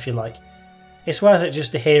kill him if you like. It's worth it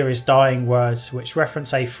just to hear his dying words, which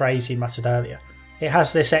reference a phrase he muttered earlier. It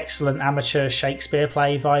has this excellent amateur Shakespeare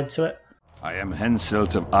play vibe to it. I am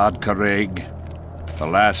Henselt of Ardcarreg, the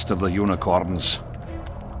last of the unicorns.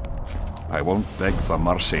 I won't beg for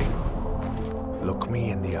mercy. Look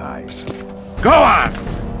me in the eyes. Go on!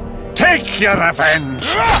 Take your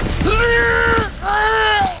revenge!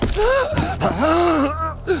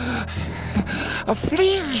 A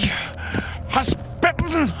flea has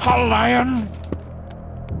bitten a lion.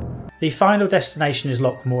 The final destination is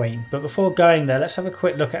Loch Moyne, but before going there let's have a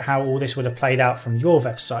quick look at how all this would have played out from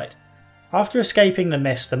Yorveth's side. After escaping the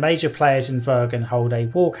mist, the major players in Vergen hold a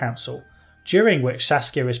war council, during which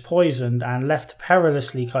Saskia is poisoned and left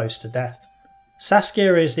perilously close to death.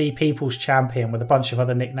 Saskia is the people's champion with a bunch of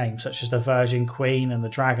other nicknames such as the Virgin Queen and the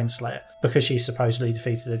Dragon Slayer, because she supposedly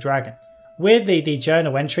defeated a dragon. Weirdly, the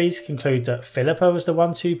journal entries conclude that Philippa was the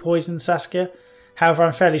one to poison Saskia. However,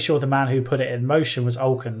 I'm fairly sure the man who put it in motion was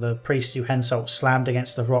Olken, the priest who Henselt slammed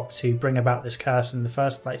against the rock to bring about this curse in the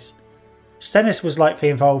first place. Stennis was likely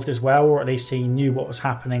involved as well, or at least he knew what was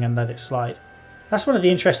happening and let it slide. That's one of the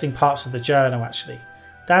interesting parts of the journal actually.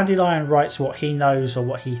 Dandelion writes what he knows or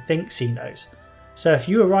what he thinks he knows, so if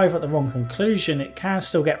you arrive at the wrong conclusion it can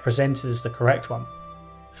still get presented as the correct one.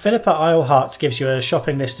 Philippa Eilhart gives you a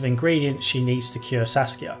shopping list of ingredients she needs to cure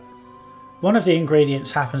Saskia. One of the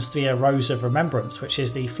ingredients happens to be a Rose of Remembrance, which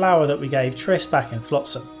is the flower that we gave Triss back in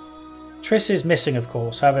Flotsam. Triss is missing of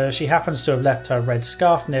course, however she happens to have left her red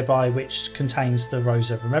scarf nearby which contains the Rose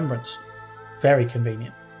of Remembrance. Very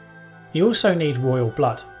convenient. You also need royal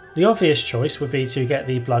blood. The obvious choice would be to get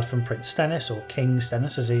the blood from Prince Stennis, or King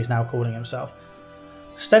Stennis as he is now calling himself.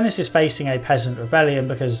 Stennis is facing a peasant rebellion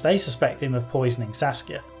because they suspect him of poisoning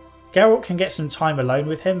Saskia. Geralt can get some time alone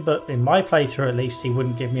with him, but in my playthrough at least he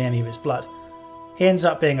wouldn't give me any of his blood. He ends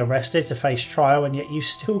up being arrested to face trial and yet you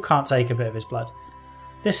still can't take a bit of his blood.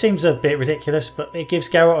 This seems a bit ridiculous, but it gives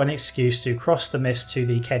Geralt an excuse to cross the mist to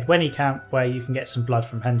the Kedwenny camp where you can get some blood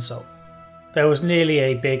from Henselt. There was nearly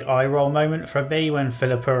a big eye roll moment for me when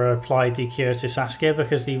Philippa applied the cure to Saskia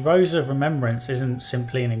because the Rose of Remembrance isn't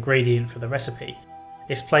simply an ingredient for the recipe.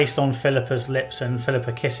 It's placed on Philippa's lips and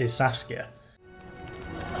Philippa kisses Saskia.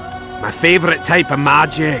 My favourite type of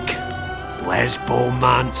magic.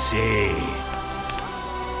 Lesbomancy.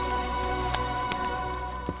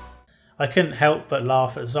 I couldn't help but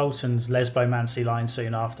laugh at Zoltan's lesbomancy line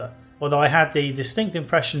soon after, although I had the distinct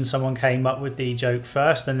impression someone came up with the joke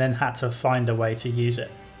first and then had to find a way to use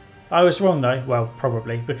it. I was wrong though, well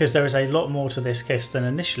probably, because there is a lot more to this kiss than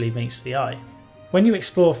initially meets the eye. When you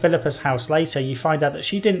explore Philippa's house later you find out that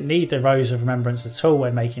she didn't need the Rose of Remembrance at all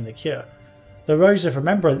when making the cure. The Rose of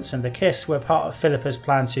Remembrance and the kiss were part of Philippa's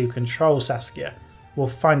plan to control Saskia. We'll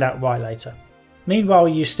find out why later. Meanwhile,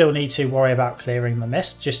 you still need to worry about clearing the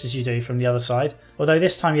mist, just as you do from the other side, although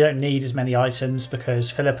this time you don't need as many items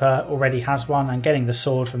because Philippa already has one and getting the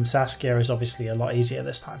sword from Saskia is obviously a lot easier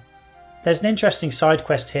this time. There's an interesting side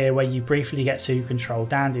quest here where you briefly get to control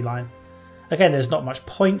Dandelion. Again, there's not much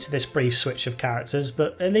point to this brief switch of characters,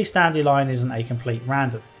 but at least Dandelion isn't a complete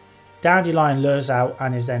random. Dandelion lures out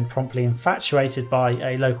and is then promptly infatuated by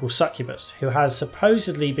a local succubus who has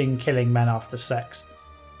supposedly been killing men after sex.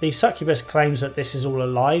 The succubus claims that this is all a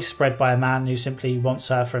lie spread by a man who simply wants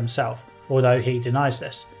her for himself, although he denies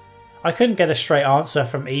this. I couldn't get a straight answer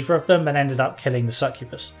from either of them and ended up killing the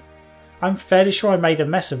succubus. I'm fairly sure I made a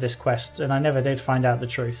mess of this quest and I never did find out the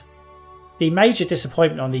truth. The major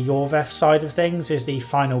disappointment on the Yorveth side of things is the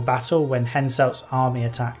final battle when Henselt's army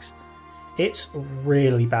attacks. It's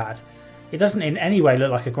really bad. It doesn't in any way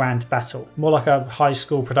look like a grand battle, more like a high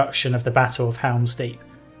school production of the Battle of Helm's Deep.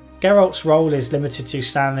 Geralt's role is limited to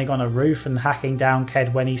standing on a roof and hacking down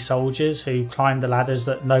Kedwenny soldiers who climb the ladders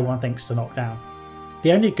that no one thinks to knock down.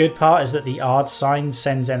 The only good part is that the Ard sign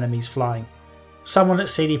sends enemies flying. Someone at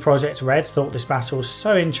CD Projekt Red thought this battle was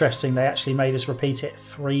so interesting they actually made us repeat it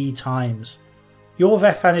 3 times.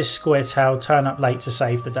 Yorveth and his Squirtail turn up late to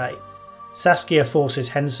save the day. Saskia forces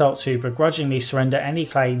Henselt to begrudgingly surrender any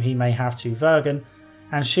claim he may have to Vergen,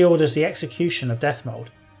 and she orders the execution of Deathmold.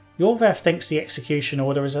 Yorveth thinks the execution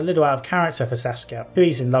order is a little out of character for Saskia, who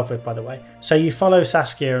he's in love with by the way, so you follow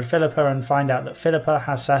Saskia and Philippa and find out that Philippa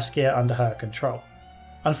has Saskia under her control.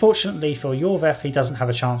 Unfortunately for Yorveth, he doesn't have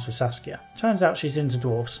a chance with Saskia. Turns out she's into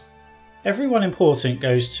dwarves. Everyone important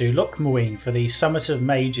goes to Loch Muin for the Summit of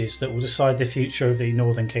Mages that will decide the future of the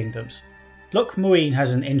Northern Kingdoms. Loch Muin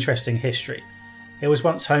has an interesting history. It was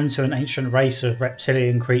once home to an ancient race of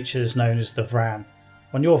reptilian creatures known as the Vran.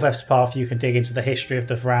 On Yorveth's path you can dig into the history of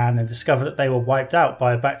the Vran and discover that they were wiped out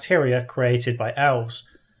by a bacteria created by elves.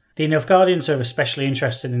 The Nilfgaardians are especially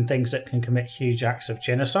interested in things that can commit huge acts of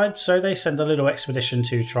genocide, so they send a little expedition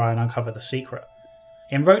to try and uncover the secret.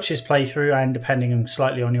 In Roach's playthrough, and depending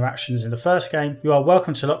slightly on your actions in the first game, you are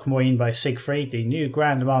welcomed to Loch Muin by Siegfried, the new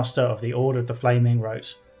Grand Master of the Order of the Flaming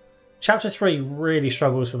Rose. Chapter 3 really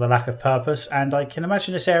struggles with a lack of purpose, and I can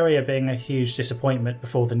imagine this area being a huge disappointment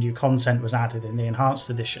before the new content was added in the Enhanced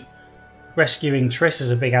Edition. Rescuing Triss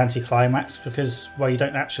is a big anticlimax because, well, you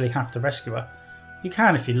don't actually have to rescue her. You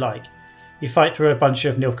can if you like. You fight through a bunch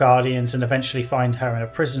of Nilfgaardians and eventually find her in a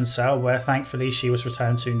prison cell where thankfully she was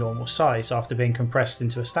returned to normal size after being compressed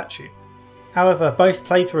into a statue. However, both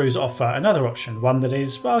playthroughs offer another option, one that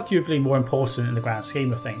is arguably more important in the grand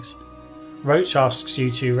scheme of things. Roach asks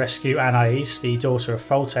you to rescue Anais, the daughter of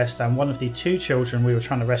Foltest and one of the 2 children we were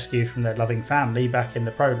trying to rescue from their loving family back in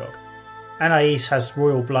the prologue. Anais has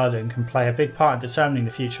royal blood and can play a big part in determining the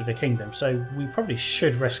future of the kingdom, so we probably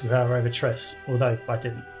should rescue her over Triss, although I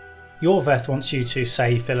didn't. Yorveth wants you to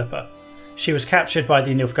save Philippa. She was captured by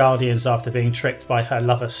the Nilfgaardians after being tricked by her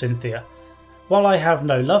lover Cynthia. While I have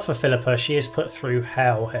no love for Philippa, she is put through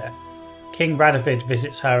hell here. King Radovid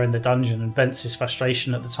visits her in the dungeon and vents his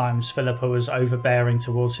frustration at the times Philippa was overbearing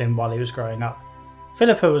towards him while he was growing up.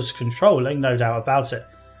 Philippa was controlling, no doubt about it.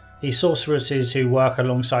 The sorceresses who work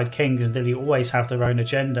alongside kings nearly always have their own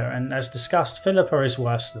agenda, and as discussed, Philippa is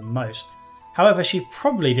worse than most. However, she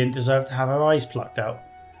probably didn't deserve to have her eyes plucked out.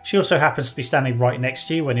 She also happens to be standing right next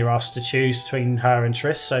to you when you're asked to choose between her and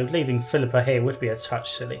Triss, so leaving Philippa here would be a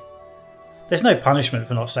touch silly. There's no punishment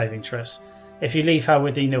for not saving Triss. If you leave her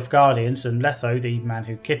with the Nilfgaardians, then Letho, the man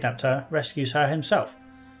who kidnapped her, rescues her himself.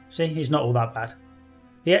 See, he's not all that bad.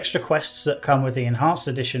 The extra quests that come with the Enhanced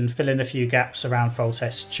Edition fill in a few gaps around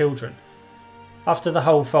Foltest's children. After the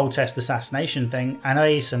whole Foltest assassination thing,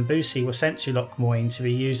 Anais and Busi were sent to Loch Muin to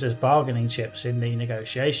be used as bargaining chips in the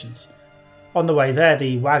negotiations. On the way there,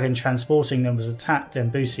 the wagon transporting them was attacked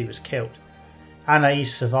and Busi was killed. Anais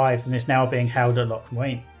survived and is now being held at Loch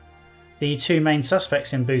Muin. The 2 main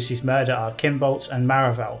suspects in Busi's murder are Kimbolt and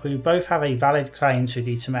Maravel, who both have a valid claim to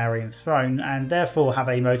the Temerian throne and therefore have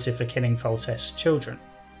a motive for killing Foltest's children.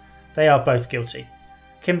 They are both guilty.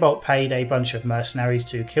 Kimbolt paid a bunch of mercenaries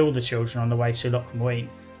to kill the children on the way to Loch Muin.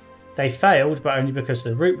 They failed, but only because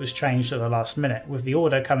the route was changed at the last minute, with the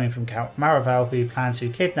order coming from Count Maravel, who planned to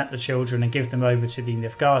kidnap the children and give them over to the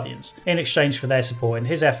Nilfgaardians, in exchange for their support in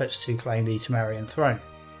his efforts to claim the Temerian throne.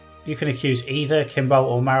 You can accuse either Kimbolt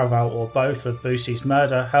or Maravel or both of Busi's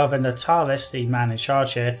murder, however Natalis, the man in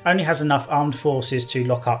charge here, only has enough armed forces to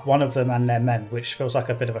lock up one of them and their men, which feels like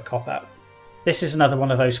a bit of a cop-out. This is another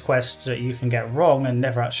one of those quests that you can get wrong and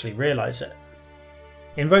never actually realise it.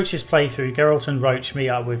 In Roach's playthrough, Geralt and Roach meet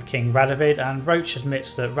up with King Radovid, and Roach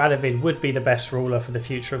admits that Radovid would be the best ruler for the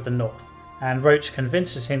future of the North, and Roach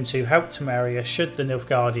convinces him to help Temeria should the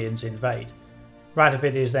Nilfgaardians invade.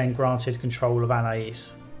 Radovid is then granted control of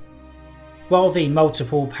Anais. While the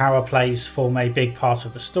multiple power plays form a big part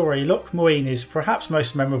of the story, Loch Muin is perhaps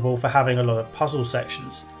most memorable for having a lot of puzzle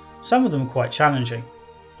sections, some of them quite challenging.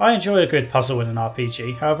 I enjoy a good puzzle in an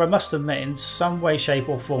RPG, however I must admit in some way, shape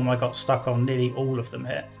or form I got stuck on nearly all of them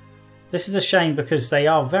here. This is a shame because they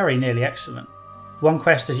are very nearly excellent. One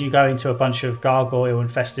quest is you go into a bunch of gargoyle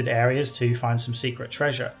infested areas to find some secret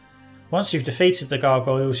treasure. Once you've defeated the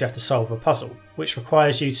gargoyles you have to solve a puzzle, which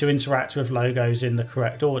requires you to interact with logos in the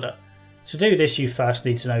correct order. To do this you first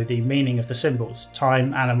need to know the meaning of the symbols,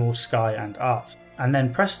 time, animal, sky and art, and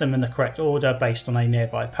then press them in the correct order based on a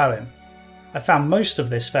nearby poem. I found most of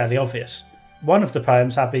this fairly obvious. One of the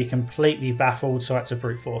poems had me completely baffled, so I had to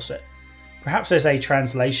brute force it. Perhaps there's a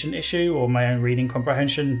translation issue or my own reading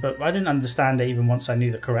comprehension, but I didn't understand it even once I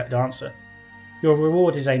knew the correct answer. Your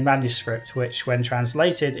reward is a manuscript which, when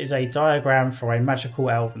translated, is a diagram for a magical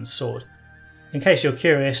elven sword. In case you're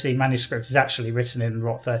curious, the manuscript is actually written in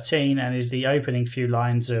Rot 13 and is the opening few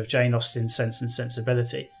lines of Jane Austen's Sense and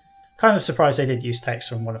Sensibility. Kind of surprised they did use text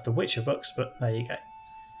from one of the Witcher books, but there you go.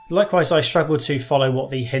 Likewise, I struggled to follow what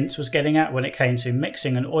the hint was getting at when it came to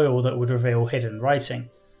mixing an oil that would reveal hidden writing.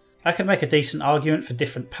 I could make a decent argument for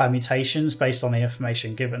different permutations based on the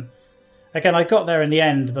information given. Again, I got there in the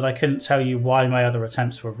end, but I couldn't tell you why my other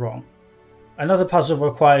attempts were wrong. Another puzzle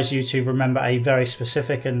requires you to remember a very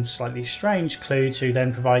specific and slightly strange clue to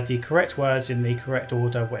then provide the correct words in the correct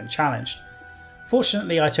order when challenged.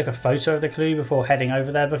 Fortunately, I took a photo of the clue before heading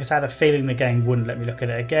over there because I had a feeling the game wouldn't let me look at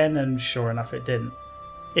it again, and sure enough it didn't.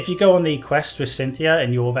 If you go on the quest with Cynthia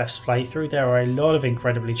in Yorveth's playthrough, there are a lot of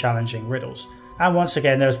incredibly challenging riddles, and once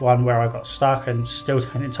again there's one where I got stuck and still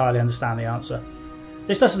don't entirely understand the answer.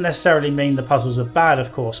 This doesn't necessarily mean the puzzles are bad,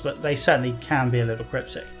 of course, but they certainly can be a little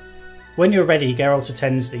cryptic. When you're ready, Geralt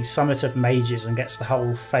attends the Summit of Mages and gets the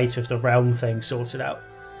whole fate of the realm thing sorted out.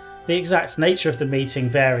 The exact nature of the meeting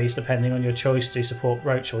varies depending on your choice to support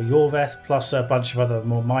Roach or Yorveth, plus a bunch of other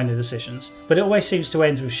more minor decisions, but it always seems to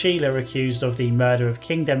end with Sheila accused of the murder of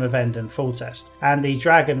King Demavend and Foltest, and the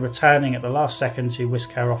dragon returning at the last second to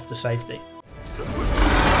whisk her off to safety.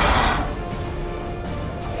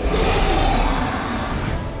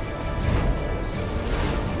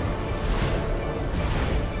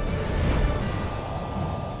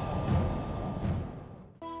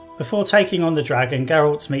 Before taking on the dragon,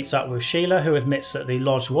 Geralt meets up with Sheila, who admits that the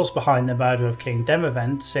Lodge was behind the murder of King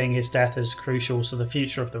Demavend, seeing his death as crucial to the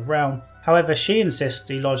future of the realm. However, she insists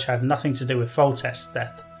the Lodge had nothing to do with Foltest's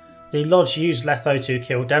death. The Lodge used Letho to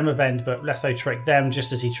kill Demavend, but Letho tricked them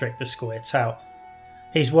just as he tricked the Squire Tau.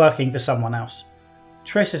 He's working for someone else.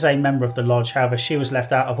 Triss is a member of the Lodge, however she was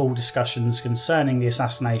left out of all discussions concerning the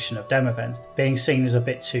assassination of Demavend, being seen as a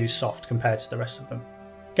bit too soft compared to the rest of them.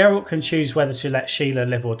 Geralt can choose whether to let Sheila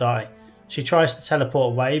live or die. She tries to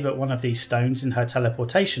teleport away, but one of these stones in her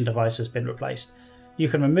teleportation device has been replaced. You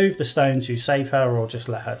can remove the stone to save her or just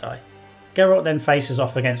let her die. Geralt then faces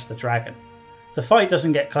off against the dragon. The fight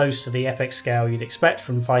doesn't get close to the epic scale you'd expect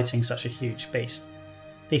from fighting such a huge beast.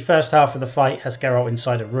 The first half of the fight has Geralt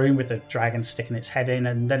inside a room with the dragon sticking its head in,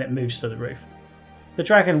 and then it moves to the roof. The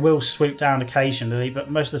dragon will swoop down occasionally, but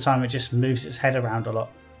most of the time it just moves its head around a lot.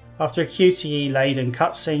 After a QTE-laden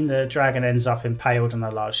cutscene, the dragon ends up impaled on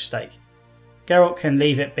a large stake. Geralt can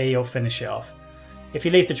leave it be or finish it off. If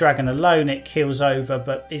you leave the dragon alone, it keels over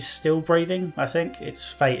but is still breathing, I think. Its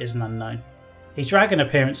fate is unknown. The dragon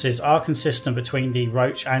appearances are consistent between the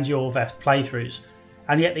Roach and Yorveth playthroughs,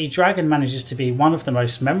 and yet the dragon manages to be one of the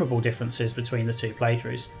most memorable differences between the two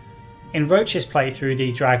playthroughs. In Roach's playthrough,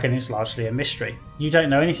 the dragon is largely a mystery. You don't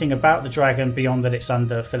know anything about the dragon beyond that it's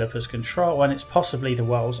under Philippa's control and it's possibly the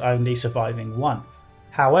world's only surviving one.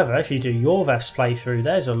 However, if you do Yorveth's playthrough,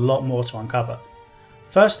 there's a lot more to uncover.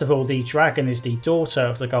 First of all, the dragon is the daughter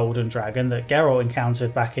of the golden dragon that Geralt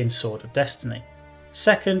encountered back in Sword of Destiny.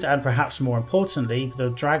 Second, and perhaps more importantly, the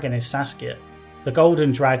dragon is Saskia. The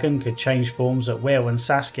golden dragon could change forms at will, and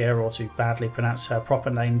Saskia, or to badly pronounce her proper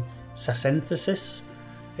name, Sacenthesis,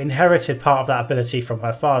 inherited part of that ability from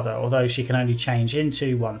her father, although she can only change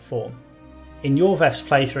into one form. In Yorveth's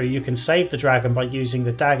playthrough, you can save the dragon by using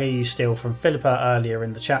the dagger you steal from Philippa earlier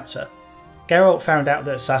in the chapter. Geralt found out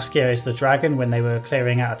that Saskia is the dragon when they were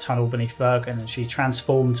clearing out a tunnel beneath Vergen, and she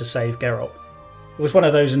transformed to save Geralt. It was one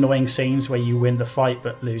of those annoying scenes where you win the fight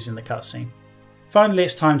but lose in the cutscene. Finally,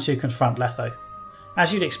 it's time to confront Letho.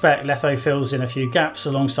 As you'd expect, Letho fills in a few gaps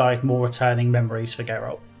alongside more returning memories for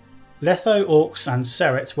Geralt. Letho, Orcs and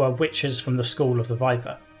Seret were witches from the School of the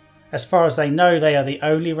Viper. As far as they know, they are the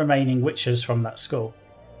only remaining witches from that school.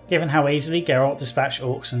 Given how easily Geralt dispatched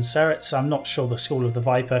Orcs and Serets, I'm not sure the School of the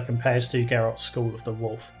Viper compares to Geralt's School of the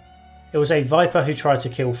Wolf. It was a Viper who tried to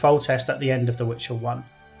kill Foltest at the end of The Witcher 1.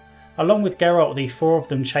 Along with Geralt, the four of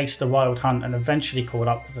them chased the Wild Hunt and eventually caught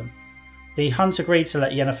up with them. The Hunt agreed to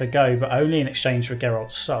let Yennefer go, but only in exchange for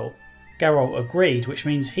Geralt's soul. Geralt agreed, which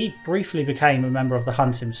means he briefly became a member of the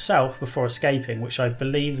Hunt himself before escaping, which I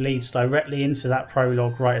believe leads directly into that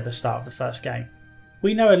prologue right at the start of the first game.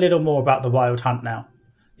 We know a little more about the Wild Hunt now.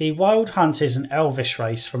 The Wild Hunt is an elvish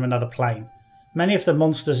race from another plane. Many of the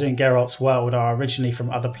monsters in Geralt's world are originally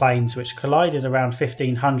from other planes which collided around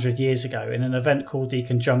 1500 years ago in an event called the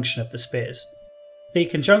Conjunction of the Spears. The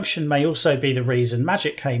conjunction may also be the reason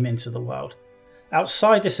magic came into the world.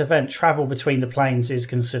 Outside this event, travel between the planes is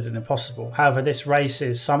considered impossible. However, this race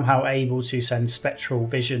is somehow able to send spectral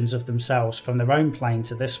visions of themselves from their own plane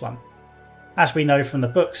to this one. As we know from the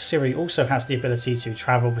books, Ciri also has the ability to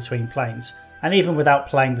travel between planes, and even without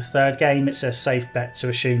playing the third game, it's a safe bet to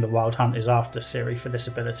assume the Wild Hunt is after Ciri for this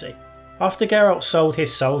ability. After Geralt sold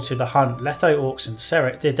his soul to the Hunt, Letho, Orcs and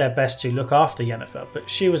Seret did their best to look after Yennefer, but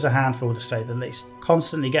she was a handful to say the least,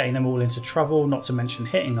 constantly getting them all into trouble, not to mention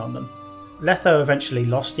hitting on them. Letho eventually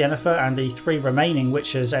lost Yennefer, and the 3 remaining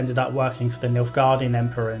Witchers ended up working for the Nilfgaardian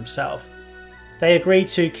Emperor himself. They agreed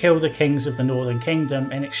to kill the kings of the Northern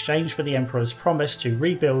Kingdom in exchange for the Emperor's promise to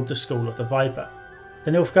rebuild the School of the Viper. The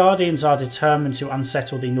Nilfgaardians are determined to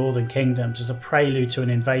unsettle the Northern Kingdoms as a prelude to an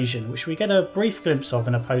invasion, which we get a brief glimpse of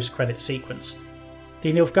in a post-credit sequence.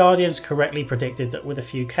 The Nilfgaardians correctly predicted that with a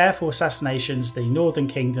few careful assassinations, the Northern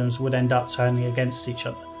Kingdoms would end up turning against each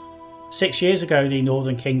other. 6 years ago, the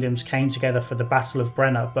Northern Kingdoms came together for the Battle of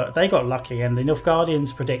Brenna, but they got lucky, and the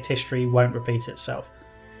Nilfgaardians predict history won't repeat itself.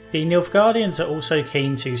 The Nilfgaardians are also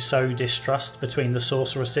keen to sow distrust between the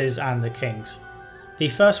sorceresses and the kings. The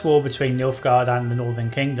first war between Nilfgaard and the Northern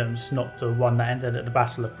Kingdoms, not the one that ended at the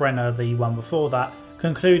Battle of Brenna, the one before that,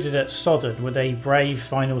 concluded at Sodden with a brave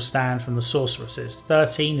final stand from the sorceresses,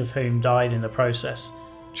 13 of whom died in the process.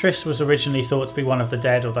 Triss was originally thought to be one of the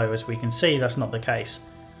dead, although as we can see that's not the case.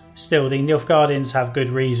 Still, the Nilfgaardians have good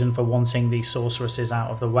reason for wanting the sorceresses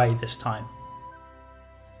out of the way this time.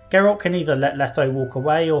 Geralt can either let Letho walk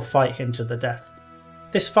away or fight him to the death.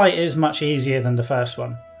 This fight is much easier than the first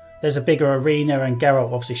one. There's a bigger arena and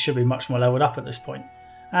Geralt obviously should be much more leveled up at this point,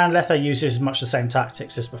 and Letho uses much the same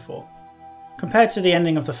tactics as before. Compared to the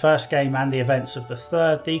ending of the first game and the events of the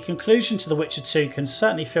third, the conclusion to The Witcher 2 can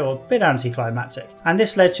certainly feel a bit anticlimactic, and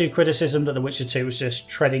this led to criticism that The Witcher 2 was just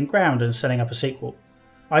treading ground and setting up a sequel.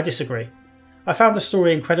 I disagree. I found the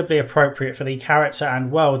story incredibly appropriate for the character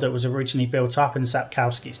and world that was originally built up in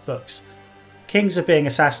Sapkowski's books. Kings are being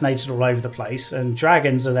assassinated all over the place, and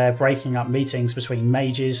dragons are there breaking up meetings between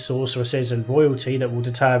mages, sorceresses and royalty that will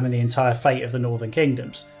determine the entire fate of the Northern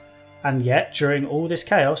Kingdoms. And yet, during all this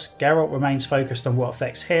chaos, Geralt remains focused on what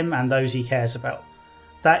affects him and those he cares about.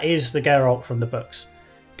 That is the Geralt from the books.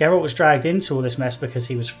 Geralt was dragged into all this mess because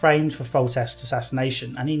he was framed for Foltest's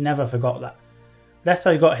assassination, and he never forgot that.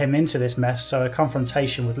 Letho got him into this mess, so a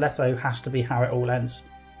confrontation with Letho has to be how it all ends.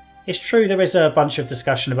 It's true there is a bunch of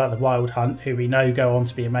discussion about the Wild Hunt, who we know go on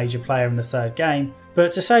to be a major player in the third game,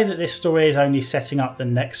 but to say that this story is only setting up the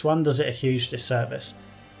next one does it a huge disservice.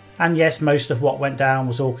 And yes, most of what went down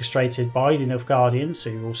was orchestrated by the Nilfgaardians,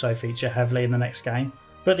 who also feature heavily in the next game,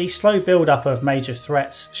 but the slow build-up of major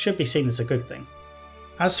threats should be seen as a good thing.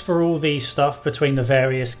 As for all the stuff between the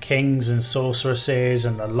various kings and sorceresses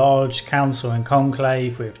and the Lodge, Council and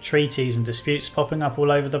Conclave with treaties and disputes popping up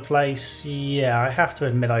all over the place, yeah, I have to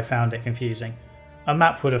admit I found it confusing. A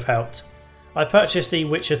map would have helped. I purchased The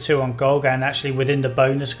Witcher 2 on GOG and actually within the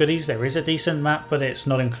bonus goodies there is a decent map, but it's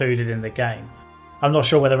not included in the game. I'm not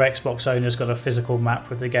sure whether Xbox owners got a physical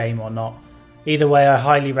map with the game or not. Either way, I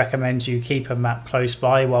highly recommend you keep a map close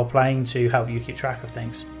by while playing to help you keep track of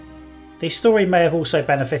things. The story may have also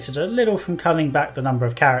benefited a little from cutting back the number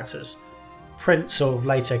of characters. Prince, or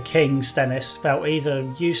later King, Stennis felt either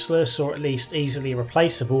useless or at least easily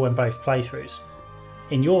replaceable in both playthroughs.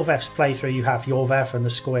 In Yorveth's playthrough you have Yorveth and the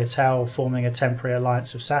Scoia'tael forming a temporary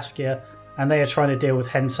alliance with Saskia, and they are trying to deal with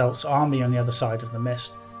Henselt's army on the other side of the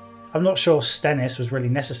mist. I'm not sure Stennis was really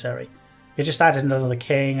necessary. It just added another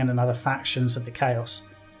king and another faction to the chaos.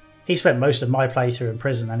 He spent most of my playthrough in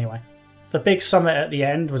prison anyway. The big summit at the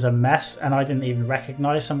end was a mess and I didn't even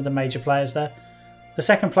recognise some of the major players there. The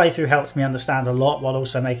second playthrough helped me understand a lot while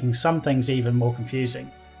also making some things even more confusing.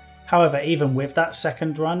 However, even with that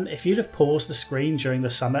second run, if you'd have paused the screen during the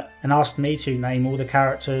summit and asked me to name all the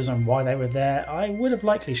characters and why they were there, I would have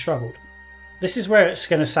likely struggled. This is where it's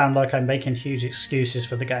going to sound like I'm making huge excuses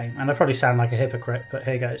for the game, and I probably sound like a hypocrite, but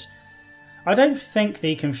here goes. I don't think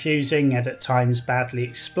the confusing and at times badly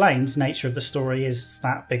explained nature of the story is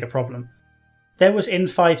that big a problem. There was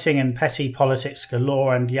infighting and petty politics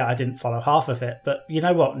galore, and yeah, I didn't follow half of it, but you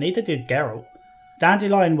know what, neither did Geralt.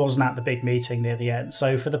 Dandelion wasn't at the big meeting near the end,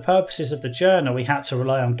 so for the purposes of the journal we had to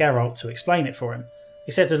rely on Geralt to explain it for him,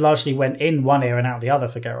 except it largely went in one ear and out the other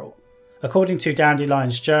for Geralt. According to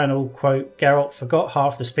Dandelion's journal, quote, Geralt forgot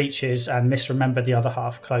half the speeches and misremembered the other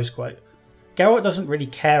half, close quote. Geralt doesn't really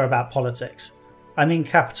care about politics. I mean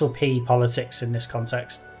capital P politics in this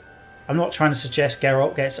context. I'm not trying to suggest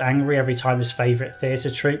Geralt gets angry every time his favourite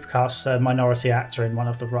theatre troupe casts a minority actor in one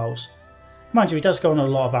of the roles. Mind you, he does go on a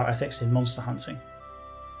lot about ethics in monster hunting.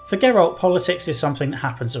 For Geralt, politics is something that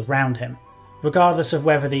happens around him. Regardless of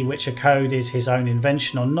whether the Witcher code is his own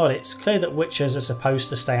invention or not, it's clear that Witchers are supposed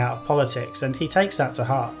to stay out of politics, and he takes that to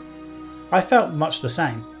heart. I felt much the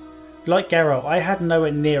same. Like Geralt, I had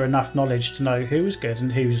nowhere near enough knowledge to know who was good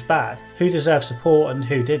and who was bad, who deserved support and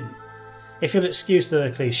who didn't. If you'll excuse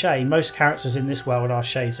the cliché, most characters in this world are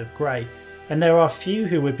shades of grey, and there are few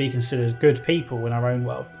who would be considered good people in our own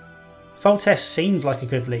world. Foltest seemed like a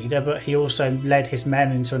good leader, but he also led his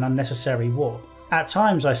men into an unnecessary war. At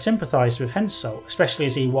times I sympathised with Henselt, especially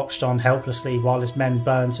as he watched on helplessly while his men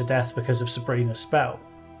burned to death because of Sabrina's spell.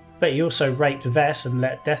 But he also raped Vess and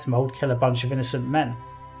let Deathmold kill a bunch of innocent men.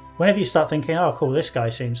 Whenever you start thinking, oh cool, this guy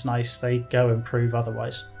seems nice, they go and prove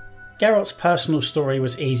otherwise. Geralt's personal story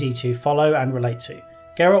was easy to follow and relate to.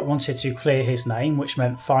 Geralt wanted to clear his name, which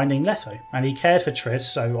meant finding Letho, and he cared for Triss,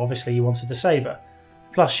 so obviously he wanted to save her.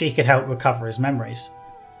 Plus she could help recover his memories.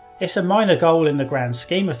 It's a minor goal in the grand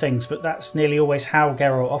scheme of things, but that's nearly always how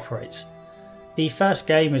Geralt operates. The first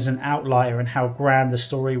game is an outlier in how grand the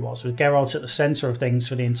story was, with Geralt at the centre of things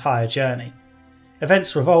for the entire journey.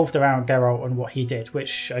 Events revolved around Geralt and what he did,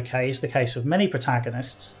 which, okay, is the case with many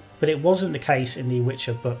protagonists, but it wasn't the case in the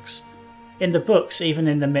Witcher books. In the books, even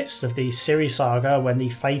in the midst of the Ciri saga, when the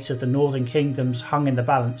fate of the Northern Kingdoms hung in the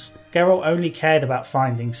balance, Geralt only cared about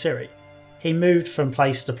finding Ciri. He moved from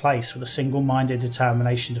place to place with a single-minded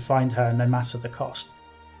determination to find her no matter the cost.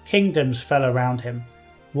 Kingdoms fell around him.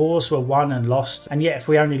 Wars were won and lost, and yet if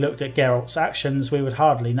we only looked at Geralt's actions, we would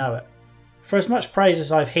hardly know it. For as much praise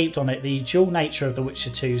as I've heaped on it, the dual nature of The Witcher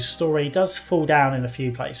 2's story does fall down in a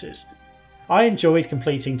few places. I enjoyed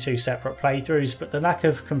completing 2 separate playthroughs, but the lack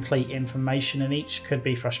of complete information in each could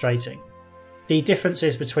be frustrating. The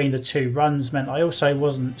differences between the 2 runs meant I also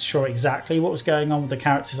wasn't sure exactly what was going on with the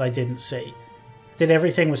characters I didn't see. Did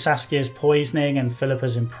everything with Saskia's poisoning and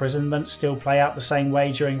Philippa's imprisonment still play out the same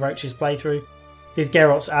way during Roach's playthrough? Did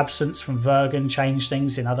Geralt's absence from Vergen change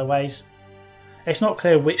things in other ways? It's not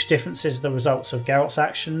clear which differences are the results of Geralt's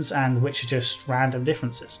actions and which are just random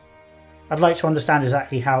differences. I'd like to understand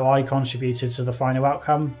exactly how I contributed to the final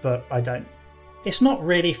outcome, but I don't. It's not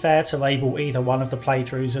really fair to label either one of the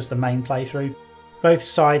playthroughs as the main playthrough. Both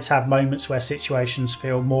sides have moments where situations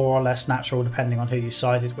feel more or less natural depending on who you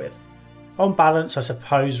sided with. On balance, I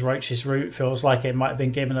suppose Roach's route feels like it might have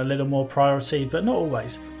been given a little more priority, but not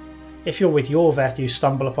always. If you're with Yorveth, you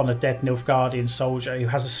stumble upon a dead Nilfgaardian soldier who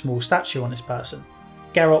has a small statue on his person.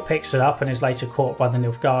 Geralt picks it up and is later caught by the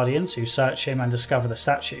Nilfgaardians, who search him and discover the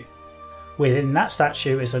statue. Within that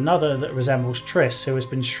statue is another that resembles Triss, who has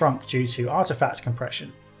been shrunk due to artifact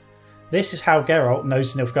compression. This is how Geralt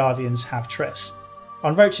knows the Nilfgaardians have Triss.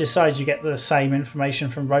 On Roach's side, you get the same information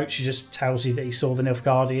from Roach, who just tells you that he saw the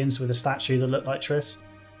Nilfgaardians with a statue that looked like Triss.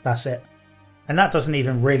 That's it. And that doesn't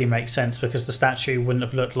even really make sense because the statue wouldn't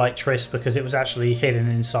have looked like Triss because it was actually hidden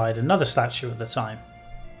inside another statue at the time.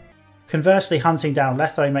 Conversely, hunting down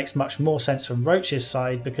Letho makes much more sense from Roach's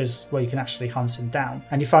side because, well, you can actually hunt him down,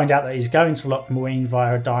 and you find out that he's going to Loch Muine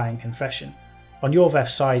via a dying confession. On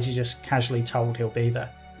Yorveth's side, you're just casually told he'll be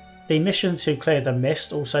there. The mission to clear the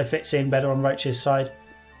mist also fits in better on Roach's side.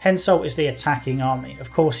 Henselt is the attacking army.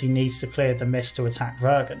 Of course he needs to clear the mist to attack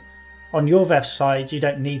Vergen. On Yorveth's side, you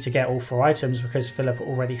don't need to get all 4 items because Philippa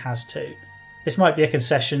already has 2. This might be a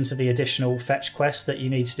concession to the additional fetch quest that you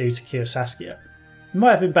need to do to cure Saskia. It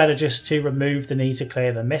might have been better just to remove the need to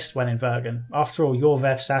clear the mist when in Vergen. After all,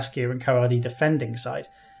 Yorveth, Saskia and co are the defending side.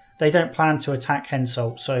 They don't plan to attack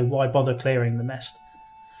Henselt, so why bother clearing the mist?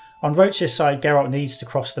 On Roach's side, Geralt needs to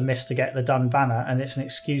cross the mist to get the Dun banner, and it's an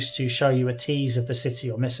excuse to show you a tease of the city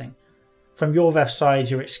you're missing. From Yorveth's side,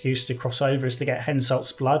 your excuse to cross over is to get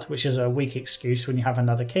Henselt's blood, which is a weak excuse when you have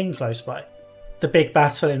another king close by. The big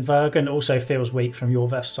battle in Vergen also feels weak from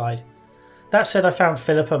Yorveth's side. That said, I found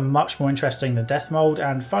Philippa much more interesting than Deathmold,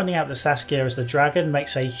 and finding out that Saskia is the dragon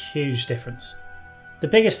makes a huge difference. The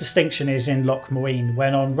biggest distinction is in Loch Muine,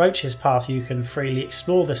 when on Roach's path you can freely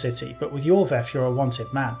explore the city, but with Yorveth you're a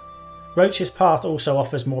wanted man. Roach's path also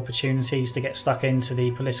offers more opportunities to get stuck into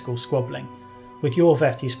the political squabbling. With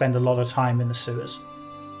Yorveth you spend a lot of time in the sewers.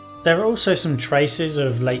 There are also some traces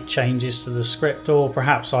of late changes to the script, or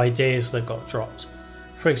perhaps ideas that got dropped.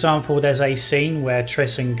 For example, there's a scene where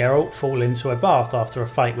Triss and Geralt fall into a bath after a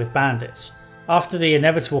fight with bandits. After the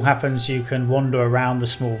inevitable happens, you can wander around the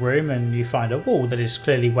small room and you find a wall that is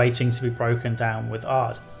clearly waiting to be broken down with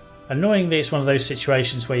Ard. Annoyingly, it's one of those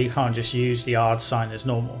situations where you can't just use the Ard sign as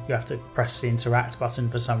normal, you have to press the interact button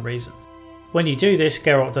for some reason. When you do this,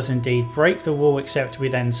 Geralt does indeed break the wall, except we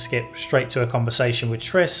then skip straight to a conversation with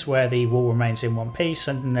Triss where the wall remains in one piece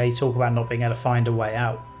and they talk about not being able to find a way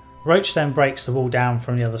out. Roach then breaks the wall down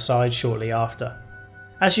from the other side shortly after.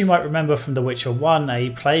 As you might remember from The Witcher 1,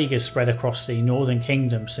 a plague has spread across the Northern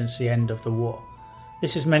Kingdom since the end of the war.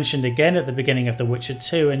 This is mentioned again at the beginning of The Witcher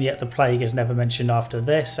 2, and yet the plague is never mentioned after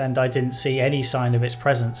this, and I didn't see any sign of its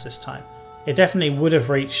presence this time. It definitely would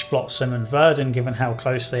have reached Flotsam and Verdun given how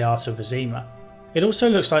close they are to Vizima. It also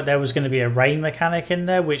looks like there was going to be a rain mechanic in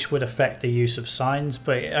there which would affect the use of signs,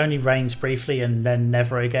 but it only rains briefly and then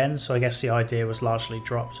never again, so I guess the idea was largely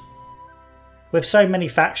dropped. With so many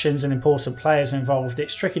factions and important players involved,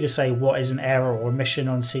 it's tricky to say what is an error or omission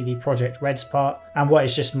on CD Projekt Red's part and what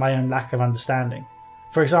is just my own lack of understanding.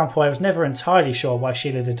 For example, I was never entirely sure why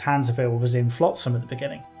Sheila de Tanzaville was in Flotsam at the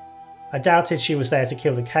beginning. I doubted she was there to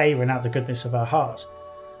kill the Cayran out the goodness of her heart.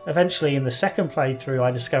 Eventually, in the second playthrough,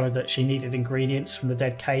 I discovered that she needed ingredients from the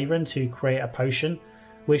dead Cayran to create a potion,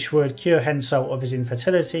 which would cure Henselt of his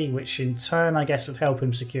infertility, which in turn I guess would help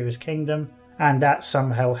him secure his kingdom, and that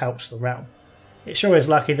somehow helps the realm. It sure is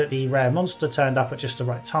lucky that the rare monster turned up at just the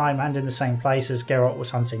right time and in the same place as Geralt was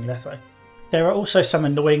hunting Letho. There are also some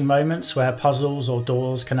annoying moments where puzzles or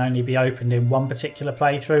doors can only be opened in one particular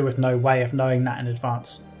playthrough with no way of knowing that in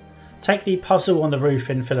advance. Take the puzzle on the roof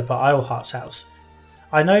in Philippa Eilhart's house.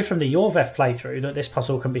 I know from the Yorveth playthrough that this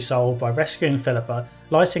puzzle can be solved by rescuing Philippa,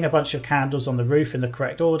 lighting a bunch of candles on the roof in the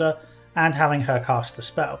correct order, and having her cast the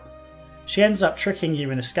spell. She ends up tricking you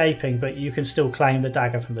and escaping, but you can still claim the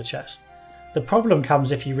dagger from the chest. The problem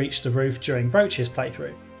comes if you reach the roof during Roach's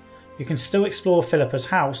playthrough. You can still explore Philippa's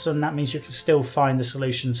house, and that means you can still find the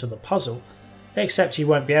solution to the puzzle, except you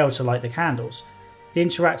won't be able to light the candles. The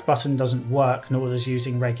interact button doesn't work, nor does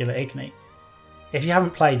using regular Igni. If you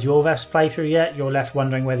haven't played Yorveth's playthrough yet, you're left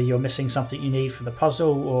wondering whether you're missing something you need for the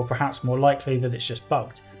puzzle, or perhaps more likely that it's just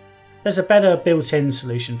bugged. There's a better built-in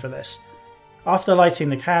solution for this. After lighting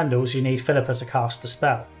the candles, you need Philippa to cast the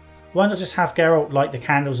spell. Why not just have Geralt light the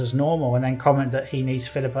candles as normal and then comment that he needs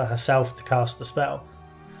Philippa herself to cast the spell?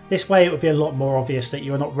 This way it would be a lot more obvious that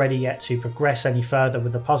you are not ready yet to progress any further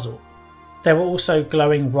with the puzzle. There were also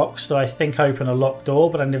glowing rocks that I think open a locked door,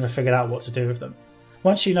 but I never figured out what to do with them.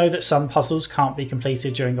 Once you know that some puzzles can't be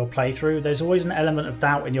completed during your playthrough, there's always an element of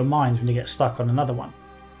doubt in your mind when you get stuck on another one.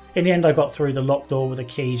 In the end I got through the locked door with a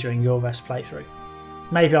key during Yorveth's playthrough.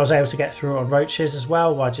 Maybe I was able to get through it on Roach's as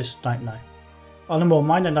well, I just don't know. On a more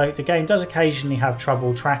minor note, the game does occasionally have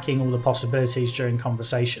trouble tracking all the possibilities during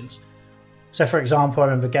conversations. So for example, I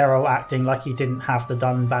remember Geralt acting like he didn't have the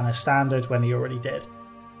Dun Banner standard when he already did.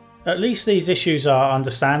 At least these issues are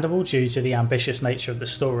understandable due to the ambitious nature of the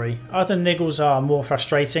story. Other niggles are more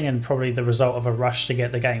frustrating and probably the result of a rush to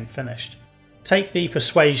get the game finished. Take the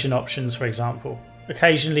persuasion options for example.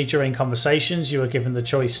 Occasionally during conversations you are given the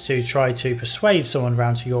choice to try to persuade someone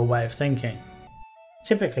round to your way of thinking.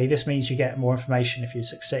 Typically this means you get more information if you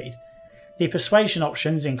succeed. The persuasion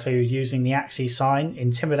options include using the Axii sign,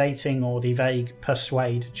 intimidating or the vague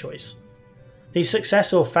persuade choice. The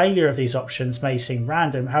success or failure of these options may seem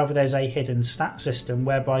random, however there's a hidden stat system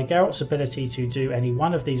whereby Geralt's ability to do any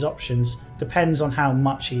one of these options depends on how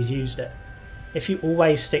much he's used it. If you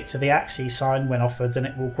always stick to the Axii sign when offered, then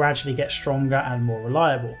it will gradually get stronger and more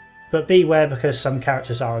reliable, but beware because some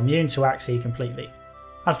characters are immune to Axii completely.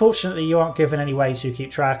 Unfortunately you aren't given any way to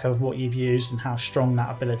keep track of what you've used and how strong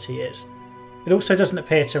that ability is. It also doesn't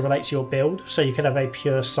appear to relate to your build, so you could have a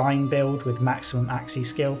pure sign build with maximum Axii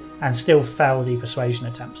skill and still fail the persuasion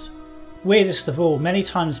attempts. Weirdest of all, many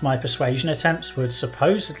times my persuasion attempts would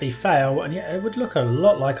supposedly fail and yet it would look a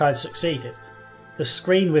lot like I'd succeeded. The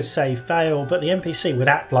screen would say fail, but the NPC would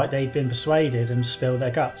act like they'd been persuaded and spill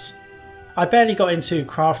their guts. I barely got into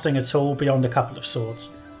crafting at all beyond a couple of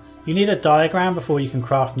swords. You need a diagram before you can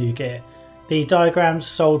craft new gear. The diagrams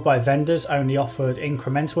sold by vendors only offered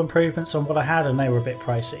incremental improvements on what I had and they were a bit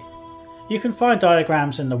pricey. You can find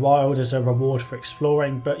diagrams in the wild as a reward for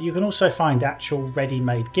exploring, but you can also find actual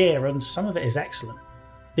ready-made gear and some of it is excellent.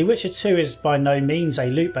 The Witcher 2 is by no means a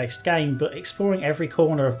loot-based game, but exploring every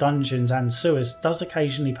corner of dungeons and sewers does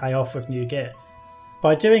occasionally pay off with new gear.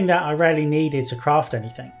 By doing that I rarely needed to craft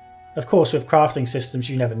anything. Of course with crafting systems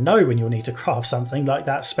you never know when you'll need to craft something like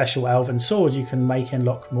that special elven sword you can make in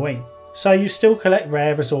Loch Muin. So you still collect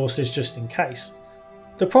rare resources just in case.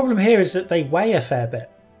 The problem here is that they weigh a fair bit.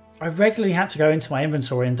 I regularly had to go into my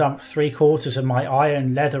inventory and dump 3/4 of my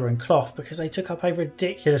iron, leather and cloth because they took up a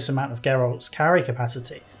ridiculous amount of Geralt's carry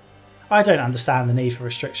capacity. I don't understand the need for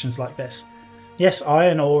restrictions like this. Yes,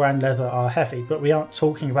 iron ore and leather are heavy, but we aren't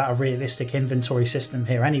talking about a realistic inventory system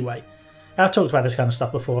here anyway. I've talked about this kind of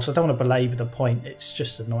stuff before, so I don't want to belabor the point, it's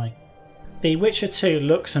just annoying. The Witcher 2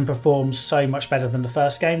 looks and performs so much better than the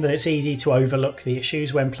first game that it's easy to overlook the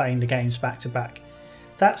issues when playing the games back to back.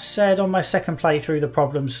 That said, on my second playthrough the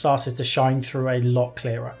problems started to shine through a lot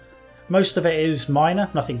clearer. Most of it is minor,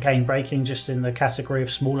 nothing game breaking, just in the category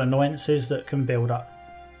of small annoyances that can build up.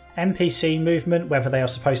 NPC movement, whether they are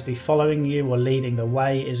supposed to be following you or leading the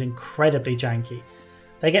way, is incredibly janky.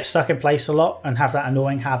 They get stuck in place a lot and have that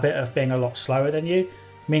annoying habit of being a lot slower than you,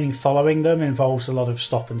 meaning following them involves a lot of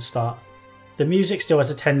stop and start. The music still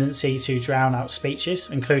has a tendency to drown out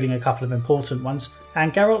speeches, including a couple of important ones,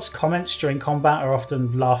 and Geralt's comments during combat are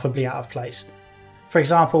often laughably out of place. For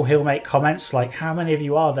example, he'll make comments like "How many of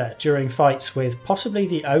you are there?" during fights with possibly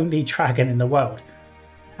the only dragon in the world.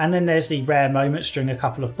 And then there's the rare moments during a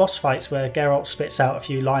couple of boss fights where Geralt spits out a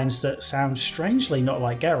few lines that sound strangely not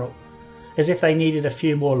like Geralt, as if they needed a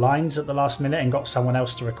few more lines at the last minute and got someone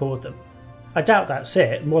else to record them. I doubt that's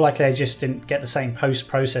it, more likely they just didn't get the same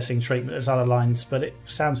post-processing treatment as other lines, but it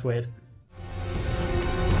sounds weird.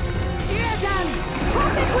 Air gun!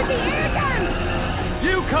 Trap it with the air gun!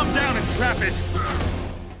 You come down and trap it!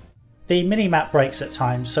 The minimap breaks at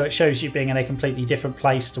times, so it shows you being in a completely different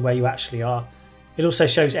place to where you actually are. It also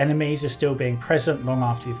shows enemies as still being present long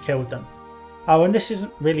after you've killed them. Oh, and this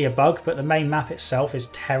isn't really a bug, but the main map itself is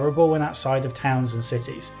terrible when outside of towns and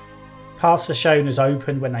cities. Paths are shown as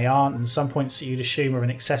open when they aren't, and some points that you'd assume are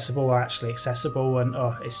inaccessible are actually accessible, and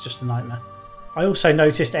it's just a nightmare. I also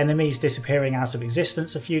noticed enemies disappearing out of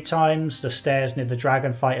existence a few times. The stairs near the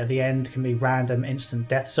dragon fight at the end can be random instant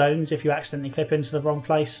death zones if you accidentally clip into the wrong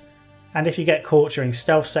place. And if you get caught during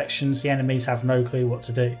stealth sections, the enemies have no clue what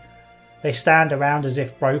to do. They stand around as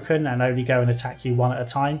if broken and only go and attack you one at a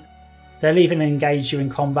time. They'll even engage you in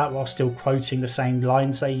combat while still quoting the same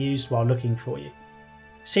lines they used while looking for you.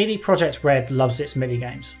 CD Projekt Red loves its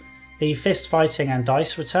minigames. The fist fighting and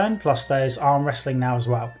dice return, plus there's arm wrestling now as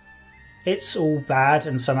well. It's all bad,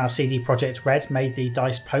 and somehow CD Projekt Red made the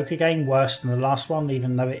dice poker game worse than the last one,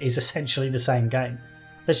 even though it is essentially the same game.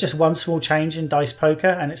 There's just one small change in dice poker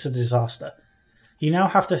and it's a disaster. You now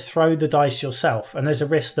have to throw the dice yourself, and there's a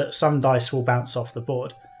risk that some dice will bounce off the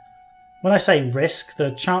board. When I say risk,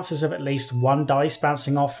 the chances of at least one dice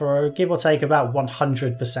bouncing off are give or take about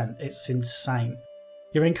 100%. It's insane.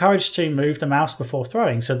 You're encouraged to move the mouse before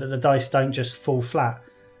throwing so that the dice don't just fall flat,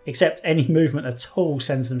 except any movement at all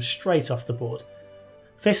sends them straight off the board.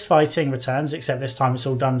 Fist fighting returns, except this time it's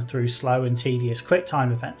all done through slow and tedious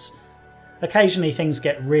quick-time events. Occasionally things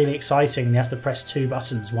get really exciting and you have to press two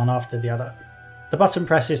buttons one after the other. The button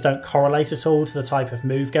presses don't correlate at all to the type of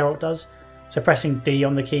move Geralt does, so pressing D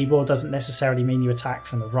on the keyboard doesn't necessarily mean you attack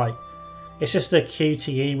from the right. It's just a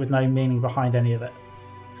QTE with no meaning behind any of it.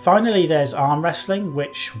 Finally, there's arm wrestling,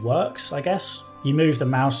 which works, I guess. You move the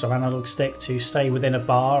mouse or analog stick to stay within a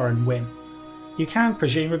bar and win. You can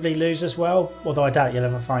presumably lose as well, although I doubt you'll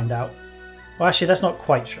ever find out. Well, actually, that's not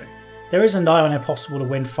quite true. There is a nigh on impossible to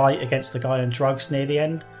win fight against the guy on drugs near the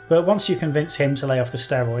end, but once you convince him to lay off the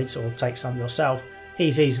steroids or take some yourself,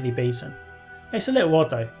 he's easily beaten. It's a little odd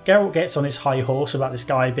though. Geralt gets on his high horse about this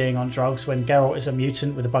guy being on drugs when Geralt is a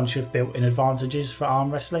mutant with a bunch of built-in advantages for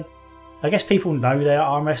arm wrestling. I guess people know they are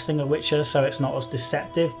arm wrestling a Witcher, so it's not as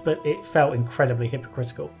deceptive, but it felt incredibly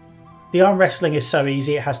hypocritical. The arm wrestling is so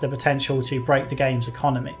easy it has the potential to break the game's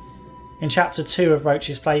economy. In Chapter 2 of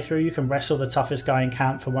Roach's playthrough, you can wrestle the toughest guy in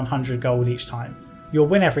camp for 100 gold each time. You'll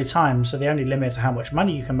win every time, so the only limit to how much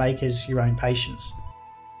money you can make is your own patience.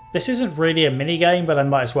 This isn't really a minigame, but I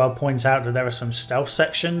might as well point out that there are some stealth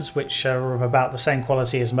sections which are of about the same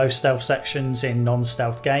quality as most stealth sections in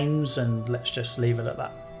non-stealth games, and let's just leave it at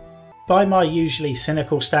that. By my usually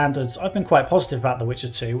cynical standards, I've been quite positive about The Witcher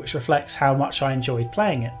 2, which reflects how much I enjoyed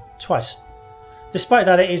playing it, twice. Despite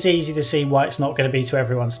that, it is easy to see why it's not going to be to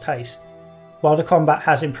everyone's taste. While the combat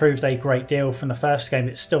has improved a great deal from the first game,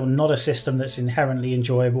 it's still not a system that's inherently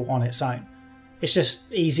enjoyable on its own. It's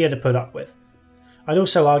just easier to put up with. I'd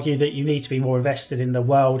also argue that you need to be more invested in the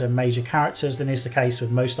world and major characters than is the case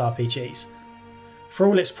with most RPGs. For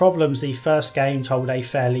all its problems, the first game told a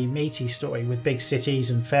fairly meaty story with big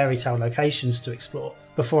cities and fairy tale locations to explore,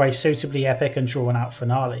 before a suitably epic and drawn out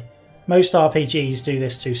finale. Most RPGs do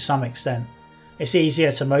this to some extent. It's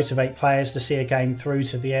easier to motivate players to see a game through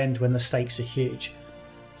to the end when the stakes are huge.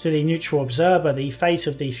 To the neutral observer, the fate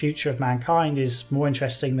of the future of mankind is more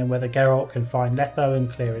interesting than whether Geralt can find Letho and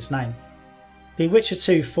clear his name. The Witcher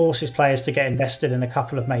 2 forces players to get invested in a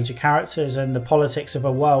couple of major characters and the politics of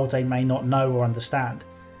a world they may not know or understand.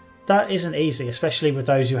 That isn't easy, especially with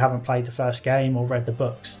those who haven't played the first game or read the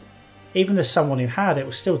books. Even as someone who had, it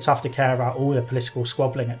was still tough to care about all the political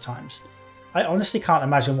squabbling at times. I honestly can't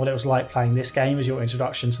imagine what it was like playing this game as your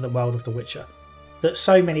introduction to the world of The Witcher. That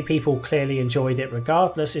so many people clearly enjoyed it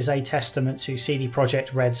regardless is a testament to CD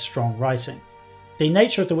Projekt Red's strong writing. The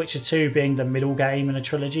nature of The Witcher 2 being the middle game in a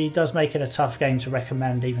trilogy does make it a tough game to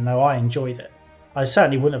recommend, even though I enjoyed it. I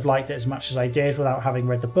certainly wouldn't have liked it as much as I did without having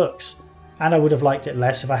read the books, and I would have liked it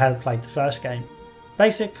less if I hadn't played the first game.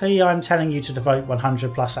 Basically, I'm telling you to devote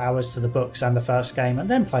 100 plus hours to the books and the first game and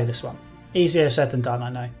then play this one. Easier said than done, I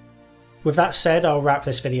know. With that said, I'll wrap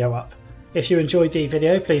this video up. If you enjoyed the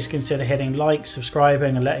video, please consider hitting like,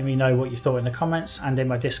 subscribing and letting me know what you thought in the comments and in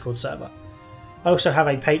my Discord server. I also have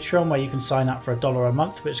a Patreon where you can sign up for $1 a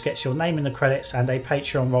month, which gets your name in the credits and a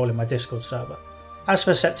Patreon role in my Discord server. As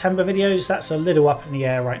for September videos, that's a little up in the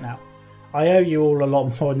air right now. I owe you all a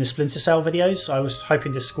lot more in the Splinter Cell videos. I was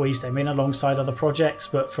hoping to squeeze them in alongside other projects,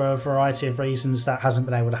 but for a variety of reasons that hasn't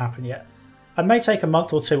been able to happen yet. I may take a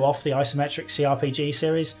month or two off the isometric CRPG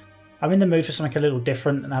series. I'm in the mood for something a little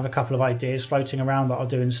different and have a couple of ideas floating around that I'll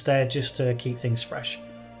do instead just to keep things fresh.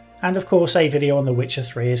 And of course a video on The Witcher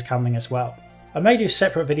 3 is coming as well. I may do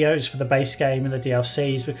separate videos for the base game and the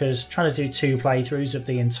DLCs because trying to do 2 playthroughs of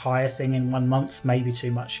the entire thing in 1 month may be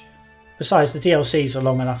too much. Besides, the DLCs are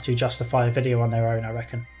long enough to justify a video on their own, I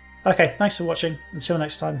reckon. Okay, thanks for watching. Until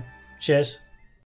next time, cheers.